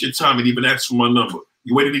you waste your time and even ask for my number,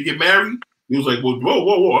 you ready to get married? He was like, well, whoa,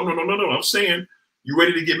 whoa, whoa, no. I'm saying you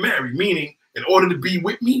ready to get married, meaning in order to be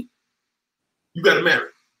with me, you got to marry.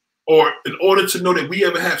 Or in order to know that we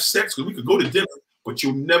ever have sex, because we could go to dinner, but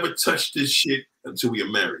you'll never touch this shit until we are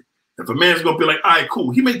married. If a man's going to be like, all right,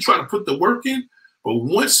 cool. He may try to put the work in, but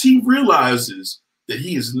once he realizes that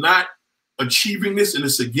he is not achieving this and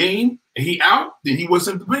it's a game and he out, then he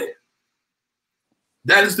wasn't the man.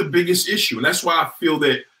 That is the biggest issue. And that's why I feel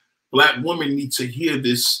that Black women need to hear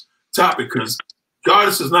this topic, because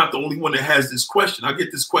Goddess is not the only one that has this question. I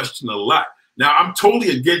get this question a lot. Now, I'm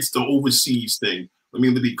totally against the overseas thing. Let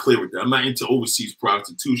me be clear with that. I'm not into overseas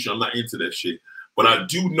prostitution. I'm not into that shit. But I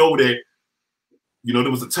do know that, you know,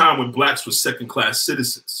 there was a time when Blacks were second-class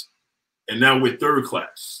citizens, and now we're third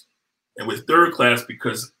class. And we're third class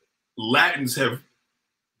because Latins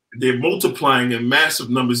they're multiplying in massive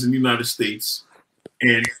numbers in the United States,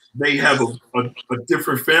 and they have a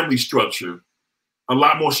different family structure, a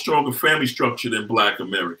lot more stronger family structure than Black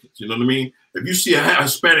Americans. You know what I mean? If you see a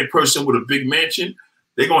Hispanic person with a big mansion,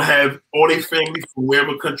 they're going to have all their family from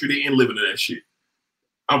wherever country they're in living in that shit.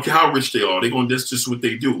 I don't care how rich they are. That's just what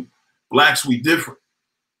they do. Blacks, we different.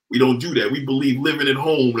 We don't do that. We believe living at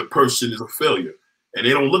home, the person is a failure. And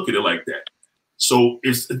they don't look at it like that. So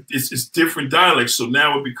it's different dialects. So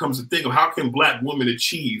now it becomes a thing of how can Black women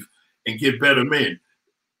achieve and get better men?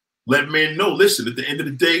 Let men know, listen, at the end of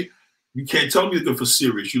the day, you can't tell me you're looking for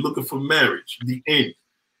serious. You're looking for marriage, the end.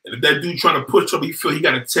 And if that dude trying to push up, he feel he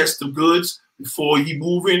got to test the goods before he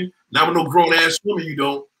move in. Now with no grown-ass woman, you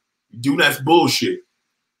don't. You do, that's bullshit.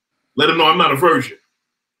 Let him know I'm not a virgin.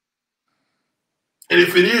 And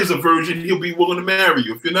if it is a virgin, he'll be willing to marry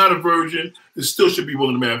you. If you're not a virgin, he still should be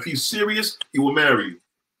willing to marry. If he's serious, he will marry you.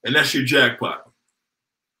 And that's your jackpot.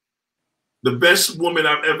 The best woman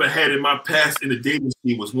I've ever had in my past in the dating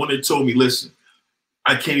scene was one that told me, listen,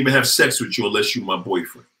 I can't even have sex with you unless you're my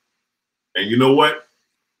boyfriend. And you know what?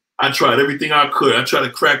 I tried everything I could. I tried to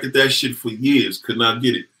crack at that shit for years, could not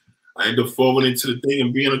get it. I ended up falling into the thing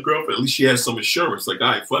and being a girlfriend. At least she had some insurance. Like, all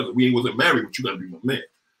right, fuck it. We ain't wasn't married, but you gotta be my man.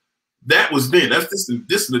 That was then. This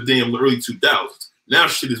is the damn early 2000s. Now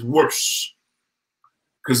shit is worse.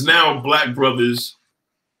 Because now Black brothers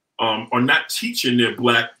are not teaching their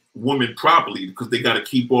Black women properly because they got to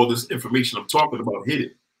keep all this information I'm talking about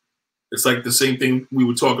hidden. It's like the same thing we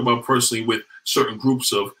would talk about personally with certain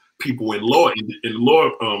groups of people in law,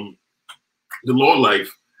 the law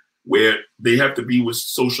life, where they have to be with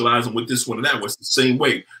socializing with this one and that one. It's the same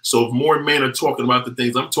way. So if more men are talking about the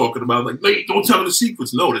things I'm talking about, like, no, don't tell the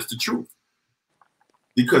secrets. No, that's the truth.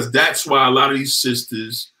 Because that's why a lot of these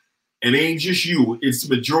sisters, and it ain't just you, it's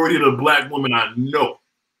the majority of the Black women I know.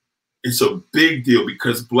 It's a big deal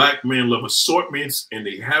because Black men love assortments, and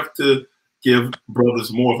they have to give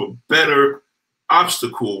brothers more of a better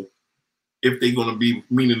obstacle if they're going to be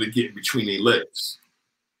meaning to get between their legs.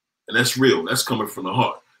 And that's real. That's coming from the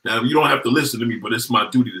heart. Now, you don't have to listen to me, but it's my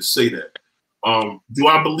duty to say that. Do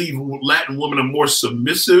I believe Latin women are more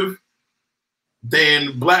submissive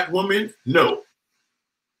than Black women? No.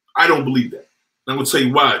 I don't believe that. And I'm going to tell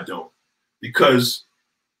you why I don't. Because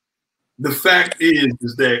the fact is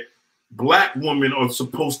that Black women are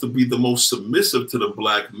supposed to be the most submissive to the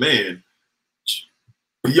Black man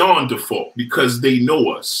beyond default because they know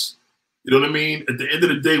us. You know what I mean? At the end of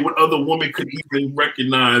the day, what other woman could even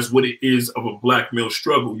recognize what it is of a Black male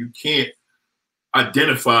struggle? You can't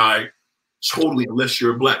identify totally unless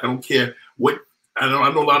you're Black. I don't care what. I know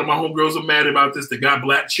a lot of my homegirls are mad about this. They got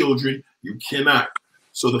Black children. You cannot.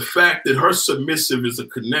 So the fact that her submissive is a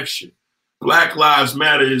connection. Black Lives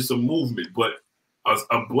Matter is a movement, but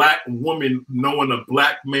a Black woman knowing a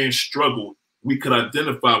Black man struggle, we could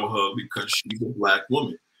identify with her because she's a Black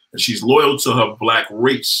woman. And she's loyal to her Black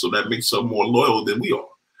race, so that makes her more loyal than we are.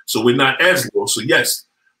 So we're not as loyal. So yes,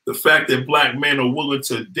 the fact that Black men are willing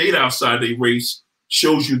to date outside their race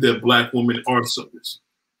shows you that Black women are submissive.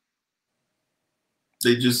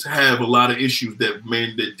 They just have a lot of issues that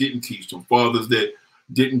men that didn't teach them, fathers that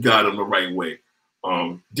didn't guide them the right way,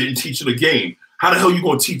 didn't teach her the game. How the hell you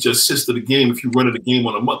gonna teach your sister the game if you running the game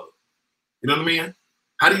on a mother? You know what I mean?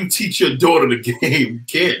 How do you teach your daughter the game? You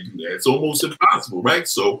can't do that. It's almost impossible, right?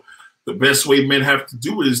 So the best way men have to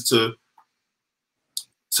do it is to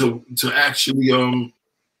actually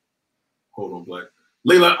hold on, Black.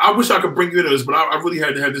 Layla, I wish I could bring you into this, but I really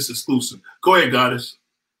had to have this exclusive. Go ahead, Goddess.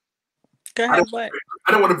 Go ahead, what?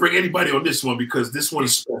 I don't want to bring anybody on this one because this one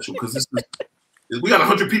is special. Because this is we got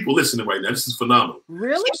 100 people listening right now. This is phenomenal.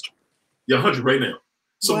 Really? Yeah, 100 right now.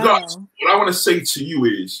 So, wow. Goddess, what I want to say to you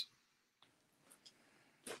is,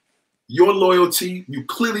 your loyalty, you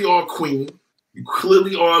clearly are a queen. You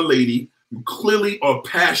clearly are a lady. You clearly are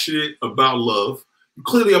passionate about love. You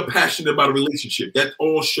clearly are passionate about a relationship. That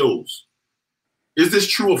all shows. Is this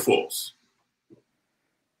true or false?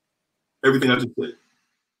 Everything I just said.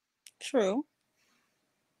 True.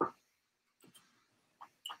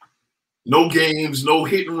 No games, no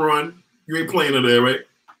hit and run. You ain't playing it there, right?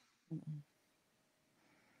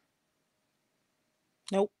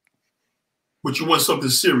 Nope. But you want something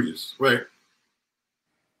serious, right?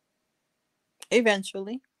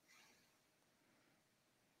 Eventually.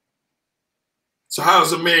 So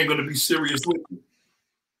how's a man going to be serious with you?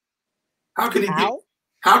 How can he get? How?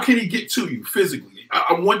 How can he get to you physically?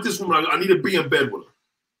 I want this woman. I need to be in bed with her.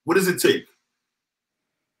 What does it take?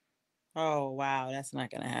 Oh wow, that's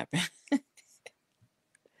not gonna happen.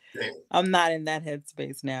 Damn. I'm not in that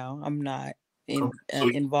headspace now. I'm not Okay. So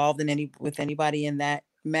involved in anybody in that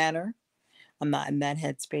manner. I'm not in that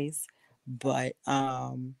headspace. But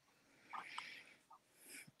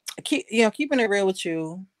keeping it real with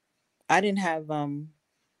you, I didn't have I don't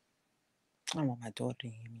want my daughter to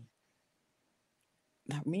hear me.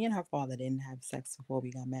 Me and her father didn't have sex before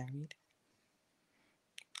we got married.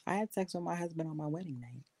 I had sex with my husband on my wedding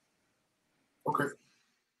night. okay,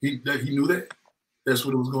 he knew that. That's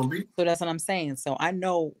what it was going to be. So that's what I'm saying. So I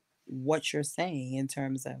know what you're saying in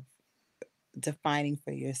terms of defining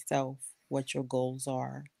for yourself what your goals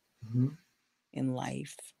are Mm-hmm. in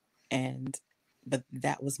life. And but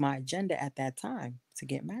that was my agenda at that time, to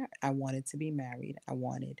get married. I wanted to be married. I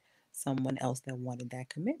wanted someone else that wanted that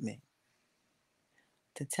commitment.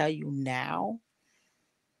 To tell you now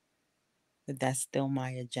that that's still my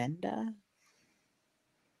agenda,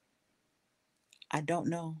 I don't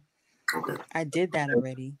know. Okay. I did that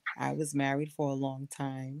already. I was married for a long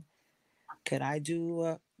time. Could I do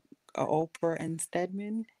a Oprah and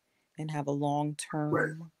Stedman and have a long Right.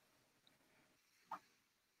 term,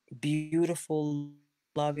 beautiful,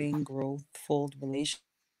 loving, growth-filled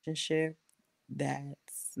relationship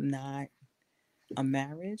that's not a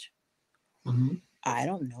marriage? Mm-hmm. I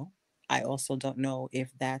don't know. I also don't know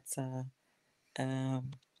if that's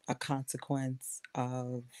um, a consequence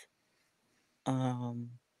of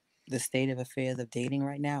um, the state of affairs of dating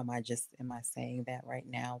right now. Am I saying that right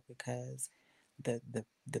now because the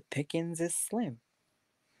pickings is slim?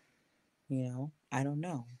 I don't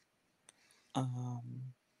know.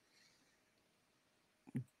 Um,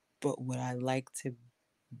 but would I like to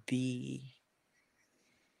be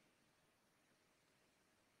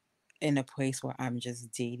in a place where I'm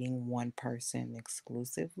just dating one person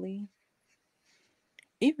exclusively?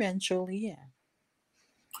 Eventually, yeah.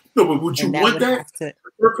 No, but would you And that want would that? have to,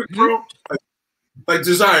 Perfect hmm? girl? Like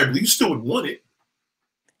desirable. You still would want it.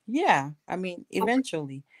 Yeah, I mean, Okay.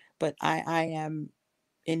 eventually. But I am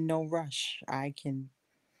in no rush. I can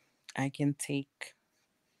take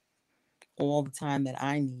all the time that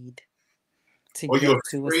I need to Or you're get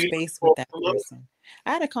to a afraid to space with fall that in love? person.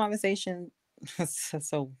 I had a conversation,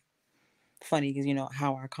 so funny because you know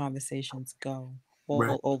how our conversations go Right.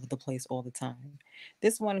 all over the place all the time.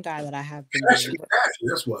 This one guy that I have been dating, Passionate, passionate.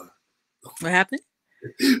 That's why. what happened?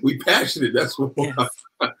 We passionate. That's why. Yes.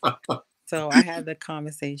 So I had the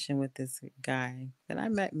conversation with this guy that I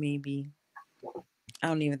met maybe, I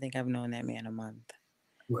don't even think I've known that man a month.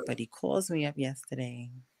 Right. But he calls me up yesterday.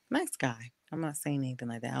 Nice guy. I'm not saying anything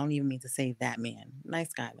like that. I don't even mean to say that man.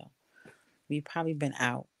 Nice guy though. We've probably been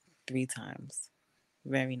out 3 times.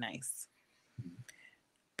 Very nice.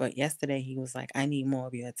 But yesterday he was like, I need more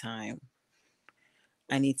of your time.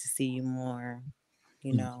 I need to see you more,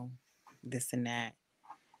 you Mm. know, this and that.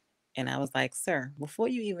 And I was like, sir, before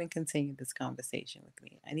you even continue this conversation with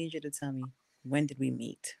me, I need you to tell me, when did we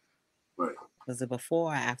meet? Right. Was it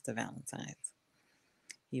before or after Valentine's?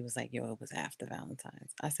 He was like, yo, it was after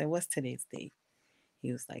Valentine's. I said, what's today's date?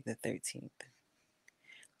 He was like, the 13th.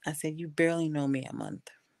 I said, you barely know me a month.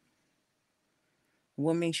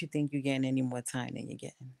 What makes you think you're getting any more time than you're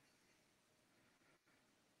getting?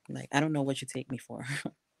 Like, I don't know what you take me for.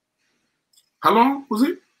 How long was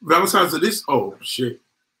it? Valentine's of this? Oh shit.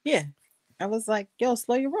 Yeah. I was like, yo,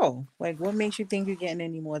 slow your roll. Like, what makes you think you're getting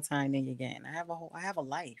any more time than you're getting? I have a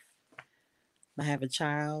life. I have a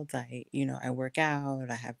child. I work out.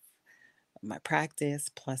 I have my practice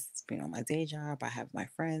plus, my day job. I have my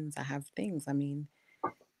friends. I have things. I mean,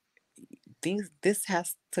 this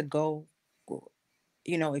has to go,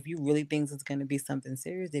 if you really think it's going to be something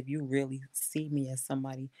serious, if you really see me as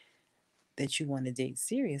somebody that you want to date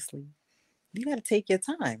seriously, you got to take your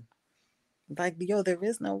time. Like, yo, there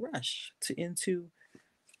is no rush into.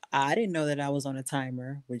 I didn't know that I was on a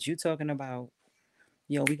timer. What you talking about?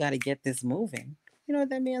 Yo, we got to get this moving. You know what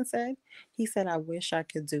that man said? He said, "I wish I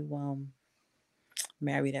could do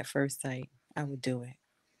married at first sight. I would do it."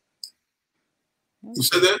 I You was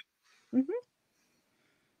said like, that? mm-hmm.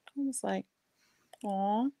 was like,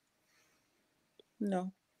 "Aw,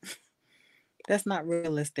 no, that's not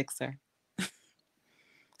realistic, sir.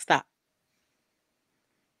 Stop."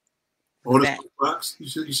 Orders That for the box. You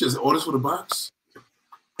should say orders for the box.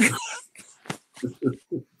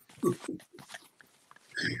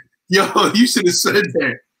 Yo, you should have said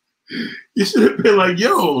that. You should have been like,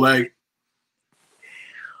 yo, like,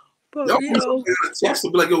 but yo, you know, text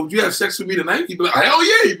will be like, yo, would you have sex with me tonight? You'd be like, hell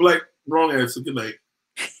yeah. You'd be like, wrong answer. Good night.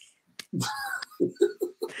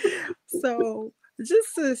 so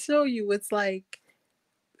just to show you, it's like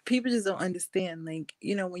people just don't understand. Like,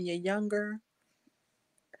 you know, when you're younger,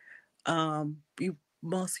 you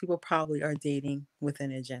most people probably are dating with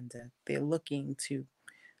an agenda. They're looking to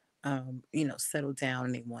you know, settle down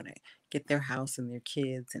and they want to get their house and their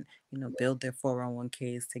kids and, you know, build their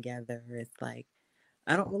 401ks together. It's like,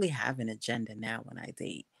 I don't really have an agenda now when I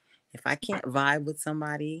date. If I can't vibe with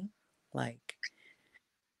somebody, like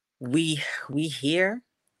we here,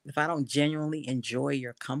 if I don't genuinely enjoy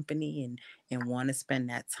your company and want to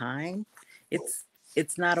spend that time, it's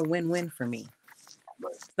it's not a win-win for me.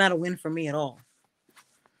 It's not a win for me at all.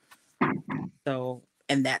 So,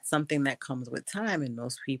 and that's something that comes with time. And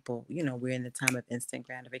most people, you know, we're in the time of instant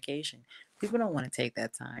gratification. People don't want to take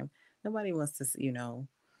that time. Nobody wants to, you know,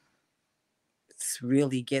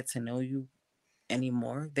 really get to know you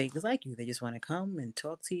anymore. They just like you. They just want to come and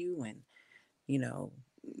talk to you. And, you know,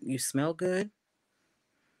 you smell good.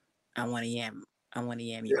 I want to yam. I want to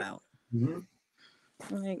yam you out. Mm-hmm.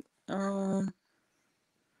 I'm like,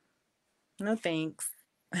 no thanks.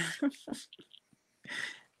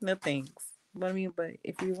 No thanks. But I mean, but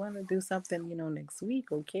if you want to do something, you know, next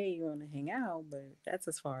week, okay, you want to hang out, but that's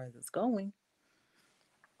as far as it's going.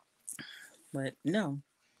 But no,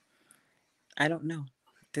 I don't know.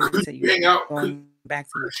 Could To you you hang out? going back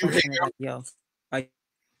to your You hang question, out? like, yo, are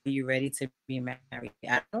you ready to be married?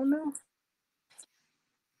 I don't know.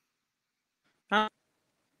 Huh?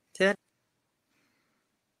 Ted,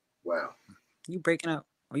 Wow. you breaking up?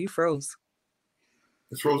 Or you froze?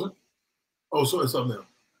 It's frozen? Oh, so it's something now.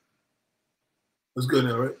 It's good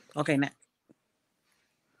now, right? Okay, now,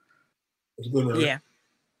 It's good now, right?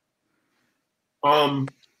 yeah.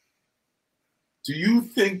 Do you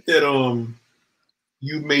think that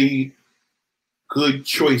you made good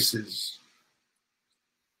choices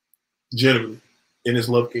generally in this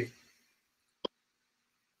love game?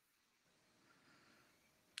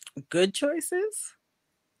 Good choices?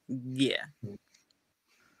 Yeah.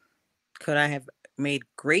 Could I have made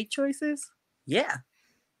great choices? Yeah.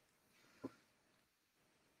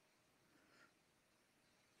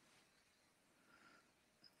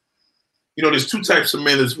 You know, there's two types of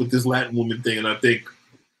men that's with this Latin woman thing, and I think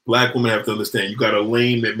black women have to understand. You got a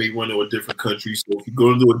lane that may run to a different country. So if you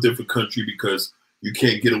go into a different country because you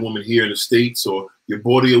can't get a woman here in the States, or you're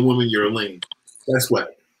bored of a woman, you're a lane. That's whack.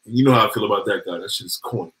 And you know how I feel about that guy. That's just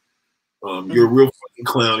corny. You're a real fucking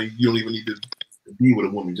clown. You don't even need to be with a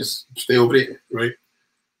woman. Just stay over there, right?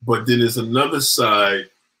 But then there's another side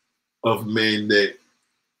of men that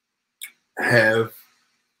have,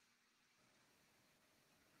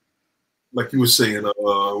 like you were saying,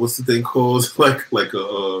 what's the thing called? like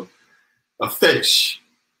a fetish,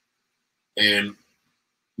 and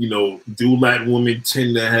you know, do Latin women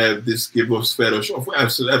tend to have this give us fetish? Oh,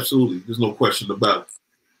 absolutely, there's no question about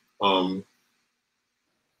it.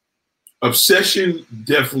 Obsession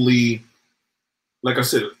definitely. Like I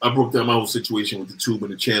said, I broke down my whole situation with the tube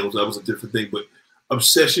and the channels. That was a different thing, but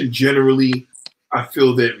obsession generally, I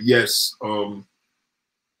feel that yes,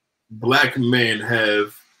 black men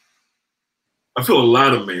have. I feel a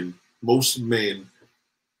lot of men, most men,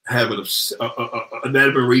 have an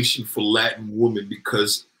admiration for Latin women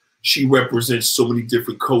because she represents so many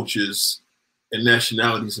different cultures and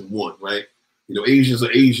nationalities in one, right? You know, Asians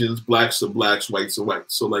are Asians, blacks are blacks, whites are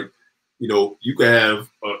whites. So, like, you know, you could have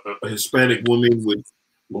a Hispanic woman with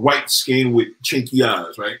white skin with chinky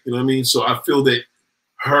eyes, right? You know what I mean? So I feel that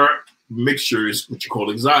her mixture is what you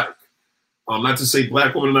call exotic. Not to say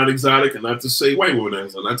black women are not exotic, and not to say white women are not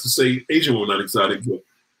exotic, not to say Asian women are not exotic, but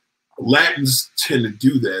Latins tend to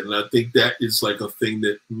do that, and I think that is like a thing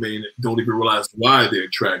that men don't even realize why they're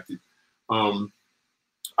attracted.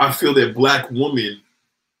 I feel that black women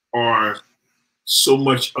are so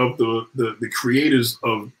much of the creators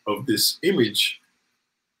of this image.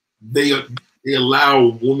 They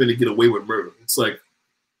allow women to get away with murder. It's like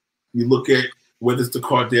you look at whether it's the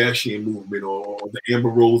Kardashian movement or the Amber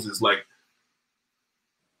Roses. Like,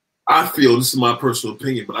 I feel, this is my personal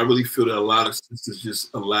opinion, but I really feel that a lot of sisters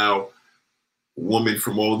just allow women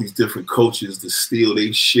from all these different cultures to steal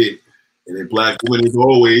their shit And then black women is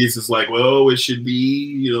always, it's like, well, it should be,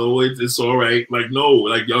 you know, it's all right. Like, no,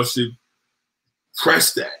 like y'all should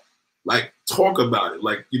press that. Like, talk about it.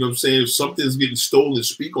 Like, you know what I'm saying? If something's getting stolen,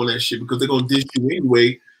 speak on that shit because they're gonna dish you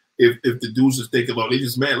anyway. If the dudes is thinking about they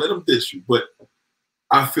just mad, let them dish you. But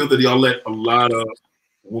I feel that y'all let a lot of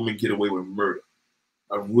women get away with murder.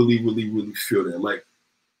 I really, really, really feel that. Like,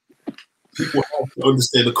 people have to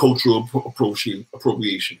understand the cultural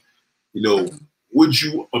appropriation. You know, would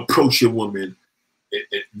you approach a woman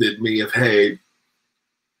that may have had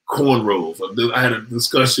cornrows? I had a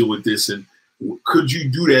discussion with this, and could you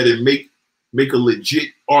do that and make a legit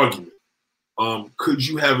argument? Could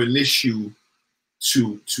you have an issue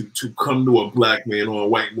to come to a black man or a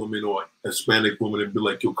white woman or a Hispanic woman and be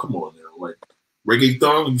like, yo, come on now, like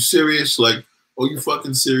reggaeton, are you serious? Like, are you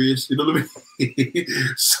fucking serious? You know what I mean?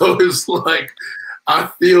 So it's like, I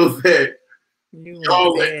feel that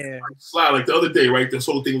y'all let slide. Like the other day, right? This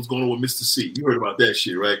whole thing was going on with Mr. C. You heard about that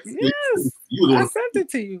shit, right? Yes, I sent it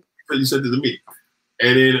to you. You sent it to me.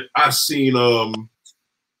 And then I seen, I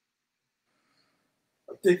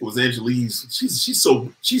think it was Angelise.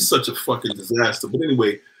 She's such a fucking disaster. But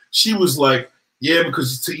anyway, she was like, yeah,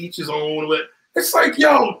 because to each his own. It's like,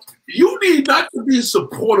 yo, you need not to be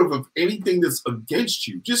supportive of anything that's against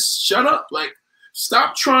you. Just shut up. Like,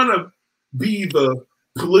 stop trying to be the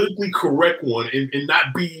politically correct one and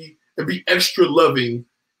not be extra loving.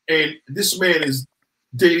 And this man is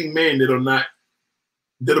dating men that are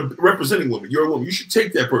representing women. You're a woman. You should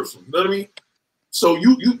take that person. You know what I mean? So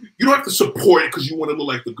you don't have to support it because you want to look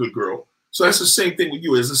like the good girl. So that's the same thing with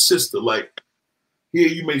you as a sister. Like, here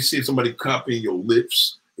you may see somebody copying your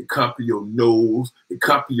lips, they copy your nose, they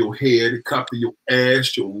copy your hair, they copy your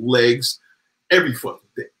ass, your legs, every fucking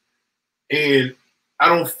thing. And I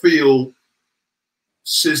don't feel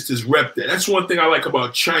sisters rep that. That's one thing I like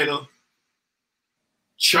about China.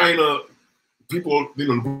 China, people, you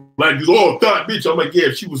know, black dudes, oh, thought bitch. I'm like, yeah,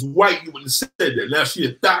 if she was white, you wouldn't have said that. Now she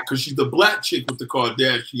a thought because she's the black chick with the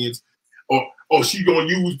Kardashians, or she gonna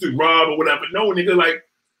use the rob or whatever. No, nigga, like,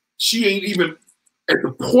 she ain't even at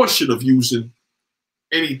the portion of using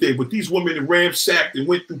anything. But these women ransacked and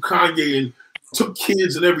went through Kanye and took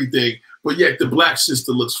kids and everything. But yet the black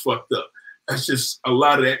sister looks fucked up. That's just a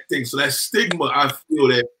lot of that thing. So that stigma, I feel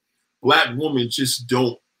that black women just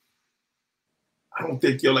don't. I don't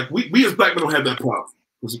think you're like we as black men don't have that problem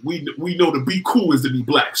because we know to be cool is to be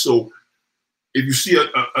black. So if you see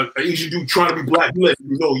a Asian dude trying to be black, you let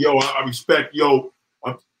him know, yo, I respect, yo.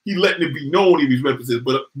 He letting it be known he was represented.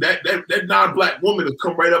 But that non-black woman will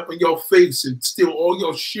come right up in your face and steal all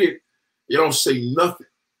your shit. You don't say nothing.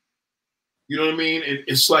 You know what I mean? And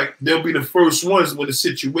it's like they'll be the first ones when the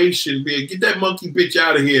situation be, get that monkey bitch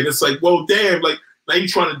out of here. And it's like, well, damn, like now you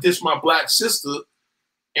trying to diss my black sister,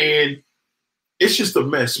 and it's just a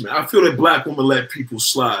mess, man. I feel that black women let people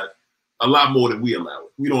slide a lot more than we allow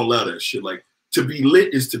it. We don't allow that shit. Like, to be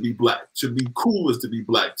lit is to be black. To be cool is to be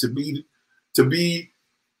black. To be,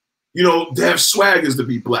 you know, to have swag is to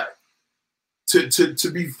be black.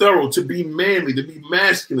 To be thorough, to be manly, to be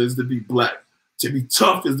masculine is to be black. To be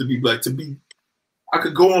tough is to be black. I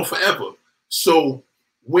could go on forever. So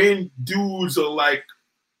when dudes are like,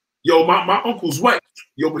 yo, my uncle's white,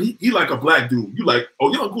 yo, but he like a black dude. You like,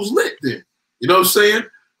 oh, your uncle's lit then. You know what I'm saying?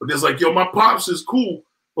 But there's like, yo, my pops is cool,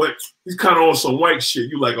 but he's kind of on some white shit.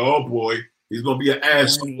 You like, oh boy, he's gonna be an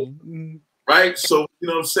asshole, right? So you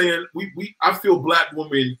know what I'm saying? I feel black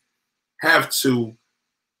women have to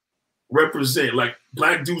represent. Like,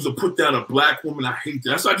 black dudes will put down a black woman. I hate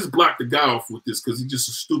that. That's why I just blocked the guy off with this because he's just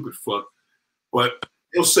a stupid fuck. But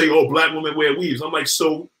he'll say, oh, black women wear weaves. I'm like,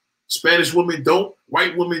 so Spanish women don't,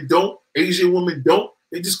 white women don't, Asian women don't.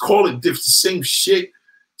 They just call it the same shit.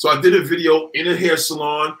 So I did a video in a hair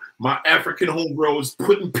salon. My African homegirl is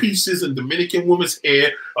putting pieces in Dominican woman's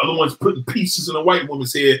hair. Other ones putting pieces in a white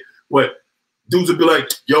woman's hair. But dudes would be like,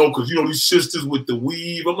 yo, because you know these sisters with the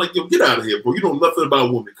weave. I'm like, yo, get out of here, bro. You know nothing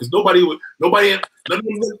about women. Because none of them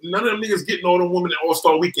niggas getting on a woman at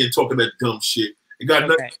All-Star Weekend talking that dumb shit. It got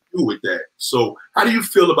nothing to do with that. So how do you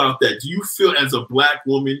feel about that? Do you feel as a black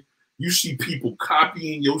woman, you see people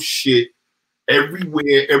copying your shit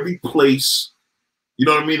everywhere, every place? You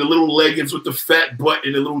know what I mean? The little leggings with the fat butt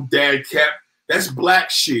and the little dad cap. That's black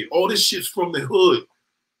shit. All this shit's from the hood.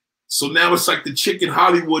 So now it's like the chick in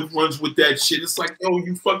Hollywood runs with that shit. It's like, yo,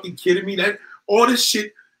 you fucking kidding me? That all this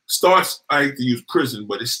shit starts, I hate to use prison,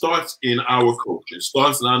 but it starts in our culture. It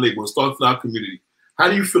starts in our neighborhood. It starts in our community. How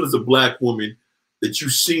do you feel as a black woman that you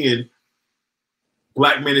seeing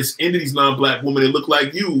black men that's into these non-black women that look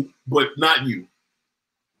like you, but not you?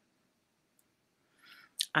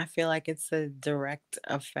 I feel like it's a direct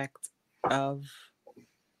effect of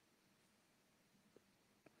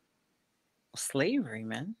Slavery,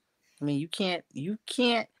 man. I mean, you can't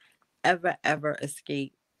ever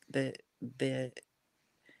escape the the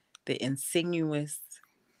the insidious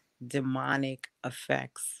demonic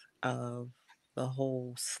effects of the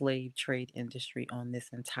whole slave trade industry on this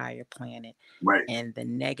entire planet Right. and the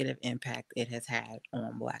negative impact it has had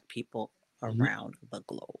on Black people Mm-hmm. around the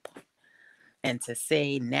globe. And to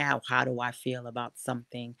say now, how do I feel about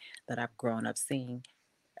something that I've grown up seeing?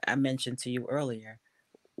 I mentioned to you earlier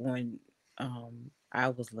when I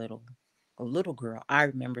was little, a little girl, I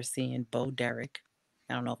remember seeing Bo Derek.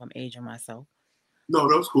 I don't know if I'm aging myself. No,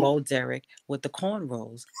 that was cool. Bo Derek with the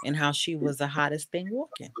cornrows and how she was the hottest thing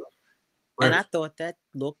walking. And Right. I thought that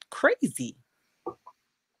looked crazy.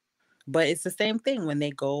 But it's the same thing when they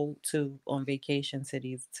go to on vacation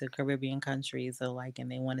cities to Caribbean countries or like,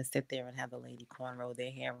 and they want to sit there and have the lady cornrow their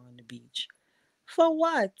hair on the beach. For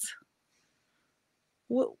what?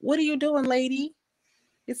 What are you doing, lady?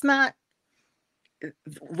 It's not.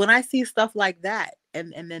 When I see stuff like that,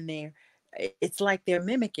 and then it's like they're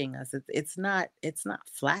mimicking us. It's not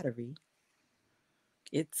flattery.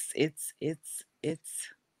 It's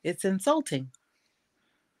insulting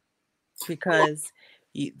because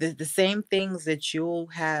the same things that you'll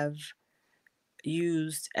have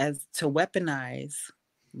used as to weaponize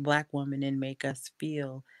Black women and make us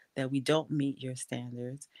feel that we don't meet your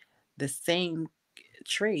standards, the same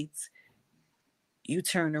traits you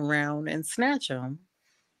turn around and snatch them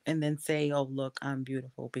and then say, oh, look, I'm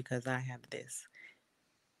beautiful because I have this.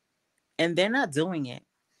 And they're not doing it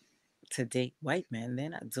to date white men. They're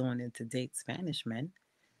not doing it to date Spanish men.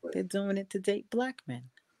 Right. They're doing it to date Black men.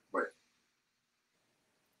 Right.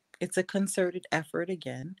 It's a concerted effort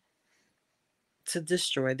again to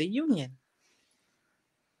destroy the union.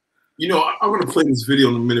 You know, I'm going to play this video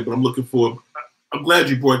in a minute, but I'm glad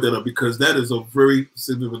you brought that up because that is a very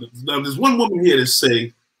significant. Now, there's one woman here that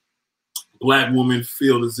say Black women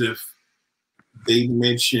feel as if they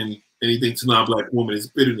mention anything to non-Black women is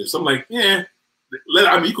bitterness. I'm like, yeah.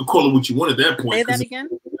 I mean, you could call it what you want at that point. Say that again.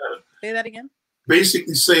 Say that again.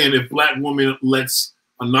 Basically saying if Black woman lets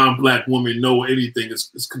a non-Black woman know anything,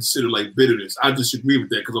 it's considered like bitterness. I disagree with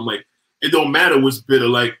that because I'm like, it don't matter what's bitter.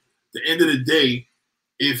 Like, at the end of the day,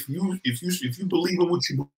 if you believe in what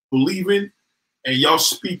you believe in and y'all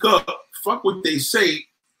speak up, fuck what they say,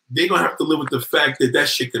 they're gonna have to live with the fact that that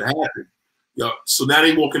shit could happen. So now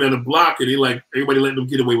they walking down the block and they like everybody letting them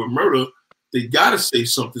get away with murder. They gotta say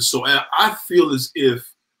something. So I feel as if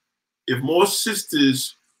more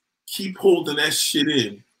sisters keep holding that shit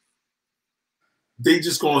in, they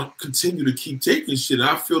just gonna continue to keep taking shit.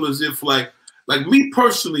 I feel as if like me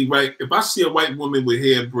personally, right? If I see a white woman with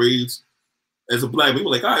hair braids as a Black man,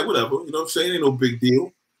 like, all right, whatever, you know what I'm saying? Ain't no big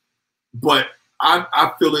deal. But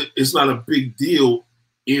I feel it's not a big deal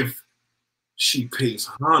if she pays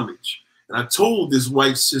homage. And I told this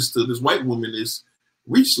white sister, this white woman, this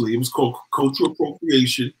recently. It was called cultural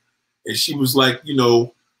appropriation. And she was like, you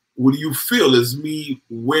know, what do you feel as me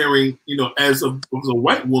wearing, you know, as a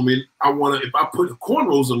white woman, I want to, if I put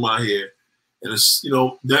cornrows in my hair, and it's, you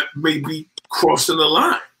know, that may be crossing the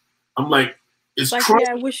line. I'm like, it's like, crossing.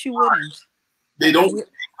 yeah, I wish you wouldn't. They don't.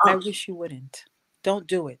 I wish you wouldn't. Don't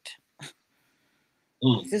do it.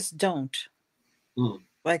 Just don't.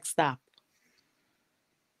 Like, stop.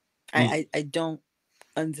 I don't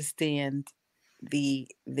understand the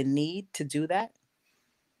need to do that.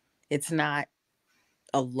 It's not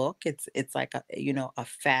a look. It's like a, you know, a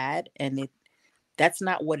fad, and that's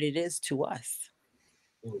not what it is to us.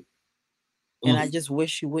 And I just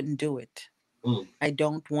wish you wouldn't do it. I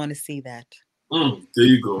don't want to see that. There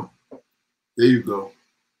you go. There you go.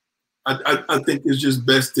 I think it's just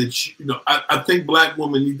best that you know. I think Black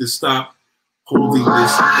women need to stop holding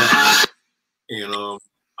this back. And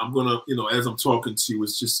I'm gonna, you know, as I'm talking to you,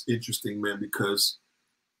 it's just interesting, man, because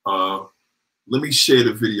let me share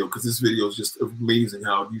the video because this video is just amazing.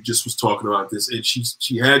 How you just was talking about this, and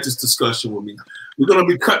she had this discussion with me. We're gonna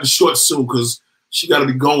be cutting short soon because she got to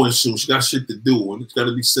be going soon. She got shit to do, and it's got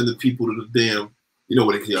to be sending people to the damn. You know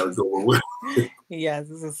what they got to go with. Yes,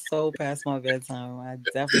 this is so past my bedtime. I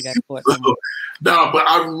definitely got caught. No, but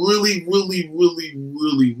I really, really, really,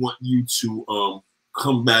 really want you to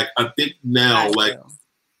come back. I think now,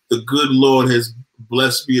 the good Lord has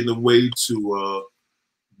blessed me in a way to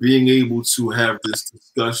being able to have this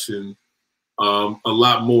discussion a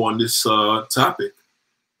lot more on this topic.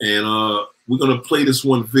 And we're gonna play this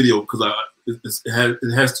one video because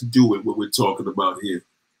it has to do with what we're talking about here.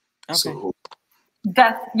 Okay. So,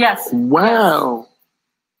 yes. Wow.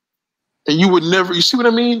 And you would never, you see what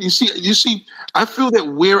I mean? You see, I feel that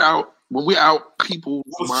when we're out, people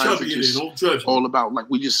minds are just all about, like,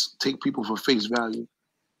 we just take people for face value.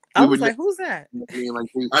 I was like, who's that?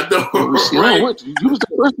 I know. Right? What? You was the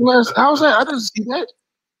person last. How was that? I didn't see that.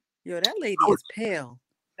 Yo, that lady is pale.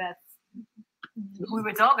 That's we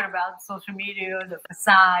were talking about social media, the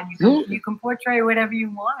facade. You can portray whatever you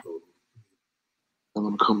want. I'm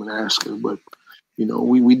gonna come and ask her, but you know,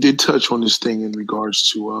 we did touch on this thing in regards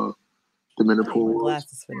to the menopause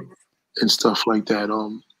and stuff like that.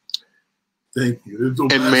 Thank you.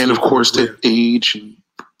 And man, of course, that age and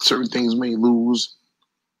certain things may lose.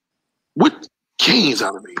 What gains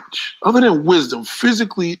out of age, other than wisdom,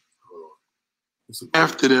 physically?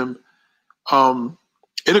 After them,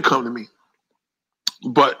 it'll come to me.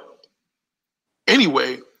 But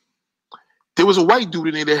anyway, there was a white dude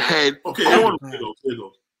in there that had here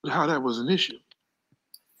goes. How that was an issue.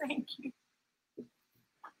 Thank you.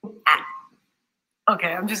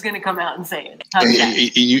 Okay, I'm just gonna come out and say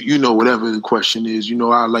it. You know, whatever the question is, you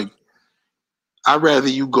know, I'd rather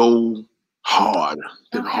you go hard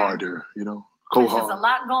than harder, you know. Go hard. There's a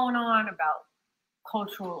lot going on about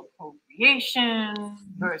cultural appropriation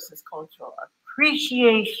versus cultural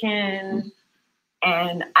appreciation.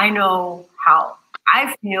 And I know how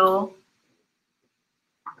I feel,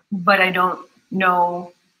 but I don't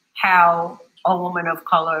know how a woman of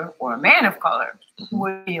color or a man of color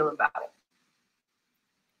would feel about it.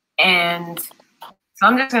 And so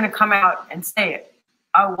I'm just going to come out and say it.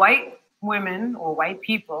 Are white women or white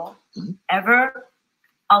people ever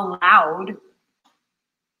allowed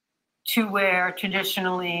to wear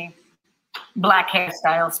traditionally black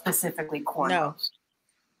hairstyles, specifically cornrows? No.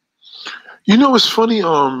 You know, it's funny.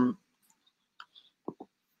 I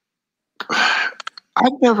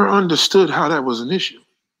never understood how that was an issue.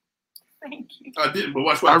 Thank you. I didn't, but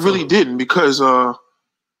watch what I really didn't, because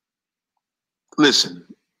listen,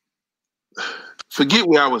 forget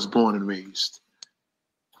where I was born and raised,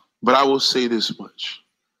 but I will say this much: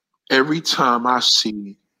 every time I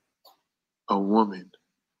see a woman,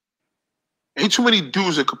 ain't too many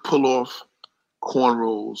dudes that could pull off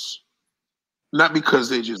cornrows. Not because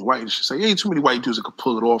they're just white. It's just like, ain't too many white dudes that could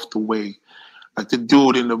pull it off the way. Like the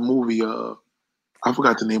dude in the movie, I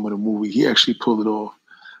forgot the name of the movie. He actually pulled it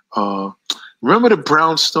off. Remember the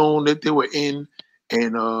brownstone that they were in,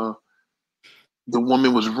 and the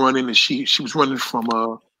woman was running, and she was running from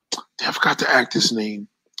I forgot the actor's name.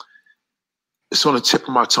 It's on the tip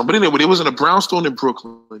of my tongue. But anyway, it was in a brownstone in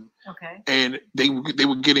Brooklyn. Okay. And they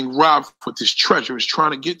were getting robbed for this treasure. It was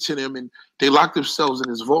trying to get to them, and they locked themselves in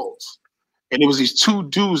his vaults. And it was these two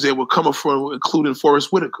dudes that were coming for, including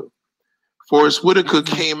Forrest Whitaker. Forrest Whitaker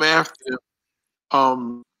came after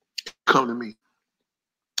them, come to me.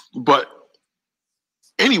 But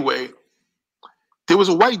anyway, there was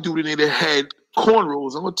a white dude in there that had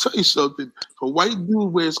cornrows. I'm gonna tell you something. If a white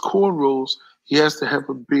dude wears cornrows, he has to have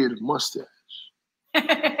a beard and mustache.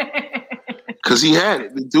 Because he had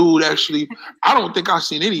it. The dude actually, I don't think I've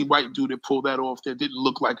seen any white dude that pulled that off that didn't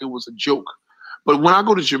look like it was a joke. But when I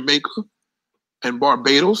go to Jamaica and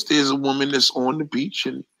Barbados, there's a woman that's on the beach,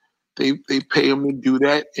 and they pay them to do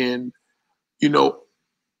that. And, you know,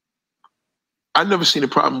 I've never seen a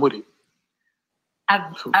problem with it.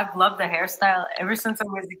 I've loved the hairstyle ever since I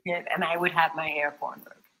was a kid, and I would have my hair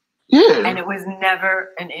cornrowed. Yeah. And it was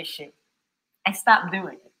never an issue. I stopped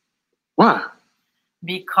doing it. Why?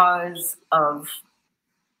 Because of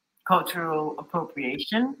cultural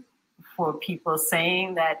appropriation, for people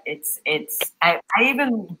saying that I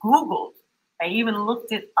even Googled, I even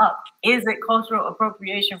looked it up. Is it cultural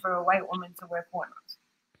appropriation for a white woman to wear cornrows?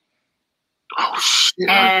 Oh, shit.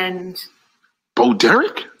 And Bo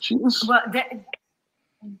Derek? She was... Well,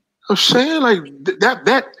 I'm saying, like,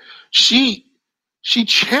 that she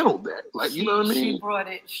channeled that. Like, you know what I mean?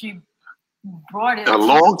 She brought it a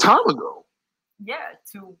long time ago. Yeah,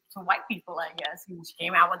 to white people, I guess. She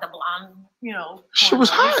came out with the blonde, you know. She was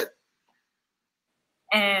hot.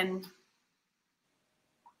 And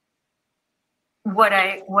what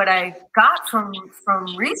I got from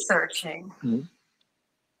researching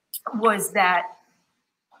was that,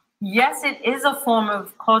 yes, it is a form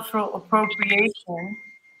of cultural appropriation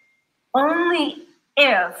only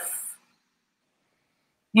if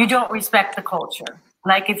you don't respect the culture.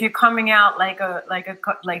 Like if you're coming out like the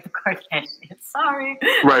Kardashians. Sorry.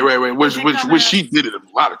 Right. Which she did it a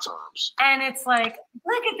lot of times. And it's like,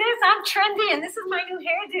 look at this, I'm trendy, and this is my new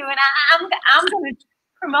hairdo, and I'm going to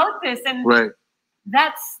promote this. And right.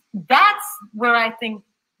 That's where I think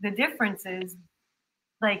the difference is.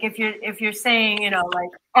 Like if you're saying, you know, like,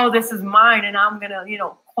 oh, this is mine, and I'm gonna, you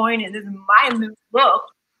know, coin it. This is my new look.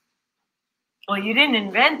 Well, you didn't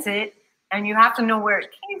invent it, and you have to know where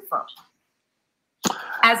it came from.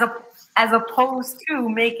 As opposed to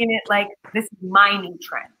making it like, this is my new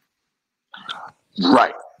trend.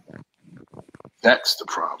 Right. That's the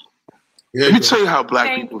problem. Yeah, Let me tell you how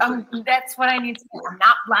black people think. That's what I need to do. I'm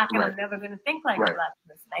not black, and I'm never going to think like a black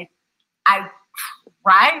person. I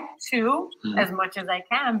try to as much as I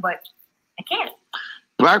can, but I can't.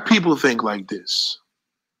 Black people think like this.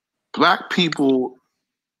 Black people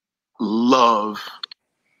love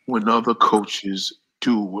when other coaches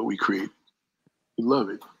do what we create. We love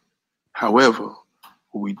it. However,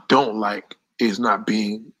 what we don't like is not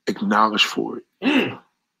being acknowledged for it.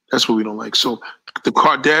 That's what we don't like. So the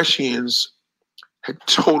Kardashians had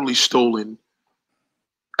totally stolen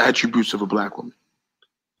attributes of a black woman.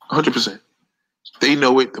 100%. They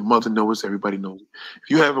know it. The mother knows it. Everybody knows it. If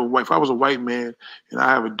you have a wife, if I was a white man and I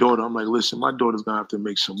have a daughter, I'm like, listen, my daughter's going to have to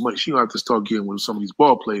make some money. She's going to have to start getting with some of these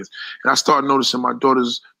ball players. And I start noticing my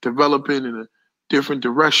daughter's developing in a different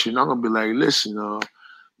direction. I'm going to be like, listen,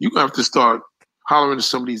 you're going to have to start hollering to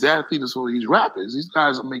some of these athletes and some of these rappers. These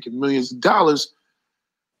guys are making millions of dollars.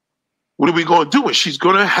 What are we going to do? And she's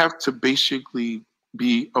going to have to basically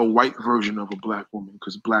be a white version of a black woman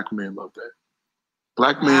because black men love that.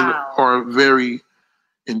 Black men are very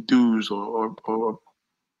enthused or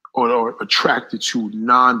attracted to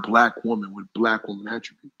non-black women with black woman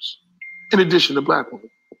attributes, in addition to black women.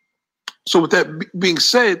 So with that being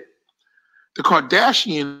said, the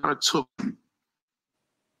Kardashians took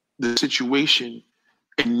the situation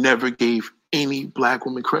and never gave any black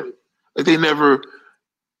woman credit. Like they never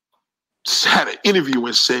had an interview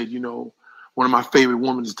and said, you know, one of my favorite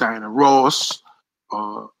women is Diana Ross,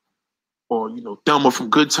 or you know, Thelma from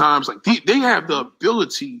Good Times. Like they have the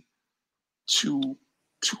ability to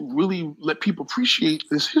really let people appreciate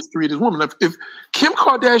this history of this woman. If Kim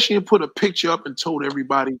Kardashian put a picture up and told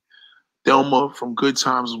everybody Thelma from Good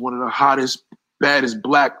Times is one of the hottest, baddest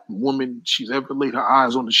black women she's ever laid her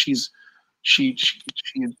eyes on, she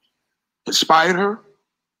inspired her.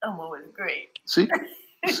 Thelma was great. See?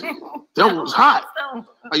 Thelma was hot.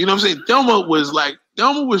 Like, you know what I'm saying?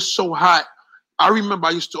 Thelma was so hot. I remember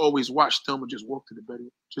I used to always watch Thelma just walk to the bed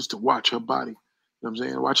just to watch her body. You know what I'm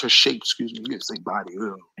saying? Watch her shape, excuse me. You didn't say body,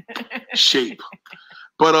 shape.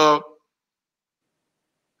 But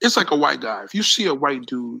it's like a white guy. If you see a white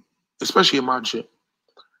dude, especially in my gym,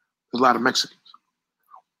 there's a lot of Mexicans.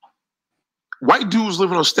 White dudes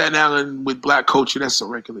living on Staten Island with black culture, that's a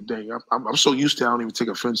regular day. I'm so used to it, I don't even take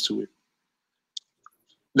offense to it.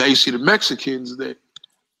 Now you see the Mexicans that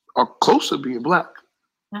are closer to being black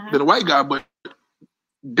than a white guy, but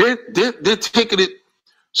they're taking it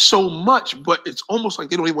so much, but it's almost like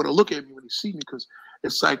they don't even want to look at me when they see me because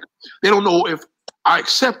it's like they don't know if I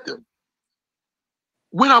accept them.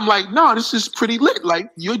 When I'm like, no, this is pretty lit. Like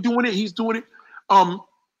you're doing it, he's doing it.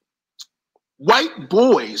 White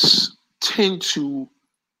boys tend to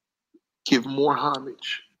give more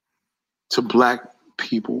homage to black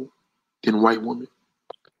people than white women.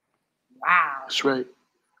 Wow. That's right.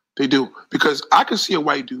 They do. Because I can see a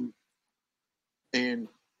white dude and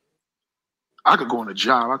I could go on a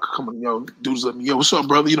job. I could come and, dudes let me, what's up,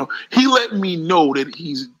 brother? You know, he let me know that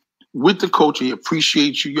he's with the culture. He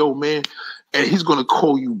appreciates you, man. And he's going to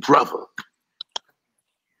call you brother.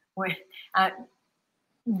 Wait,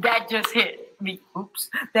 that just hit me. Oops.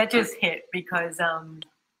 That just hit because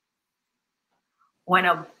when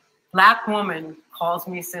a black woman calls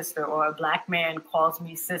me sister or a black man calls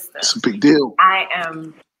me sister, it's a big deal.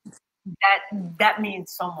 That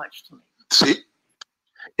means so much to me. See?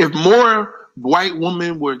 If more white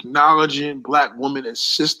women were acknowledging black women as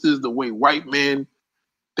sisters the way white men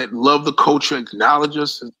that love the culture acknowledge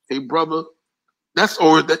us as a brother, that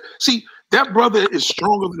brother is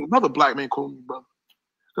stronger than another black man calling me brother.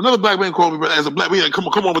 Another black man called me brother as a black man. Like, come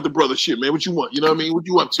on with the brother shit, man. What you want? You know what I mean? What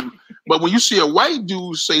you up to? But when you see a white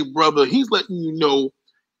dude say brother, he's letting you know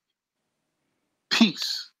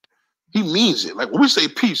peace. He means it. Like when we say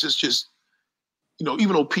peace, it's just,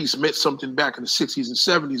 even though peace meant something back in the 60s and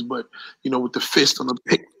 70s, but, with the fist on the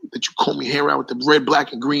pick that you comb your hair out with the red,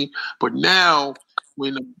 black, and green. But now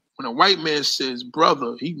when a white man says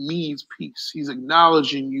brother, he means peace. He's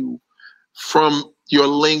acknowledging you from your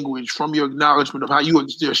language, from your acknowledgement of how you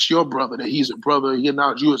exist your brother, that he's a brother, he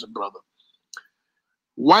acknowledges you as a brother.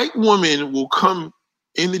 White women will come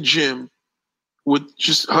in the gym with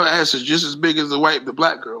just her ass is just as big as the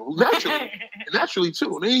black girl. Naturally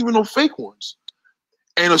too. And they ain't even no fake ones.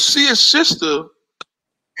 And see a sister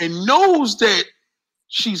and knows that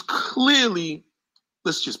she's clearly,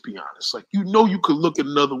 let's just be honest, like you could look at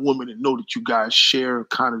another woman and know that you guys share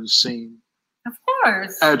kind of the same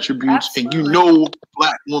attributes. Absolutely. And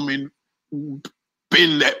black women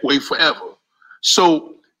been that way forever.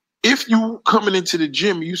 So if you coming into the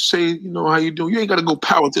gym, you say, how you doing? You ain't got to go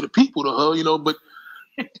power to the people to her, but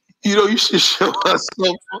You should show us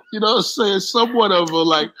some, what I'm saying, somewhat of a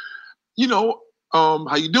like, how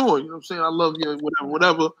you doing? You know what I'm saying? I love you,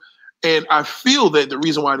 whatever. And I feel that the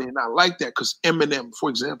reason why they're not like that, because Eminem, for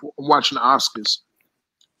example, I'm watching the Oscars.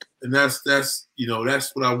 And that's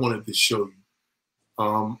what I wanted to show you.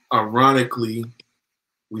 Ironically,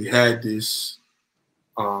 we had this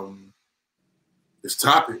this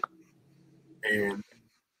topic, and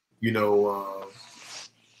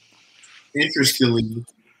interestingly,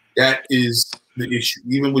 that is the issue.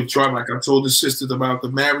 Even with Trump, like I told the sisters about the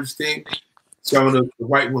marriage thing, telling the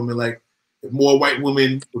white women, like, if more white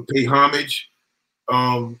women would pay homage,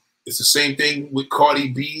 it's the same thing with Cardi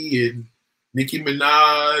B and Nicki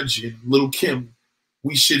Minaj and Lil' Kim.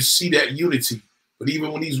 We should see that unity. But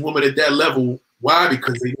even when these women at that level, why?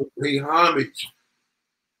 Because they don't pay homage.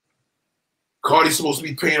 Cardi's supposed to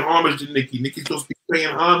be paying homage to Nicki. Nicki's supposed to be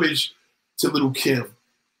paying homage to Lil' Kim.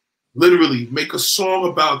 Literally, make a song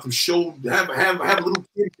about them. Show, have a Little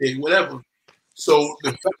Kid Day, whatever. So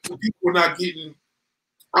the fact that people are not getting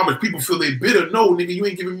how much people feel they bitter. No, nigga, you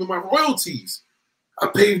ain't giving me my royalties. I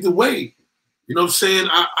paved the way. You know what I'm saying?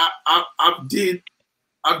 I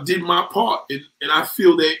did my part, and I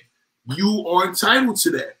feel that you are entitled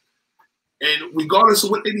to that. And regardless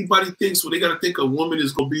of what anybody thinks, what they gotta think a woman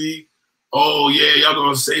is gonna be, oh yeah, y'all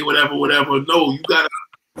gonna say whatever. No, you gotta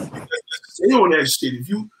stay on that shit. If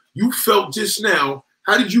you felt just now,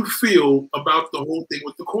 how did you feel about the whole thing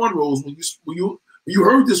with the cornrows when you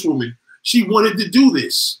heard this woman? She wanted to do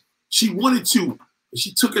this. She wanted to. And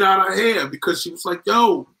she took it out of her hair because she was like,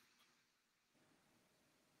 yo.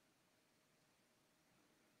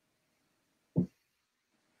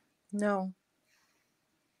 No.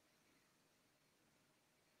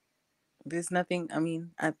 There's nothing. I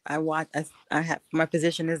mean, I watch. I have my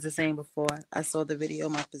position is the same before I saw the video.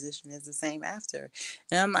 My position is the same after,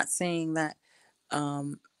 and I'm not saying that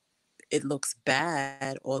it looks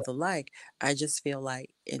bad or the like. I just feel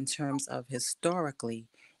like, in terms of historically,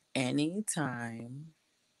 anytime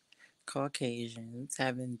Caucasians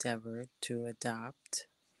have endeavored to adopt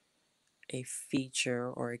a feature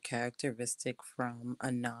or a characteristic from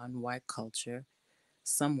a non-white culture,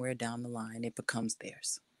 somewhere down the line it becomes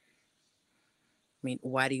theirs. I mean,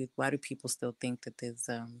 why do people still think that there's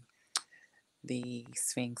the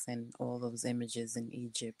Sphinx and all those images in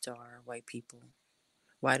Egypt are white people?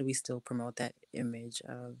 Why do we still promote that image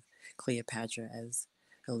of Cleopatra as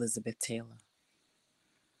Elizabeth Taylor?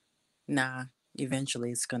 Nah,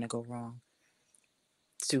 eventually it's gonna go wrong.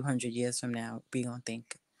 200 years from now, we gonna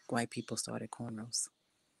think white people started cornrows.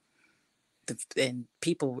 And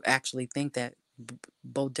people actually think that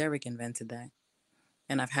Bo Derek invented that.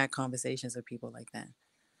 And I've had conversations with people like that.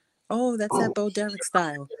 Oh, that's that Bo Derek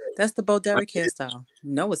style. That's the Bo Derek hairstyle.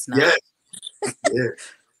 No, it's not. Yeah. Yeah.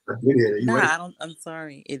 I did hear that. Nah, Right. I'm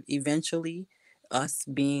sorry. It eventually, us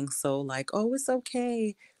being so like, oh, it's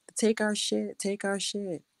okay to take our shit, take our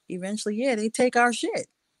shit. Eventually, yeah, they take our shit.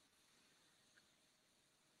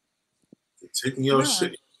 They're taking your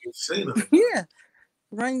shit. You say nothing. Yeah.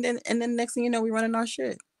 Running, and then next thing you know, we running our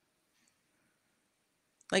shit.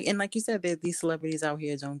 Like you said, these celebrities out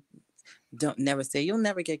here don't never say, you'll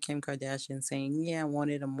never get Kim Kardashian saying, yeah, I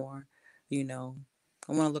wanted a more, I want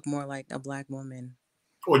to look more like a black woman.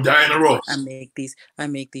 Or Diana Ross. I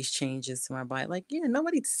make these changes to my body. Like, yeah,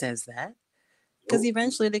 nobody says that. Because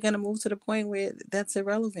eventually they're gonna move to the point where that's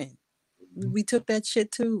irrelevant. We took that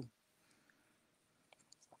shit too.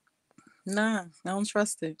 Nah, I don't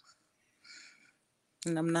trust it.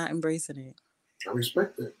 And I'm not embracing it. I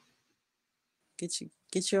respect that.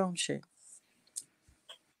 Get your own shit.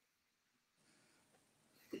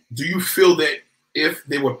 Do you feel that if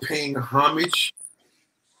they were paying homage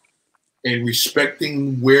and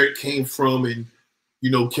respecting where it came from, and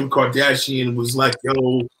Kim Kardashian was like,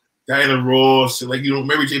 yo, Diana Ross, and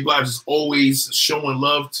Mary J. Blige is always showing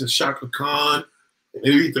love to Shaka Khan and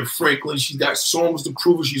Aretha Franklin. She's got songs to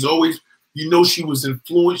prove it. She's always, she was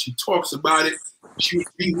influenced. She talks about it. She would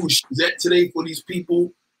be who she's at today for these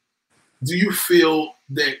people. Do you feel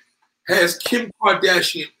that, has Kim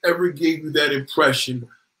Kardashian ever gave you that impression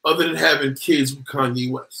other than having kids with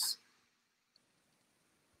Kanye West?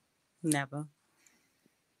 Never.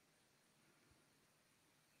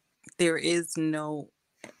 There is no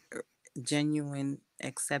genuine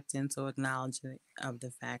acceptance or acknowledgement of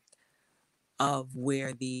the fact of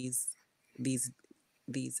where these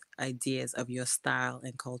ideas of your style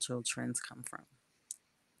and cultural trends come from.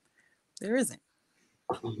 There isn't.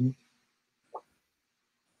 Mm-hmm.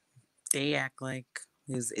 They act like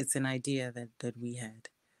it's an idea that we had.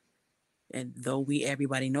 And though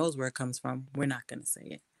everybody knows where it comes from, we're not gonna say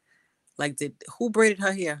it. Like, who braided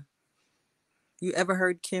her hair? You ever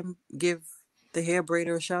heard Kim give the hair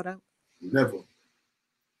braider a shout out? Never.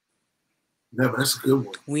 Never. That's a good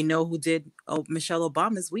one. We know who did Michelle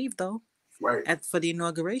Obama's weave though. Right. For the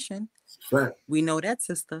inauguration. That's a fact. We know that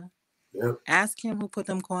sister. Yep. Ask him who put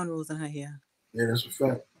them cornrows in her hair. Yeah, that's a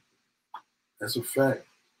fact. That's a fact.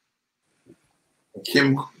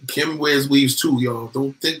 Kim wears weaves too, y'all.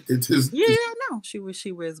 Don't think that this. Yeah, no, she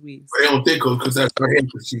wears weaves. I don't think of because that's her hair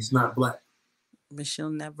because she's not black. But she'll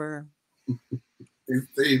never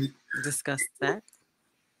they discuss that.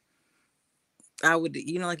 I would,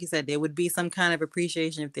 like you said, there would be some kind of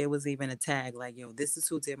appreciation if there was even a tag like, yo, this is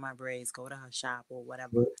who did my braids, go to her shop or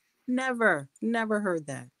whatever. Never heard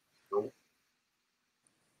that. Nope.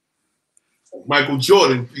 Michael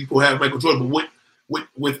Jordan, people have Michael Jordan, but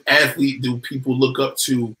what athlete do people look up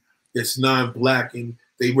to that's non-black and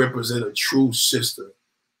they represent a true sister?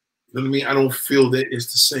 You know what I mean? I don't feel that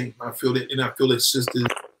it's the same. I feel that sisters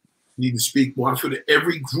need to speak more. I feel that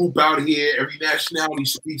every group out here, every nationality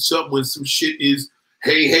speaks up when some shit is,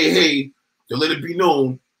 hey, to let it be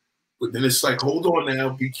known. But then it's like, hold on now,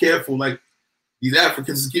 be careful. Like, these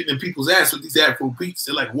Africans is getting in people's ass with these Afro beats.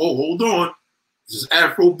 They're like, whoa, hold on. This is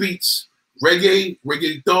Afro beats,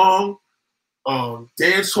 reggaeton,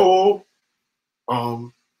 dance hall,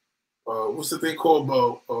 what's the thing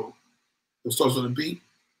called? It starts with a beat.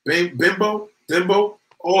 Bimbo,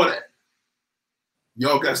 all that.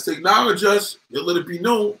 Y'all got to acknowledge us. You'll let it be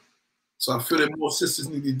known. So I feel that more sisters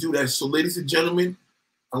need to do that. So ladies and gentlemen,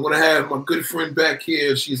 I'm going to have my good friend back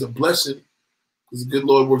here. She's a blessing because the good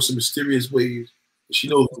Lord works in mysterious ways. She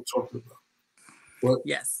knows what I'm talking about. But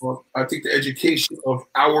yes, I think the education of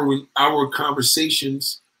our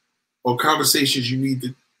conversations or conversations you need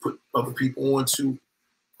to put other people on to.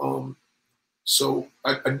 So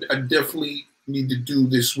I definitely need to do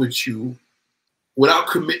this with you without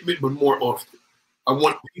commitment, but more often. I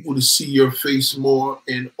want people to see your face more.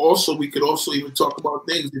 And also, we could also even talk about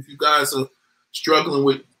things if you guys are struggling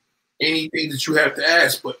with anything that you have to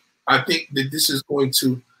ask. But I think that this is going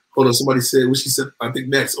to, hold on, somebody said, what she said, I think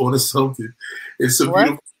Nat's on to something. It's a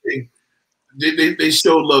beautiful thing. They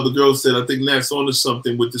showed love. The girl said, I think Nat's on to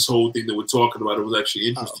something with this whole thing that we're talking about. It was actually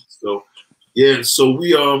interesting. So, yeah, so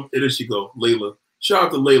we, and there she go, Layla. Shout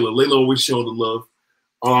out to Layla. Layla always showing the love.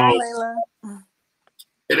 Hi, Layla.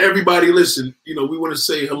 And everybody, listen, we want to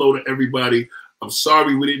say hello to everybody. I'm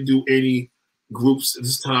sorry we didn't do any groups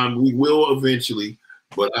this time. We will eventually,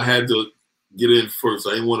 but I had to get in first.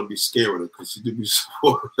 I didn't want to be scaring her because she did be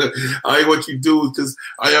so. I ain't what you do because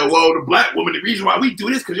the black woman, the reason why we do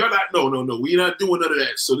this because you're not, no. We're not doing none of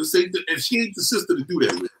that. So this ain't, and she ain't the sister to do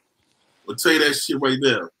that with. I'll tell you that shit right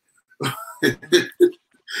now.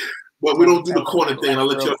 But we don't do the corner thing. I'll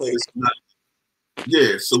let y'all know this tonight.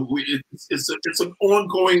 Yeah, so it's an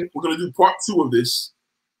ongoing. We're gonna do part 2 of this.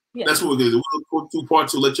 Yeah. That's what we're gonna do. We're gonna do part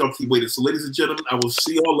 2. Let y'all keep waiting. So, ladies and gentlemen, I will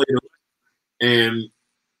see y'all later. And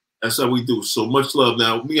that's how we do. So much love.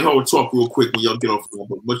 Now, me and her will talk real quick when y'all get off.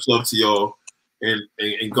 But much love to y'all. And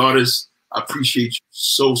Goddess, I appreciate you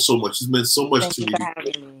so much. It's meant so much to me.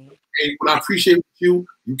 And what I appreciate you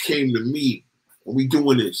came to me when we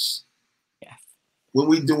doing this. When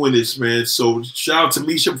we doing this, man. So shout out to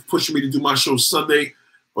Misha for pushing me to do my show Sunday.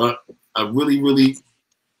 But I really,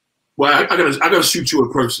 well, I gotta shoot you in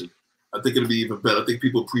person. I think it'll be even better. I think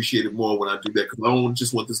people appreciate it more when I do that because I don't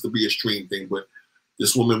just want this to be a stream thing, but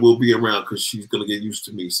this woman will be around because she's gonna get used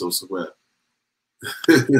to me. So it's a wrap.